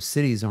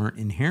cities aren't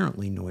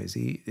inherently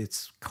noisy.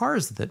 It's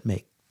cars that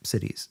make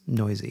cities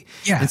noisy.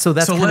 And so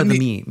that's kind of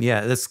the meme.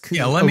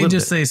 Let me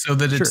just say so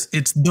that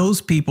it's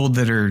those people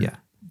that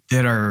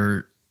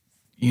are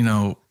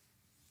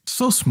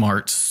so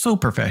smart, so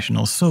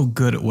professional, so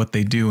good at what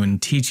they do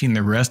and teaching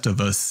the rest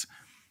of us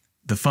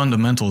the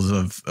fundamentals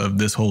of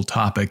this whole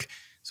topic.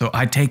 So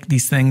I take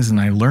these things and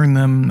I learn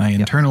them and I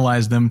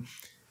internalize them,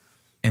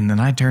 and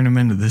then I turn them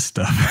into this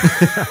stuff.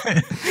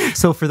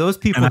 So for those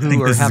people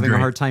who are having a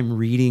hard time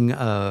reading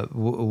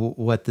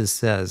what this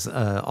says,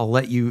 I'll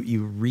let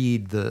you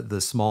read the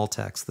small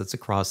text that's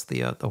across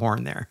the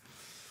horn there.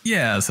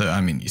 Yeah, so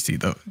I mean, you see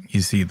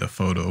the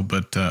photo,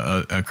 but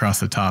across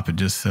the top it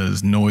just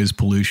says noise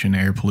pollution,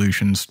 air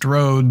pollution,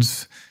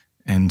 Strodes,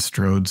 and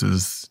Strodes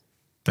is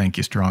thank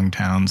you, strong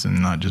towns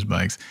and Not Just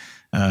Bikes.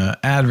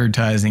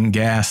 Advertising,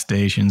 gas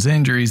stations,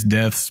 injuries,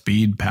 deaths,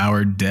 speed,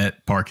 power,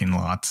 debt, parking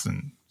lots,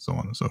 and so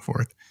on and so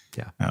forth.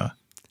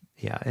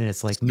 And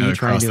it's like me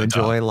trying to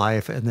enjoy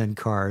life and then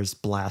cars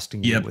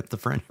blasting you with the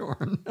front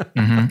horn.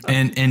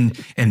 And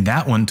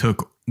that one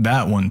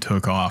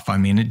took off. I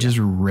mean, it just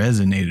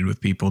resonated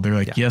with people. They're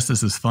like, yes,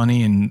 this is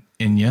funny, and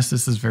yes,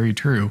 this is very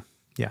true.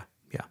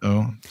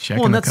 So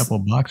checking a couple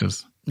of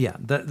boxes.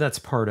 That's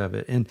part of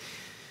it. And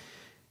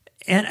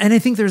I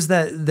think there's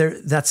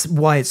that's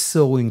why it's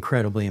so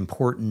incredibly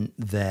important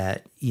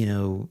that,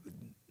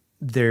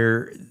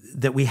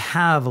 that we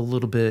have a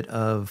little bit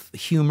of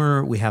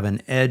humor, we have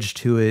an edge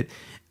to it.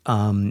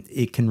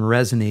 It can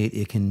resonate,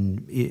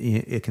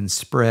 it can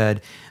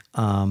spread.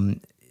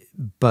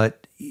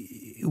 But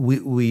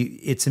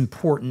it's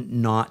important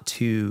not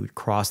to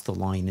cross the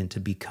line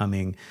into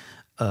becoming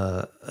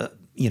an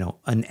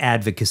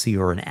advocacy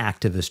or an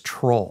activist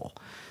troll.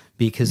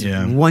 Because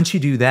once you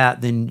do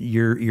that, then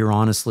you're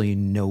honestly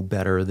no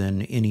better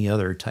than any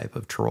other type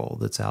of troll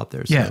that's out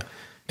there. So,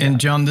 and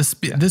John, this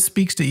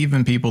speaks to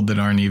even people that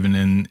aren't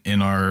even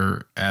in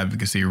our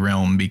advocacy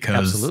realm,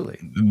 because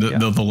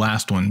the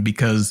last one,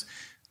 because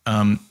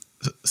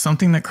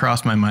something that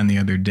crossed my mind the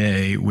other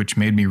day, which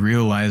made me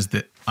realize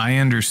that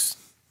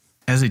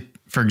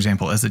for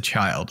example, as a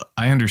child,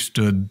 I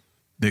understood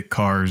that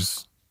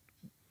cars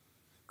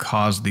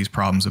caused these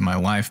problems in my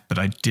life, but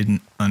I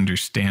didn't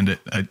understand it.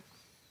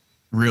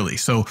 Really.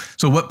 So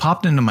what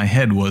popped into my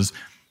head was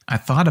I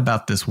thought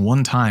about this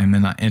one time,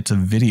 and it's a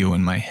video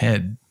in my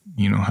head.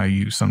 You know how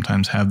you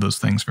sometimes have those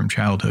things from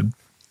childhood.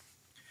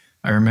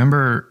 I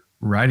remember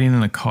riding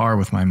in a car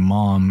with my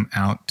mom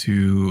out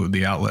to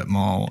the outlet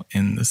mall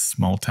in this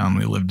small town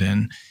we lived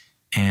in,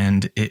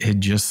 and it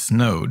had just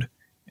snowed,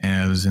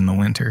 and it was in the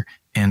winter.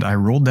 And I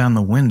rolled down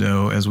the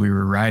window as we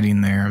were riding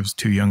there. I was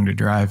too young to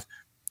drive.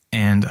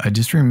 And I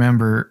just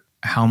remember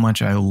how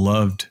much I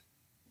loved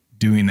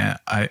doing that.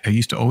 I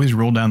used to always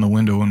roll down the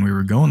window when we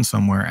were going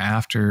somewhere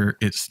after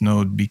it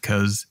snowed,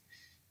 because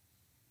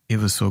it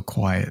was so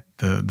quiet.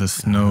 The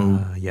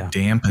snow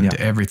dampened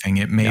everything.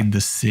 It made the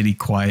city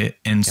quiet.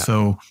 And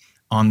so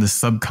on the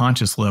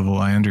subconscious level,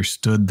 I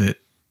understood that,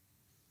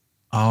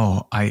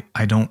 I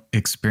don't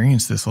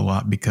experience this a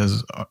lot,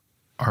 because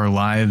our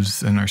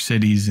lives and our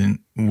cities, and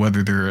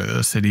whether they're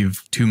a city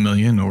of 2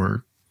 million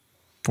or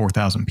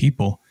 4,000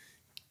 people,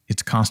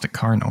 it's constant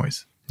car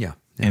noise.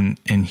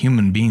 And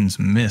human beings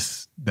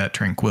miss that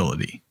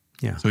tranquility.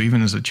 So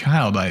even as a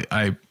child,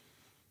 I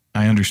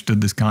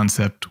understood this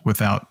concept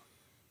without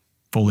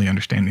fully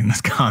understanding this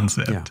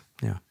concept.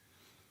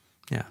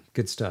 Yeah.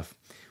 Good stuff.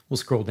 We'll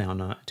scroll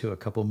down to a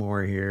couple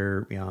more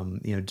here.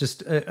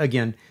 Just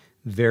again,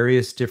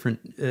 various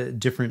different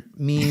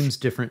memes,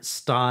 different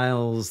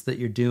styles that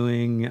you're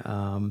doing.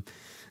 Some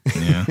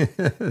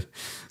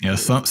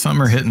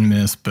are hit and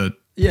miss, but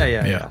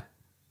yeah.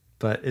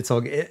 But it's all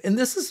good. And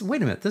this is,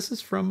 wait a minute, this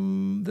is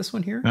from this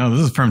one here? No,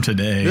 this is from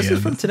today. This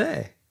is from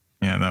today.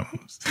 Yeah, that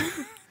was.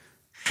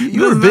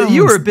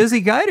 You were a busy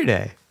guy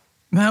today.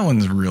 That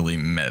one's really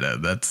meta.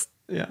 That's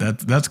Yeah.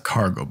 That's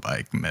cargo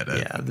bike meta.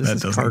 Yeah, this that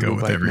is doesn't cargo go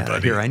with bike everybody.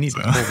 meta. Here, I need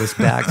to pull this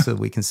back so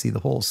we can see the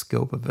whole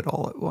scope of it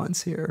all at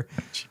once here.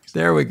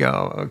 There we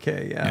go.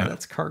 Okay, yeah,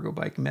 that's cargo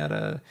bike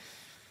meta.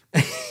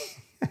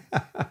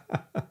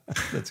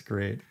 That's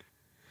great.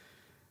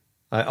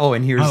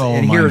 And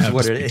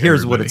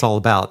here's what it's all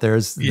about.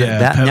 There's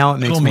that. Now it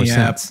makes more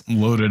sense.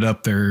 Loaded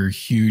up their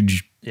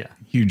huge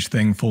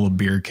thing full of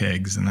beer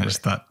kegs, and I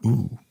just thought,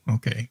 ooh,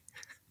 okay.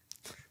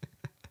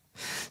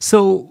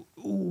 So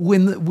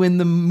when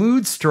the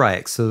mood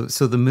strikes, so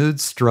the mood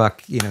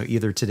struck,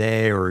 either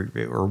today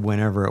or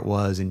whenever it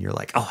was, and you're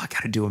like, oh, I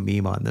got to do a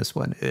meme on this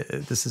one.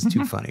 This is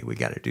too funny. We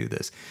got to do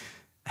this.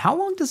 How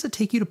long does it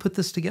take you to put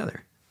this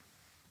together?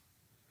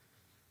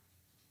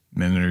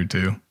 Minute or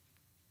two.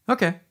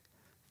 Okay.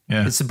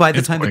 Yeah. So by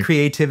the time the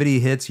creativity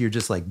hits, you're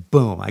just like,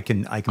 boom, I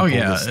can pull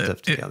this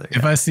stuff together.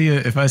 If I see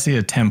a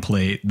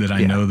template that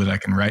I know that I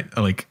can write,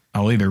 like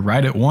I'll either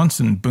write it once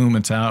and boom,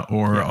 it's out,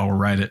 or I'll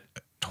write it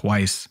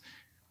twice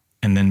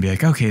and then be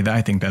like, okay,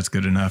 I think that's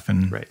good enough.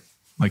 And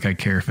like, I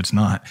care if it's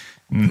not,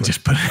 and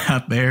just put it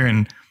out there,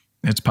 and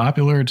it's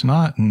popular, it's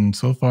not. And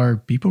so far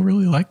people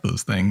really like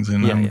those things.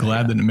 And I'm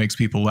glad that it makes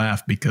people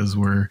laugh, because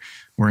we're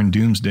in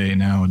doomsday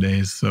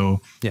nowadays.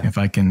 So if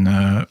I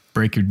can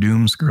break your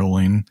doom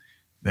scrolling,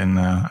 then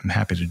I'm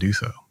happy to do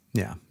so.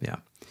 Yeah. Yeah.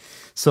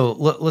 So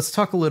let's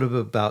talk a little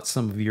bit about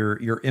some of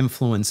your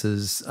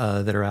influences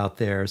that are out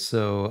there.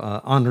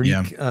 So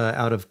Henrik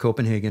out of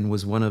Copenhagen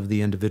was one of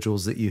the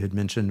individuals that you had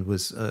mentioned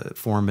was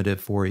formative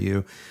for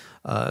you.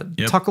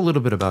 Talk a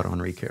little bit about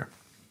Henrik here.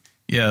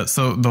 Yeah.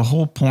 So the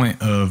whole point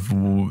of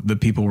the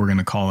people we're going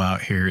to call out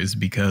here is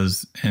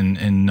because,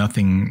 and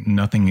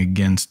nothing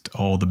against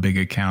all the big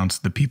accounts,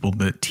 the people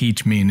that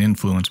teach me and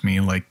influence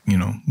me, like,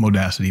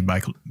 Modacity,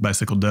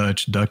 Bicycle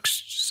Dutch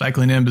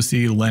Cycling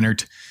Embassy,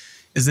 Leonard,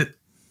 is that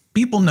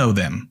people know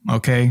them.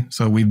 Okay.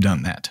 So we've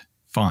done that.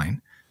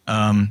 Fine.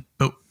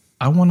 But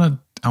I want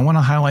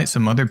to highlight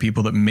some other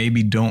people that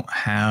maybe don't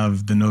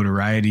have the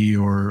notoriety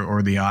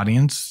or the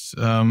audience,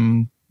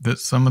 that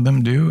some of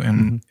them do.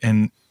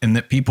 And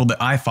that people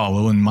that I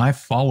follow, and my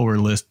follower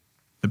list,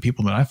 the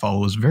people that I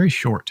follow is very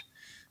short.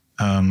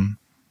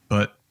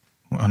 But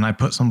when I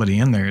put somebody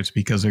in there, it's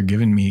because they're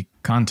giving me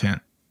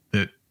content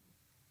that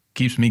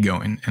keeps me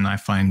going and I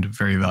find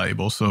very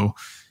valuable. So,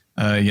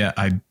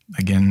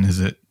 is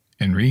it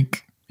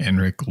Henrik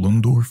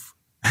Lundorf?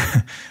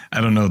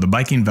 I don't know. The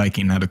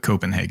Viking out of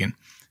Copenhagen.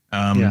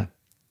 And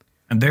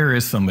there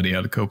is somebody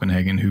out of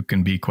Copenhagen who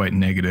can be quite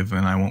negative,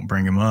 and I won't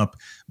bring him up,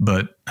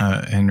 but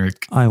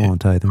Henrik. I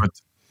won't either.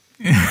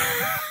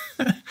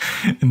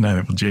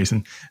 Neither will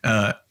Jason.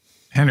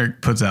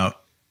 Henrik puts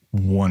out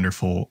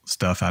wonderful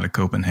stuff out of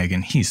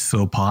Copenhagen. He's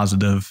so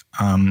positive.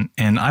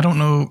 And I don't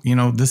know,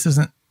 this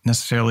isn't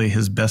necessarily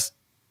his best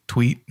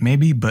tweet,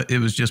 maybe, but it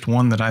was just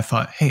one that I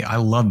thought, hey, I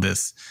love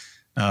this.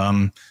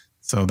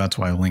 So that's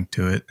why I linked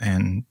to it.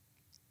 And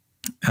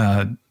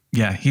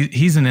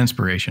he's an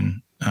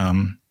inspiration.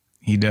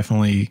 He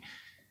definitely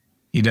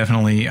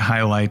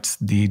highlights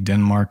the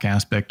Denmark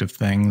aspect of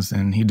things,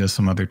 and he does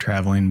some other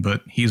traveling,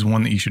 but he's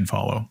one that you should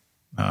follow,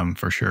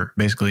 for sure.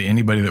 Basically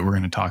anybody that we're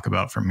going to talk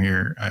about from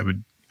here, I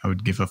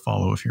would give a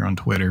follow if you're on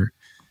Twitter,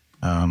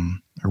 or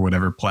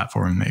whatever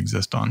platform it may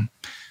exist on.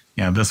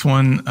 Yeah. This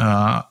one,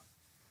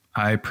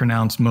 I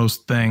pronounce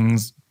most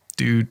things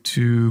due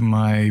to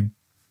my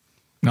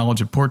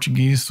knowledge of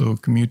Portuguese. So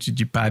Community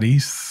de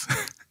Paris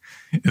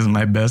is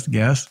my best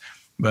guess,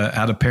 but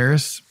out of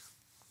Paris.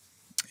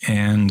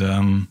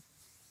 And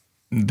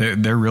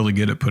they're really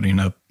good at putting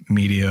up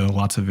media,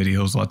 lots of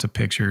videos, lots of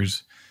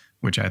pictures,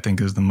 which I think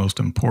is the most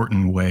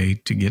important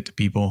way to get to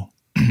people,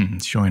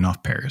 showing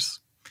off Paris.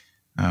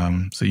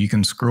 So you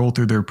can scroll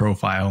through their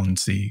profile and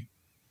see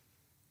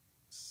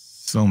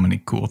so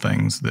many cool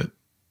things that,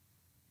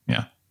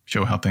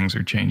 show how things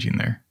are changing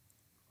there.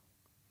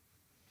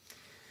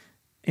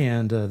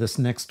 And this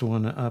next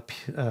one up,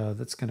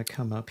 that's going to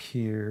come up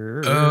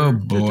here. Oh,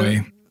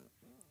 boy.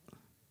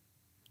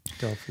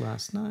 Delft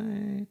last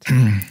night.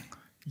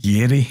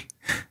 Yeri.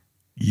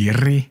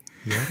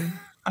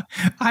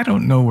 I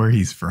don't know where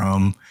he's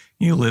from.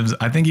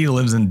 I think he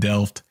lives in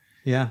Delft.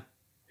 Yeah.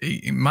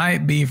 He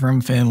might be from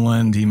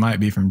Finland. He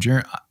might be from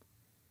Germany.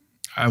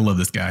 I love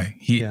this guy.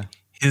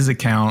 His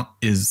account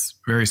is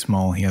very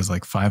small. He has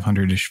like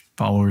 500-ish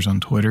followers on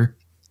Twitter.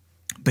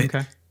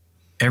 But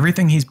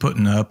everything he's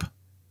putting up,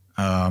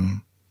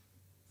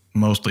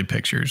 mostly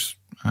pictures.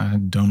 I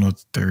don't know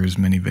if there's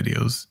many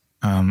videos.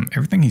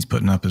 Everything he's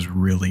putting up is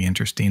really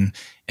interesting.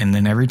 And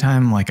then every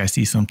time like I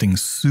see something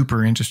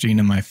super interesting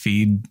in my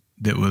feed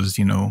that was,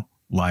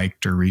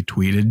 liked or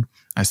retweeted,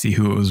 I see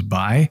who it was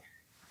by.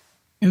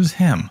 It was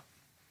him.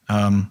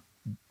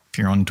 If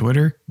you're on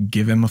Twitter,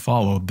 give him a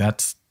follow.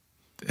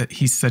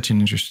 He's such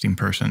an interesting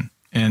person.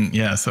 And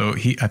so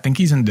I think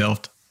he's in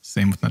Delft.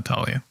 Same with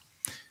Natalia.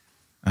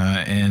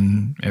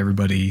 And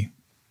everybody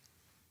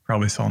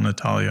probably saw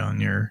Natalia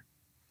on your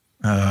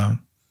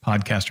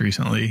podcast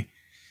recently.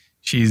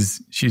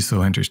 She's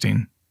so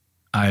interesting.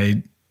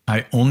 I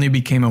only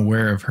became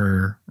aware of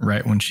her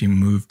right when she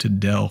moved to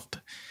Delft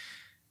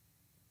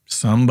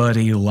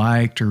somebody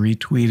liked or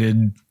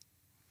retweeted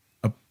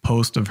a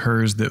post of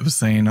hers that was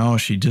saying, oh,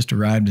 she just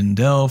arrived in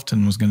Delft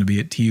and was going to be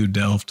at TU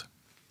Delft.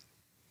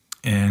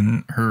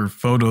 And her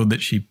photo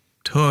that she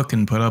took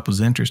and put up was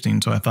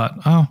interesting. So I thought,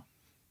 oh,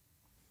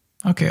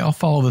 okay, I'll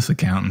follow this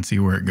account and see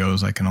where it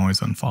goes. I can always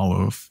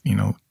unfollow if, you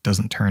know, it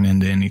doesn't turn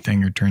into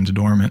anything or turns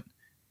dormant.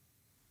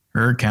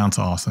 Her account's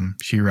awesome.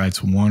 She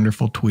writes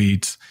wonderful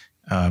tweets,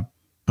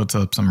 puts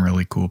up some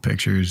really cool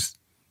pictures.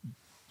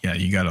 Yeah,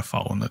 you got to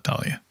follow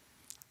Natalia.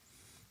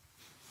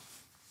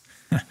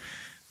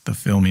 The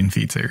filming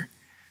Fietser.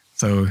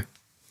 So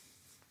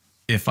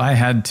if I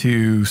had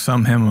to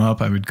sum him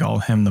up, I would call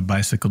him the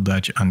Bicycle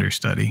Dutch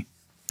understudy.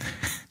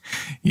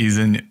 He's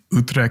in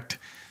Utrecht.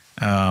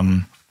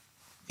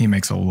 He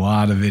makes a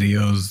lot of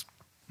videos,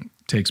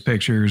 takes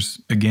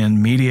pictures,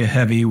 again, media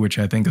heavy, which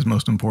I think is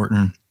most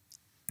important.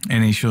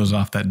 And he shows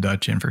off that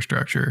Dutch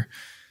infrastructure.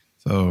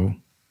 So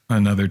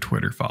another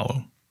Twitter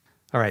follow.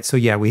 All right, so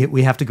yeah,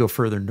 we have to go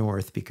further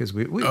north because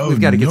we've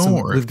got to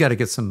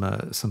get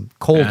some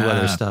cold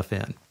weather stuff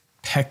in.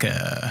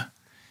 Pekka,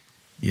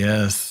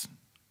 yes,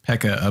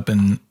 Pekka up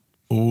in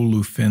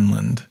Oulu,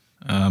 Finland.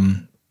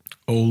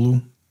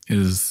 Oulu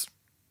is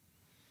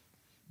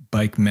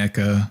bike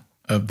mecca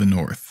of the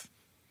north,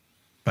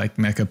 bike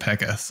mecca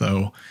Pekka.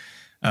 So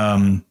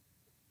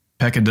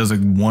Pekka does a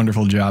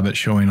wonderful job at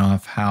showing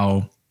off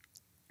how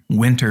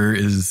winter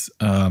is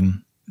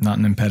not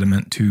an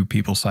impediment to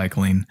people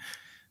cycling.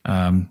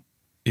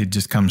 It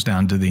just comes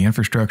down to the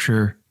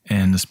infrastructure,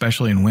 and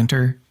especially in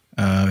winter,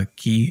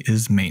 key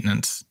is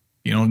maintenance.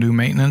 You don't do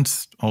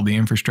maintenance, all the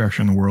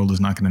infrastructure in the world is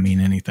not going to mean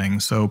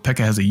anything. So Pekka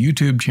has a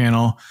YouTube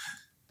channel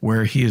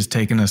where he has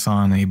taken us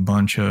on a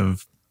bunch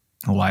of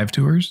live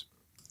tours,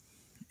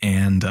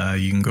 and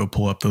you can go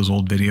pull up those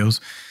old videos.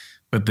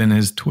 But then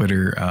his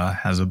Twitter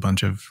has a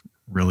bunch of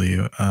really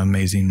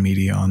amazing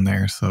media on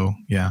there. So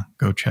yeah,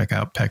 go check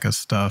out Pekka's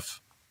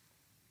stuff.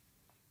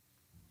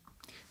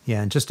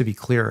 Yeah, and just to be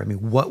clear, I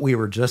mean, what we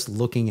were just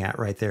looking at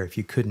right there, if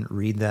you couldn't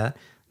read that,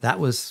 that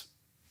was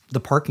the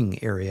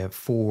parking area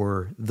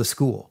for the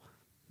school.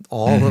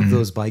 All of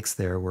those bikes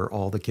there were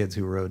all the kids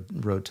who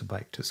rode to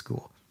bike to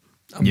school.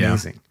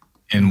 Amazing.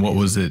 Yeah. And what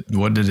was it?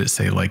 What did it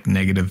say? Like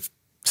negative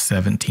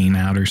 17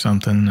 out or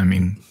something? I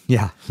mean,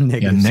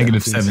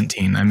 negative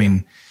 17. I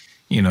mean,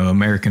 you know,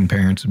 American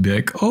parents would be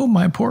like, oh,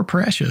 my poor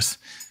precious.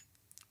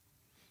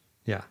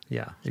 Yeah,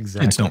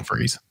 exactly. Kids don't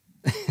freeze.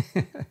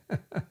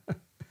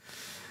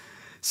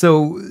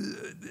 So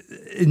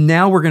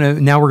now we're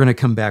gonna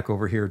come back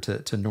over here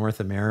to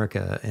North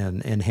America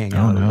and hang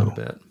out a little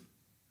bit.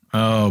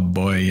 Oh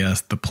boy,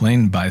 yes, the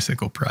Plain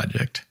Bicycle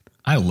Project.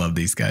 I love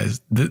these guys.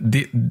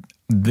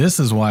 This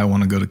is why I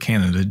want to go to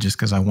Canada, just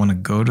because I want to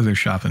go to their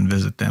shop and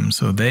visit them.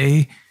 So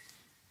they,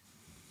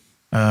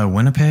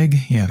 Winnipeg,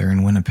 yeah, they're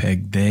in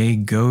Winnipeg. They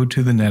go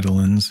to the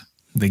Netherlands.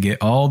 They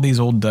get all these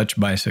old Dutch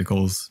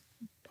bicycles,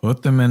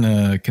 put them in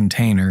a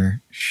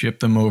container, ship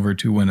them over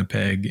to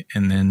Winnipeg,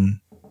 and then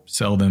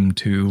sell them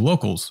to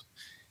locals.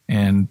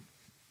 And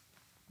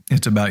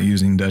it's about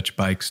using Dutch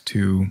bikes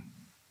to,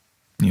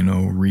 you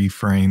know,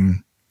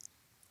 reframe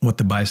what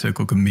the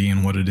bicycle can be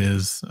and what it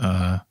is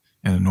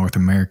in a North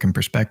American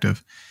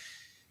perspective.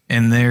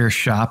 And their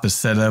shop is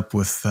set up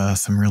with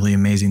some really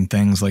amazing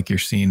things like you're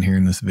seeing here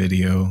in this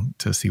video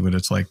to see what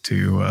it's like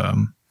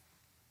to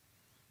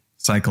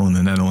cycle in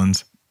the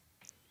Netherlands.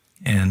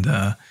 And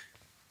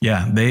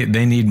yeah, they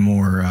need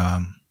more.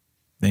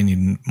 They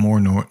need more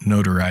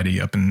notoriety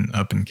up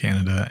in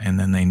Canada, and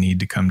then they need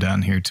to come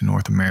down here to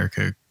North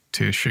America,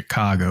 to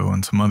Chicago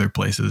and some other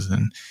places,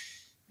 and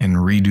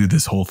redo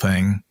this whole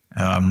thing.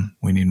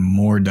 We need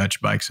more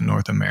Dutch bikes in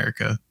North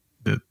America.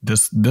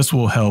 This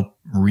will help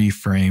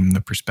reframe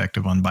the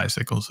perspective on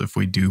bicycles if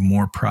we do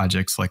more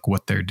projects like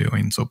what they're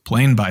doing. So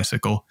Plain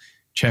Bicycle,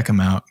 check them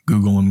out,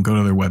 Google them, go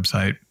to their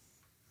website,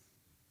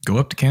 go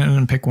up to Canada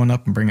and pick one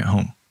up and bring it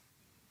home.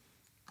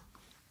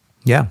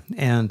 Yeah,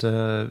 and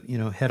you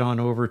know, head on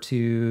over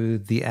to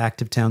the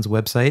Active Towns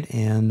website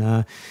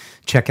and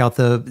check out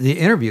the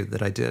interview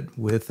that I did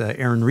with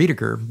Erin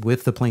Riediger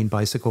with the Plain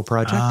Bicycle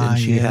Project, and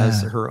she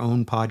has her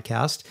own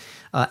podcast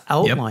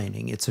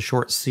outlining. It's a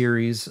short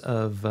series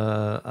of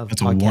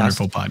it's podcasts. A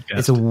wonderful podcast.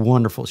 It's a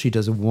wonderful. She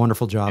does a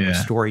wonderful job of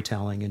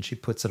storytelling, and she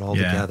puts it all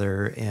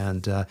together,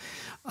 and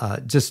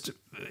just.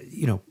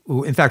 You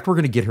know, in fact, we're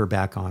going to get her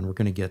back on. We're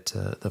going to get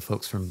the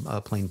folks from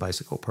Plain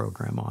Bicycle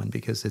Program on,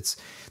 because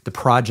the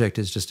project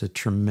is just a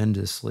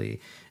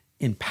tremendously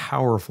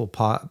powerful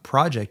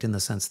project in the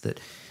sense that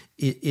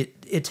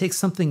it takes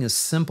something as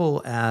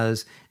simple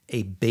as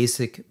a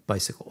basic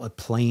bicycle, a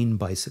plain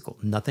bicycle,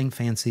 nothing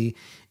fancy.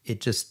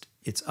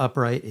 It's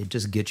upright. It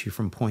just gets you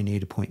from point A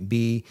to point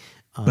B.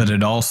 But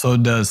it also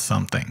does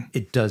something.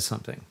 It does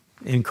something.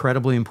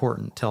 Incredibly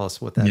important. Tell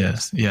us what that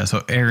is. Yeah.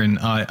 So Erin,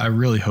 I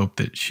really hope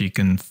that she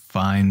can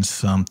find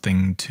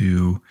something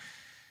to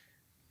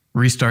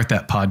restart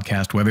that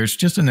podcast, whether it's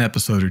just an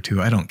episode or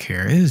two. I don't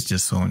care. It is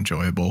just so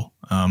enjoyable.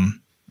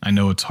 I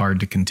know it's hard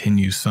to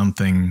continue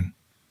something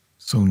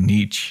so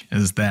niche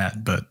as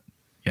that, but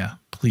yeah,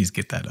 please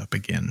get that up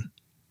again.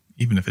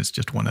 even if it's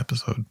just one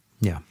episode.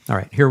 Yeah. All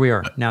right. Here we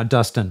are. Now,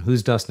 Dustin.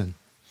 Who's Dustin?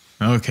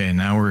 Okay,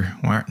 now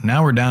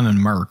we're down in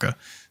America.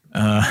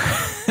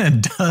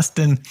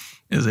 Dustin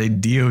is a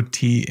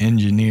DOT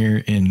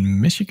engineer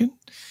in Michigan.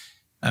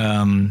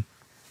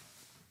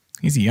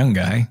 He's a young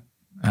guy.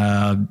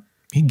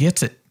 He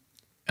gets it.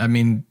 I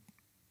mean,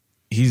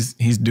 he's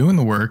doing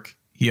the work.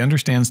 He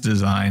understands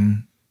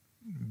design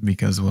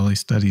because, well, he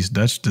studies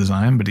Dutch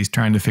design, but he's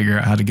trying to figure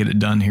out how to get it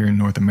done here in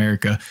North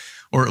America,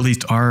 or at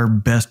least our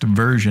best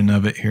version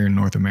of it here in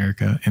North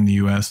America, in the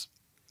U.S.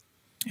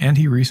 And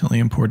he recently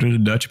imported a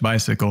Dutch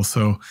bicycle,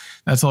 so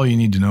that's all you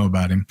need to know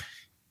about him.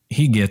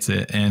 He gets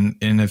it, and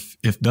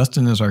if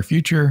Dustin is our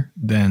future,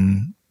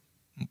 then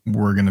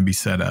we're going to be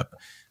set up.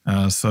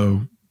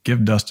 So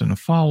give Dustin a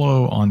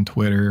follow on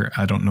Twitter.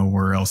 I don't know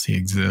where else he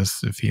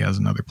exists, if he has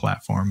another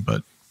platform,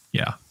 but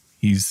yeah,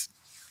 he's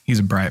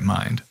a bright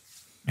mind,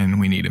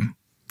 and we need him.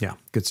 Yeah,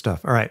 good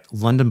stuff. All right,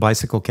 London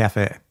Bicycle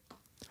Cafe.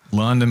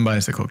 London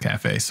Bicycle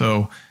Cafe.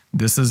 So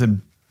this is a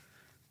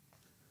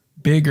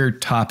bigger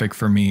topic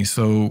for me.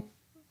 So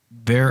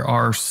there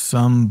are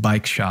some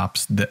bike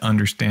shops that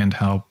understand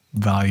how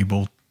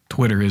valuable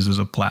Twitter is as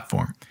a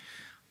platform.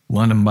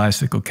 London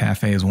Bicycle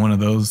Cafe is one of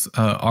those.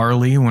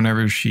 Arlie,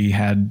 whenever she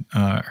had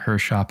her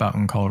shop out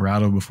in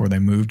Colorado before they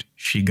moved,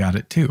 she got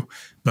it too.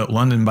 But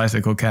London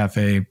Bicycle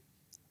Cafe,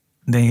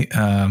 they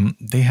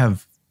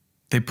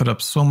put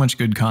up so much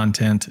good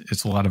content.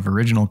 It's a lot of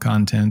original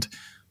content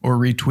or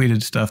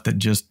retweeted stuff that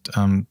just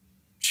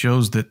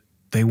shows that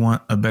they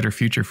want a better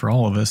future for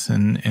all of us,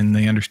 and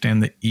they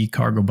understand that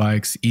e-cargo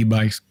bikes,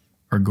 e-bikes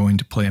are going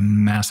to play a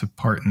massive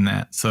part in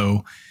that.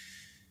 So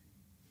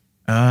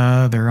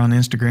they're on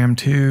Instagram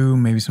too,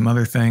 maybe some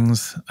other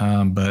things,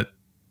 but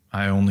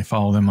I only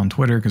follow them on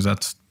Twitter because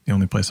that's the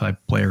only place I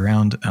play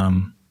around.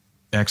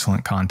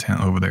 Excellent content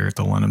over there at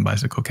the London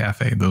Bicycle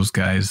Cafe. Those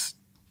guys,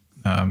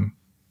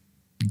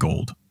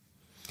 gold.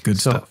 Good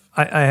stuff.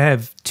 I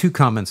have two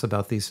comments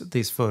about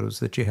these photos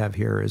that you have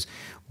here. Is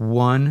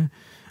one,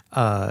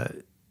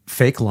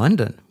 fake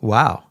London.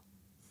 Wow.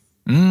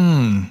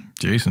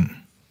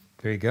 Jason.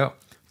 There you go.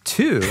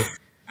 Two,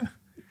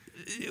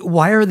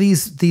 why are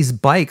these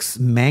bikes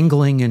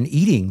mangling and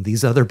eating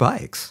these other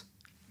bikes?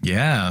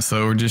 Yeah,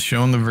 so we're just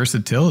showing the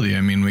versatility.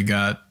 I mean, we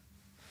got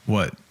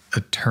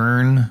a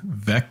Turn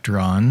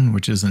Vectron,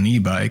 which is an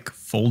e-bike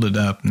folded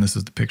up, and this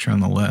is the picture on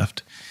the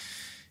left.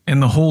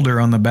 And the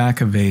holder on the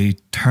back of a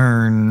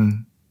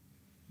Turn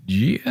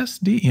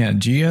GSD. Yeah,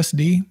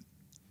 GSD.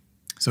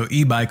 So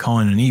e-bike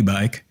hauling an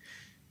e-bike.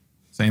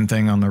 Same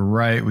thing on the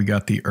right. We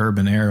got the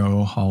Urban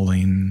Arrow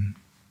hauling,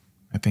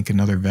 I think,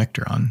 another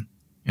Vectron.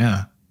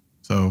 Yeah.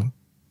 So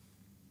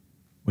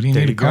what do you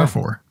need a car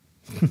for?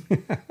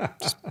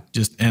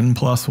 just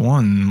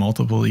N+1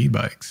 multiple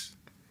e-bikes.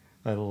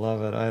 I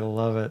love it. I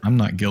love it. I'm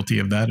not guilty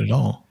of that at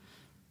all.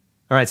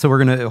 All right, so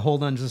we're going to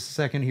hold on just a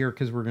second here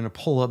because we're going to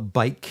pull up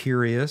Bike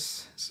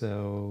Curious.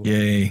 So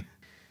yay.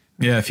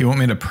 Yeah, if you want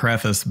me to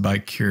preface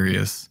Bike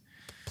Curious.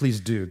 Please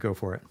do. Go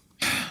for it.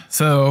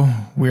 So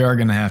we are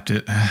going to have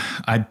to,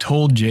 I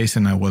told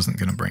Jason I wasn't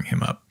going to bring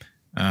him up,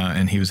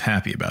 and he was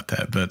happy about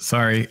that. But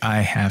sorry,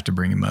 I have to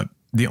bring him up.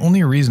 The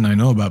only reason I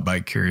know about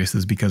Bike Curious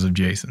is because of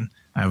Jason.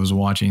 I was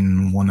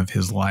watching one of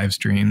his live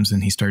streams,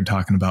 and he started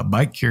talking about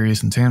Bike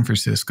Curious in San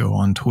Francisco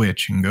on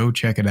Twitch, and go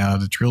check it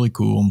out. It's really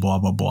cool and blah,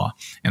 blah, blah.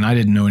 And I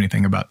didn't know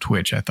anything about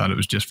Twitch. I thought it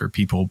was just for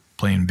people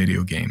playing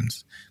video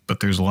games. But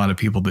there's a lot of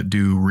people that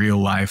do real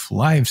life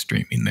live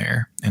streaming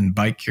there. And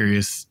Bike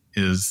Curious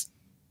is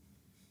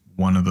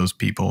one of those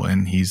people,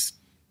 and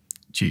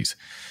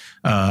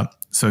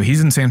so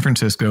he's in San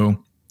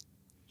Francisco.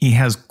 He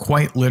has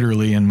quite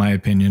literally, in my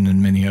opinion,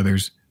 and many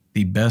others,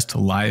 the best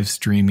live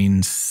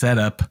streaming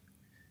setup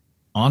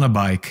on a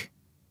bike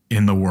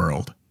in the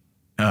world.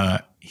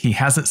 He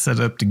has it set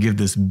up to give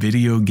this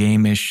video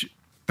game-ish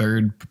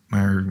third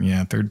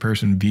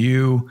person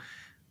view.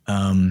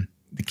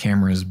 The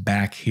camera is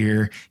back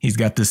here. He's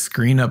got this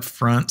screen up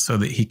front so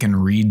that he can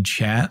read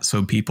chat.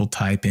 So people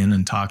type in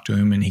and talk to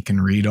him, and he can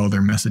read all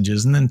their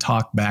messages and then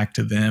talk back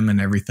to them and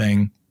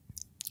everything.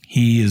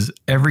 He is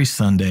every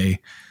Sunday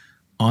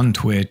on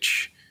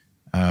Twitch,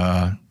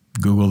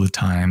 Google the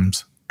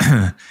times,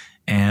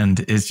 and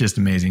it's just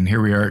amazing.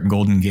 Here we are at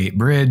Golden Gate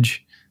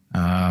Bridge.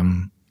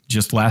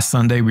 Just last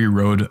Sunday, we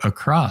rode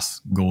across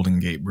Golden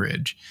Gate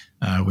Bridge.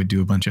 We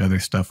do a bunch of other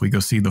stuff. We go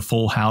see the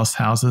Full House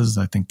houses.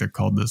 I think they're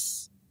called the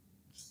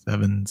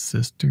Seven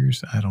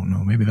Sisters. I don't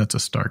know. Maybe that's a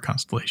star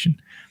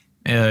constellation.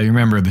 You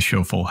remember the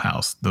show Full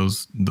House,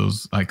 those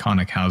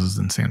iconic houses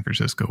in San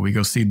Francisco. We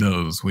go see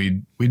those.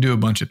 We do a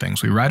bunch of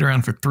things. We ride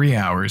around for 3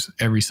 hours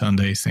every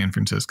Sunday, San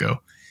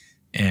Francisco.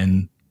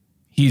 And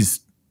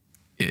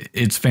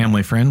it's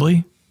family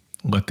friendly.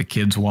 Let the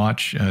kids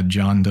watch.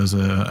 John does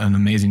an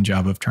amazing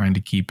job of trying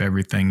to keep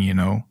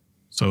everything,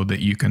 so that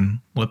you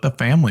can let the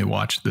family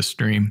watch the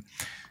stream.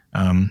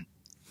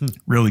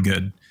 Really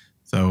good.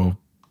 So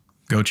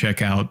go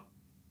check out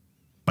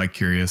Bike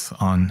Curious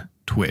on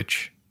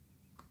Twitch.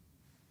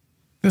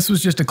 This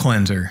was just a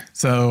cleanser.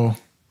 So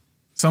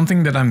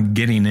something that I'm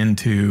getting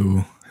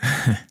into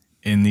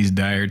in these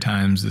dire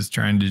times is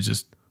trying to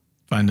just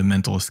find a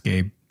mental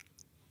escape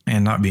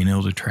and not being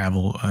able to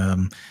travel.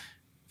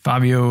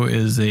 Fabio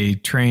is a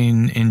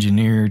train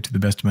engineer, to the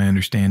best of my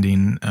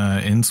understanding,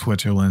 in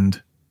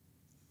Switzerland.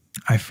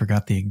 I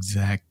forgot the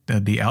exact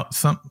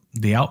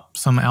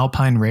some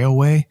Alpine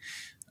Railway,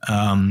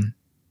 and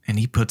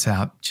he puts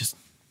out just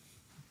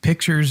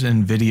pictures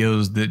and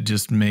videos that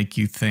just make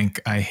you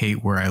think, I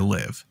hate where I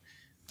live.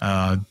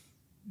 Now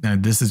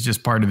this is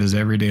just part of his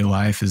everyday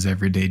life, his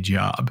everyday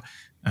job.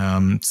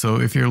 So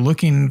if you're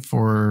looking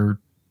for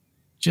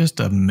just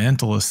a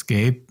mental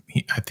escape,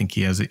 I think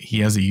he has a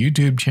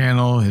YouTube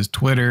channel, his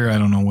Twitter. I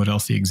don't know what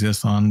else he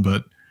exists on,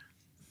 but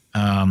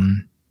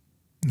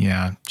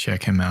yeah,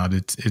 check him out.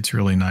 It's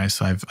really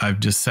nice. I've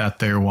just sat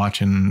there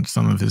watching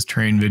some of his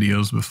train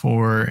videos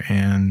before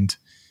and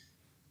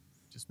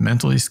just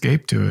mentally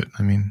escaped to it.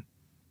 I mean,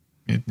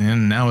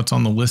 and now it's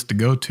on the list to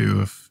go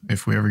to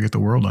if we ever get the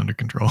world under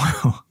control.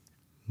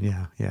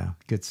 Yeah,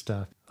 good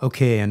stuff.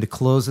 Okay, and to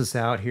close us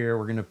out here,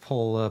 we're going to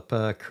pull up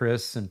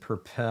Chris and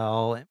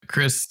Propel.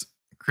 Chris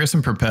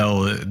and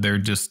Propel, they're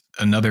just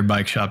another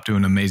bike shop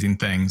doing amazing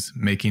things,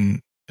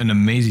 making an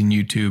amazing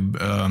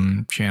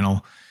YouTube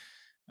channel.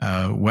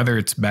 Whether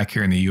it's back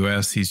here in the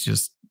U.S., he's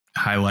just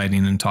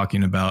highlighting and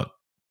talking about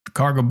the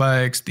cargo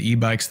bikes, the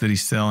e-bikes that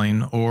he's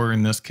selling, or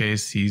in this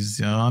case,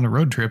 he's on a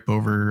road trip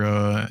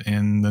over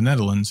in the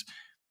Netherlands.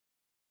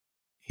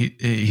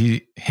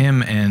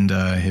 Him and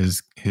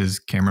his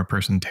camera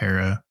person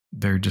Tara,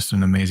 they're just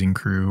an amazing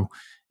crew,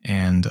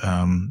 and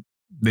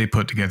they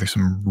put together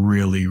some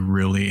really,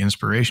 really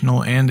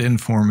inspirational and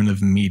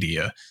informative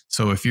media.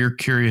 So if you're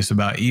curious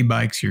about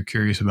e-bikes, you're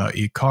curious about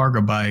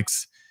e-cargo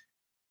bikes,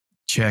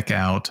 check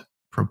out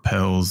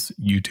Propel's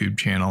YouTube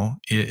channel.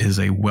 It is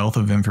a wealth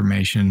of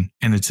information,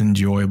 and it's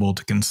enjoyable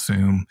to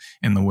consume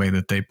in the way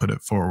that they put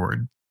it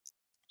forward.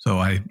 So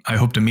I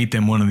hope to meet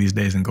them one of these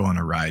days and go on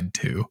a ride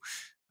too.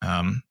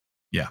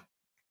 Yeah,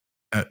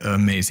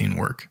 amazing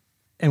work.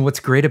 And what's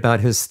great about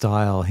his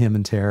style, him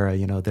and Tara,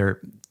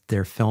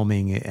 they're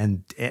filming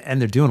and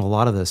they're doing a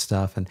lot of this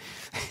stuff, and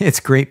it's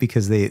great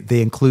because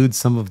they include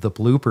some of the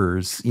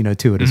bloopers,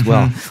 to it as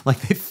well. Like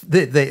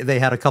they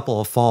had a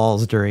couple of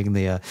falls during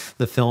the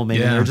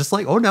filming, and they're just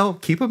like, oh no,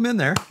 keep them in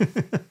there.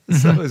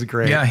 So it was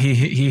great. Yeah,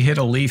 he hit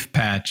a leaf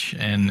patch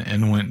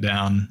and went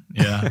down.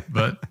 Yeah,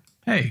 but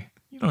hey,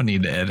 you don't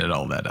need to edit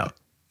all that out.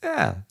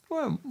 Yeah,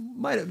 well,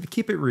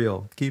 keeping it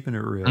real.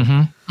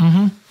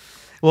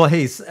 Well,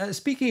 hey,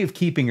 speaking of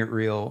keeping it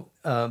real,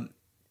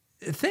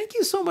 thank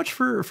you so much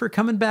for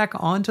coming back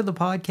onto the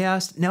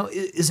podcast. Now,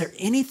 is there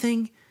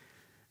anything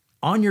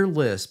on your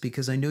list,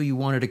 because I know you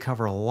wanted to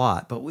cover a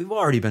lot, but we've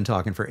already been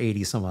talking for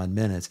 80 some odd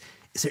minutes.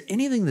 Is there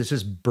anything that's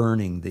just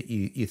burning that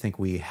you think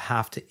we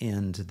have to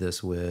end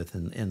this with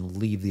and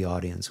leave the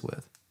audience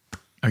with?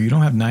 Oh, you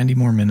don't have 90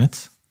 more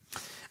minutes?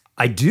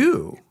 I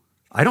do.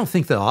 I don't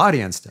think the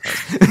audience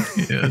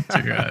does. Yeah,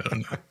 I don't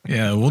know.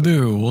 Yeah, we'll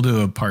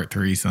do a part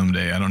 3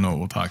 someday. I don't know what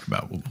we'll talk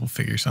about. We'll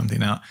figure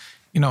something out.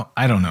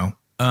 I don't know.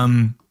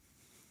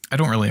 I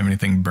don't really have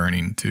anything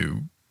burning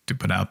to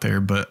put out there,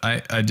 but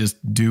I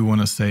just do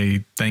want to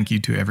say thank you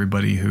to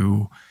everybody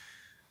who,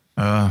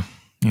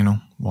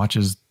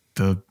 watches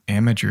the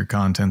amateur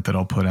content that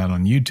I'll put out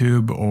on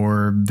YouTube,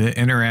 or that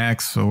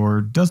interacts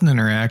or doesn't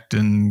interact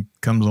and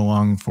comes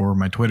along for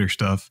my Twitter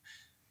stuff.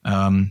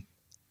 I'm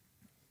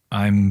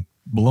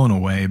blown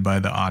away by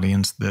the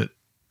audience that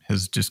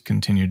has just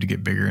continued to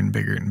get bigger and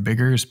bigger and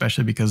bigger,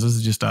 especially because this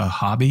is just a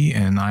hobby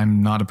and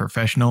I'm not a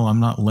professional. I'm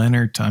not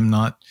Leonard. I'm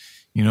not,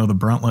 the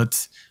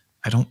Bruntlets.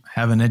 I don't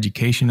have an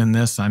education in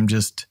this. I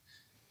just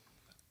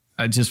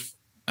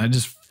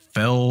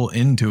fell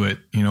into it,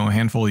 a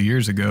handful of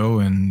years ago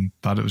and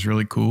thought it was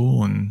really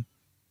cool. And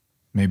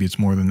maybe it's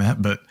more than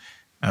that, but,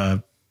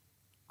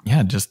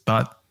 just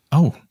thought,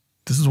 oh,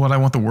 this is what I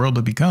want the world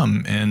to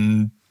become.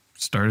 And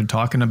started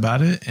talking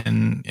about it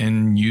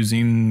and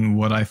using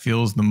what I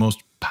feel is the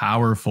most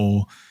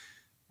powerful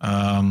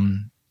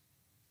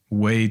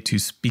way to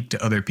speak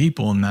to other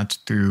people, and that's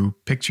through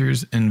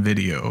pictures and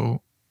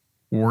video.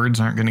 Words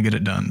aren't going to get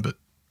it done, but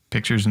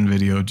pictures and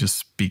video just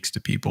speaks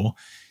to people.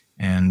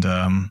 And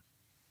I'm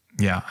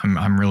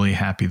really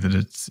happy that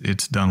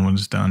it's done what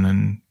it's done,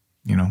 and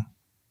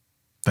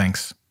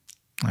thanks.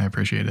 I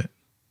appreciate it.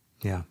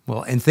 Yeah,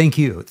 well, and thank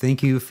you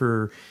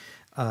for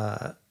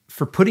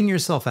putting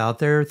yourself out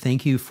there.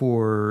 Thank you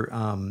for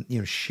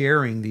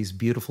sharing these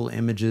beautiful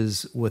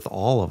images with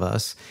all of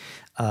us.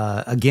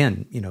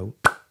 Again,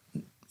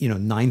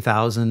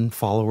 9,000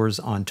 followers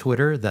on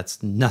Twitter.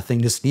 That's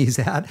nothing to sneeze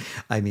at.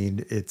 I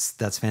mean,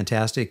 that's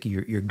fantastic.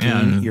 You're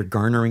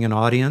garnering an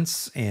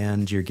audience,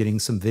 and you're getting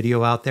some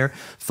video out there.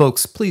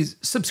 Folks, please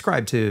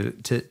subscribe to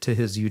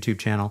his YouTube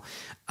channel.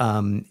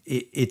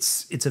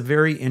 It's a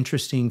very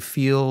interesting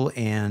feel,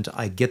 and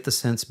I get the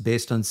sense,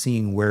 based on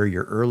seeing where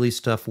your early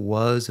stuff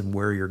was and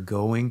where you're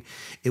going,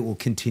 it will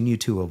continue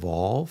to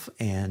evolve,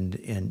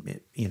 and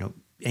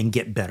and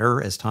get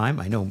better as time.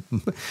 I know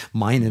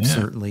mine have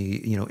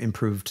certainly,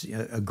 improved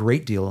a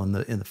great deal in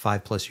the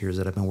 5+ years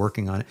that I've been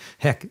working on it.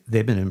 Heck,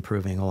 they've been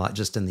improving a lot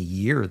just in the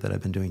year that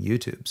I've been doing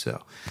YouTube.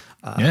 So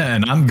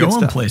and I'm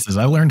going places.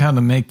 I learned how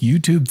to make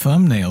YouTube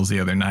thumbnails the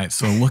other night.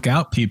 So look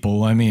out,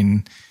 people. I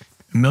mean,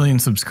 1 million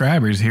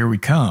subscribers, here we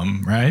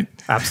come, right?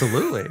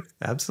 Absolutely.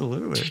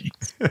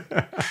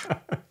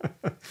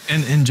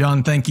 And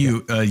John, thank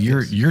you.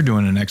 You're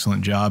doing an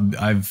excellent job.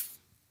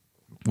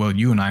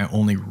 You and I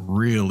only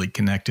really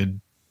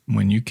connected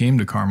when you came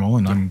to Carmel,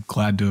 and I'm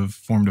glad to have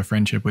formed a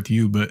friendship with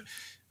you. But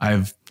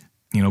I've,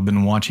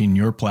 been watching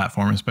your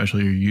platform,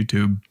 especially your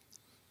YouTube,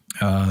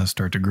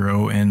 start to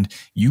grow, and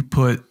you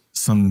put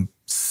some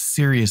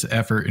serious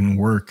effort and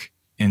work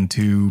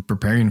into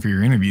preparing for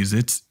your interviews.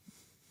 It's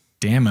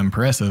damn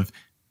impressive.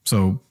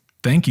 So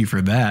thank you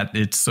for that.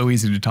 It's so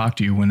easy to talk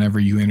to you. Whenever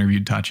you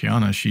interviewed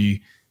Tatiana,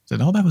 she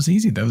said, "Oh, that was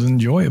easy. That was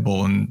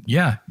enjoyable." And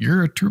yeah,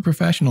 you're a true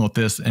professional at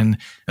this, and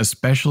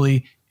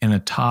especially in a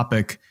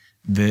topic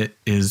that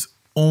is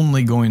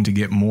only going to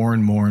get more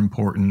and more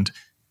important,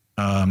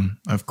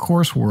 of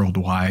course,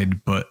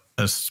 worldwide, but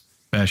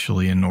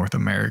especially in North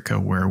America,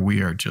 where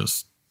we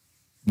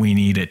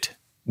need it.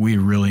 We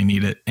really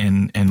need it.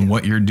 And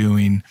what you're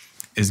doing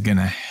is going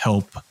to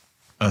help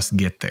us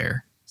get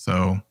there.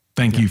 So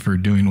thank you for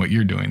doing what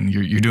you're doing.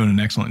 You're doing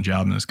an excellent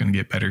job, and it's going to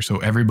get better. So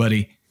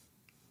everybody,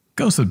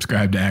 go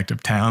subscribe to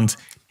Active Towns.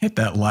 Hit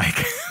that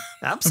like.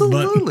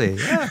 Absolutely,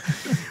 yeah.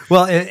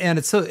 Well, and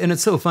it's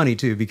so funny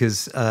too,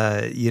 because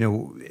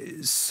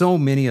so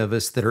many of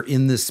us that are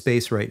in this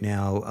space right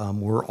now,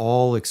 we're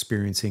all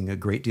experiencing a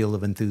great deal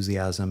of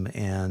enthusiasm,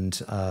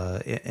 and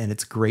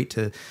it's great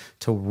to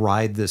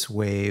ride this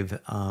wave.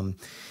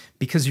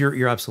 Because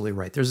you're absolutely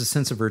right. There's a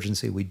sense of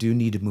urgency. We do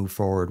need to move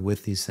forward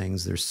with these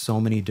things. There's so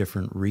many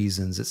different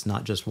reasons. It's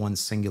not just one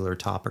singular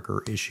topic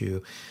or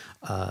issue.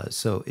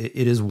 So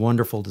it is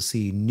wonderful to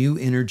see new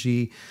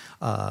energy.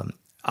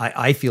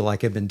 I feel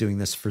like I've been doing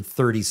this for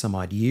 30 some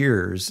odd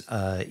years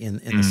in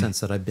the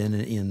sense that I've been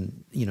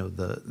in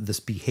this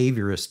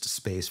behaviorist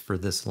space for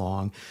this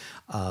long,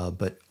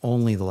 but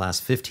only the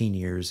last 15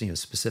 years,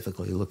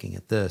 specifically looking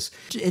at this.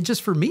 And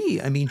just for me,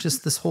 I mean,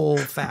 just this whole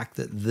fact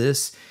that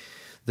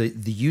the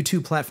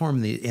YouTube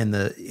platform and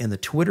the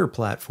Twitter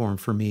platform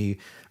for me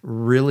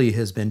really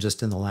has been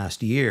just in the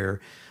last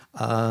year.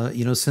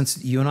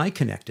 Since you and I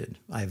connected,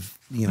 I've,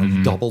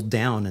 doubled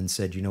down and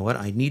said, you know what,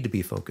 I need to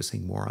be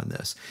focusing more on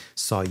this.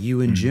 Saw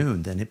you in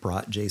June, then it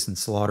brought Jason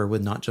Slaughter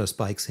with Not Just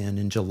Bikes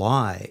in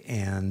July,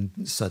 and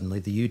suddenly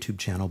the YouTube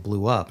channel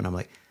blew up. And I'm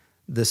like,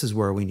 this is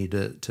where we need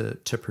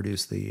to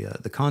produce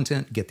the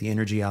content, get the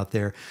energy out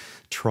there,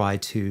 try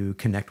to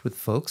connect with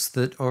folks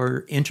that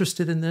are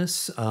interested in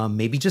this,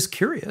 maybe just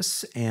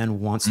curious and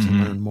wants to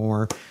learn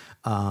more,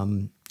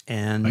 and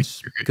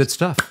good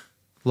stuff.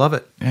 Love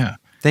it. Yeah.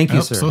 Thank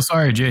you, sir. So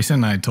sorry,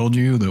 Jason. I told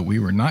you that we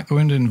were not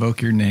going to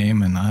invoke your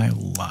name, and I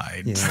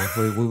lied.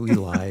 Yeah, we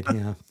lied.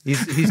 Yeah,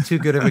 he's too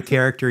good of a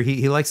character.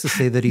 He likes to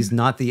say that he's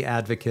not the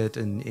advocate,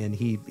 and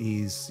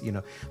he's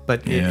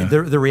But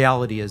the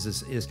reality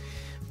is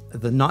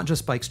the Not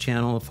Just Bikes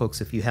channel,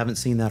 folks. If you haven't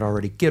seen that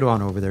already, get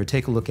on over there,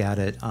 take a look at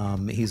it.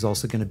 He's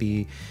also going to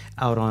be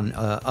out on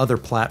other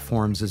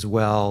platforms as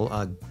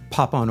well.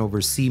 Pop on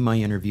over, see my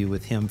interview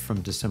with him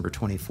from December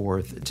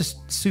 24th.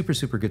 Just super,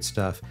 super good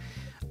stuff.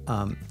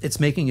 It's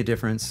making a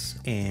difference,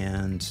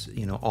 and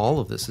all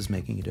of this is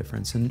making a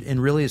difference, and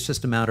really it's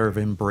just a matter of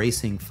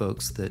embracing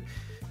folks that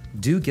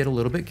do get a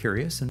little bit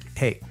curious. And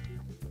hey,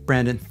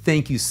 Brandon,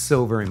 thank you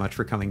so very much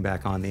for coming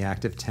back on the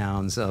Active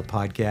Towns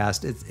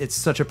podcast. It's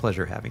such a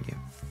pleasure having you.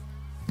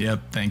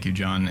 Yep, thank you,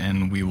 John,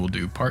 and we will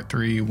do part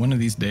 3 one of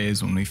these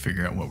days when we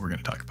figure out what we're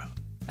going to talk about.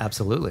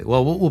 Absolutely.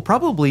 Well, we'll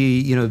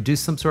probably do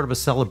some sort of a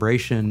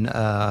celebration.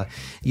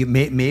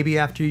 Maybe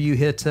after you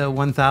hit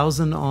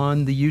 1,000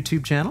 on the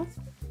YouTube channel.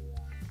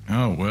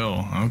 Oh,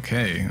 well,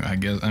 okay. I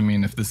guess,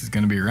 if this is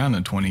going to be around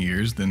in 20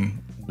 years,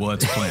 then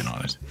let's plan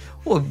on it.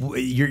 Well,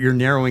 you're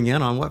narrowing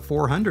in on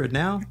 400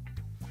 now?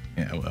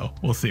 Yeah, well,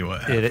 we'll see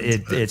what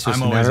happens. It's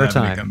just a matter of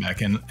time. I'm always happy to come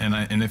back.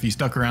 And if you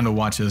stuck around to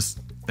watch this,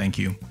 thank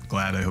you.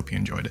 Glad. I hope you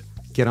enjoyed it.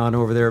 Get on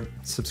over there,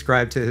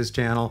 subscribe to his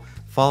channel,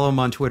 follow him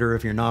on Twitter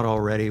if you're not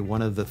already,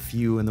 one of the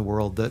few in the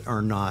world that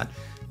are not.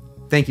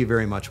 Thank you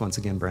very much once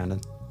again,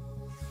 Brandon.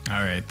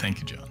 All right. Thank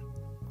you, John.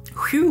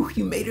 Whew,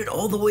 you made it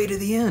all the way to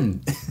the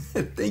end.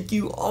 Thank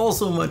you all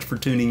so much for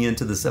tuning in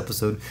to this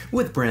episode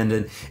with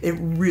Brandon. It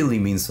really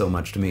means so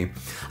much to me.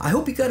 I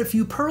hope you got a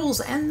few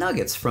pearls and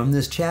nuggets from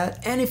this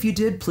chat, and if you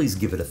did, please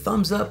give it a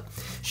thumbs up,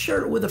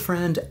 share it with a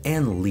friend,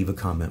 and leave a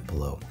comment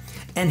below.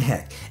 And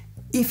heck,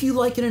 if you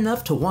like it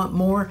enough to want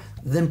more,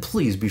 then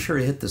please be sure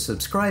to hit the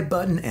subscribe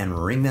button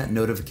and ring that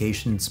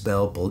notifications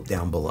bell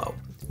down below.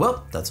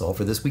 Well, that's all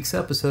for this week's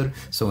episode,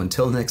 so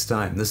until next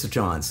time, this is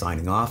John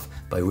signing off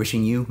by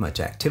wishing you much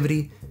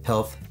activity,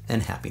 health,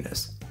 and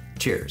happiness.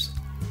 Cheers.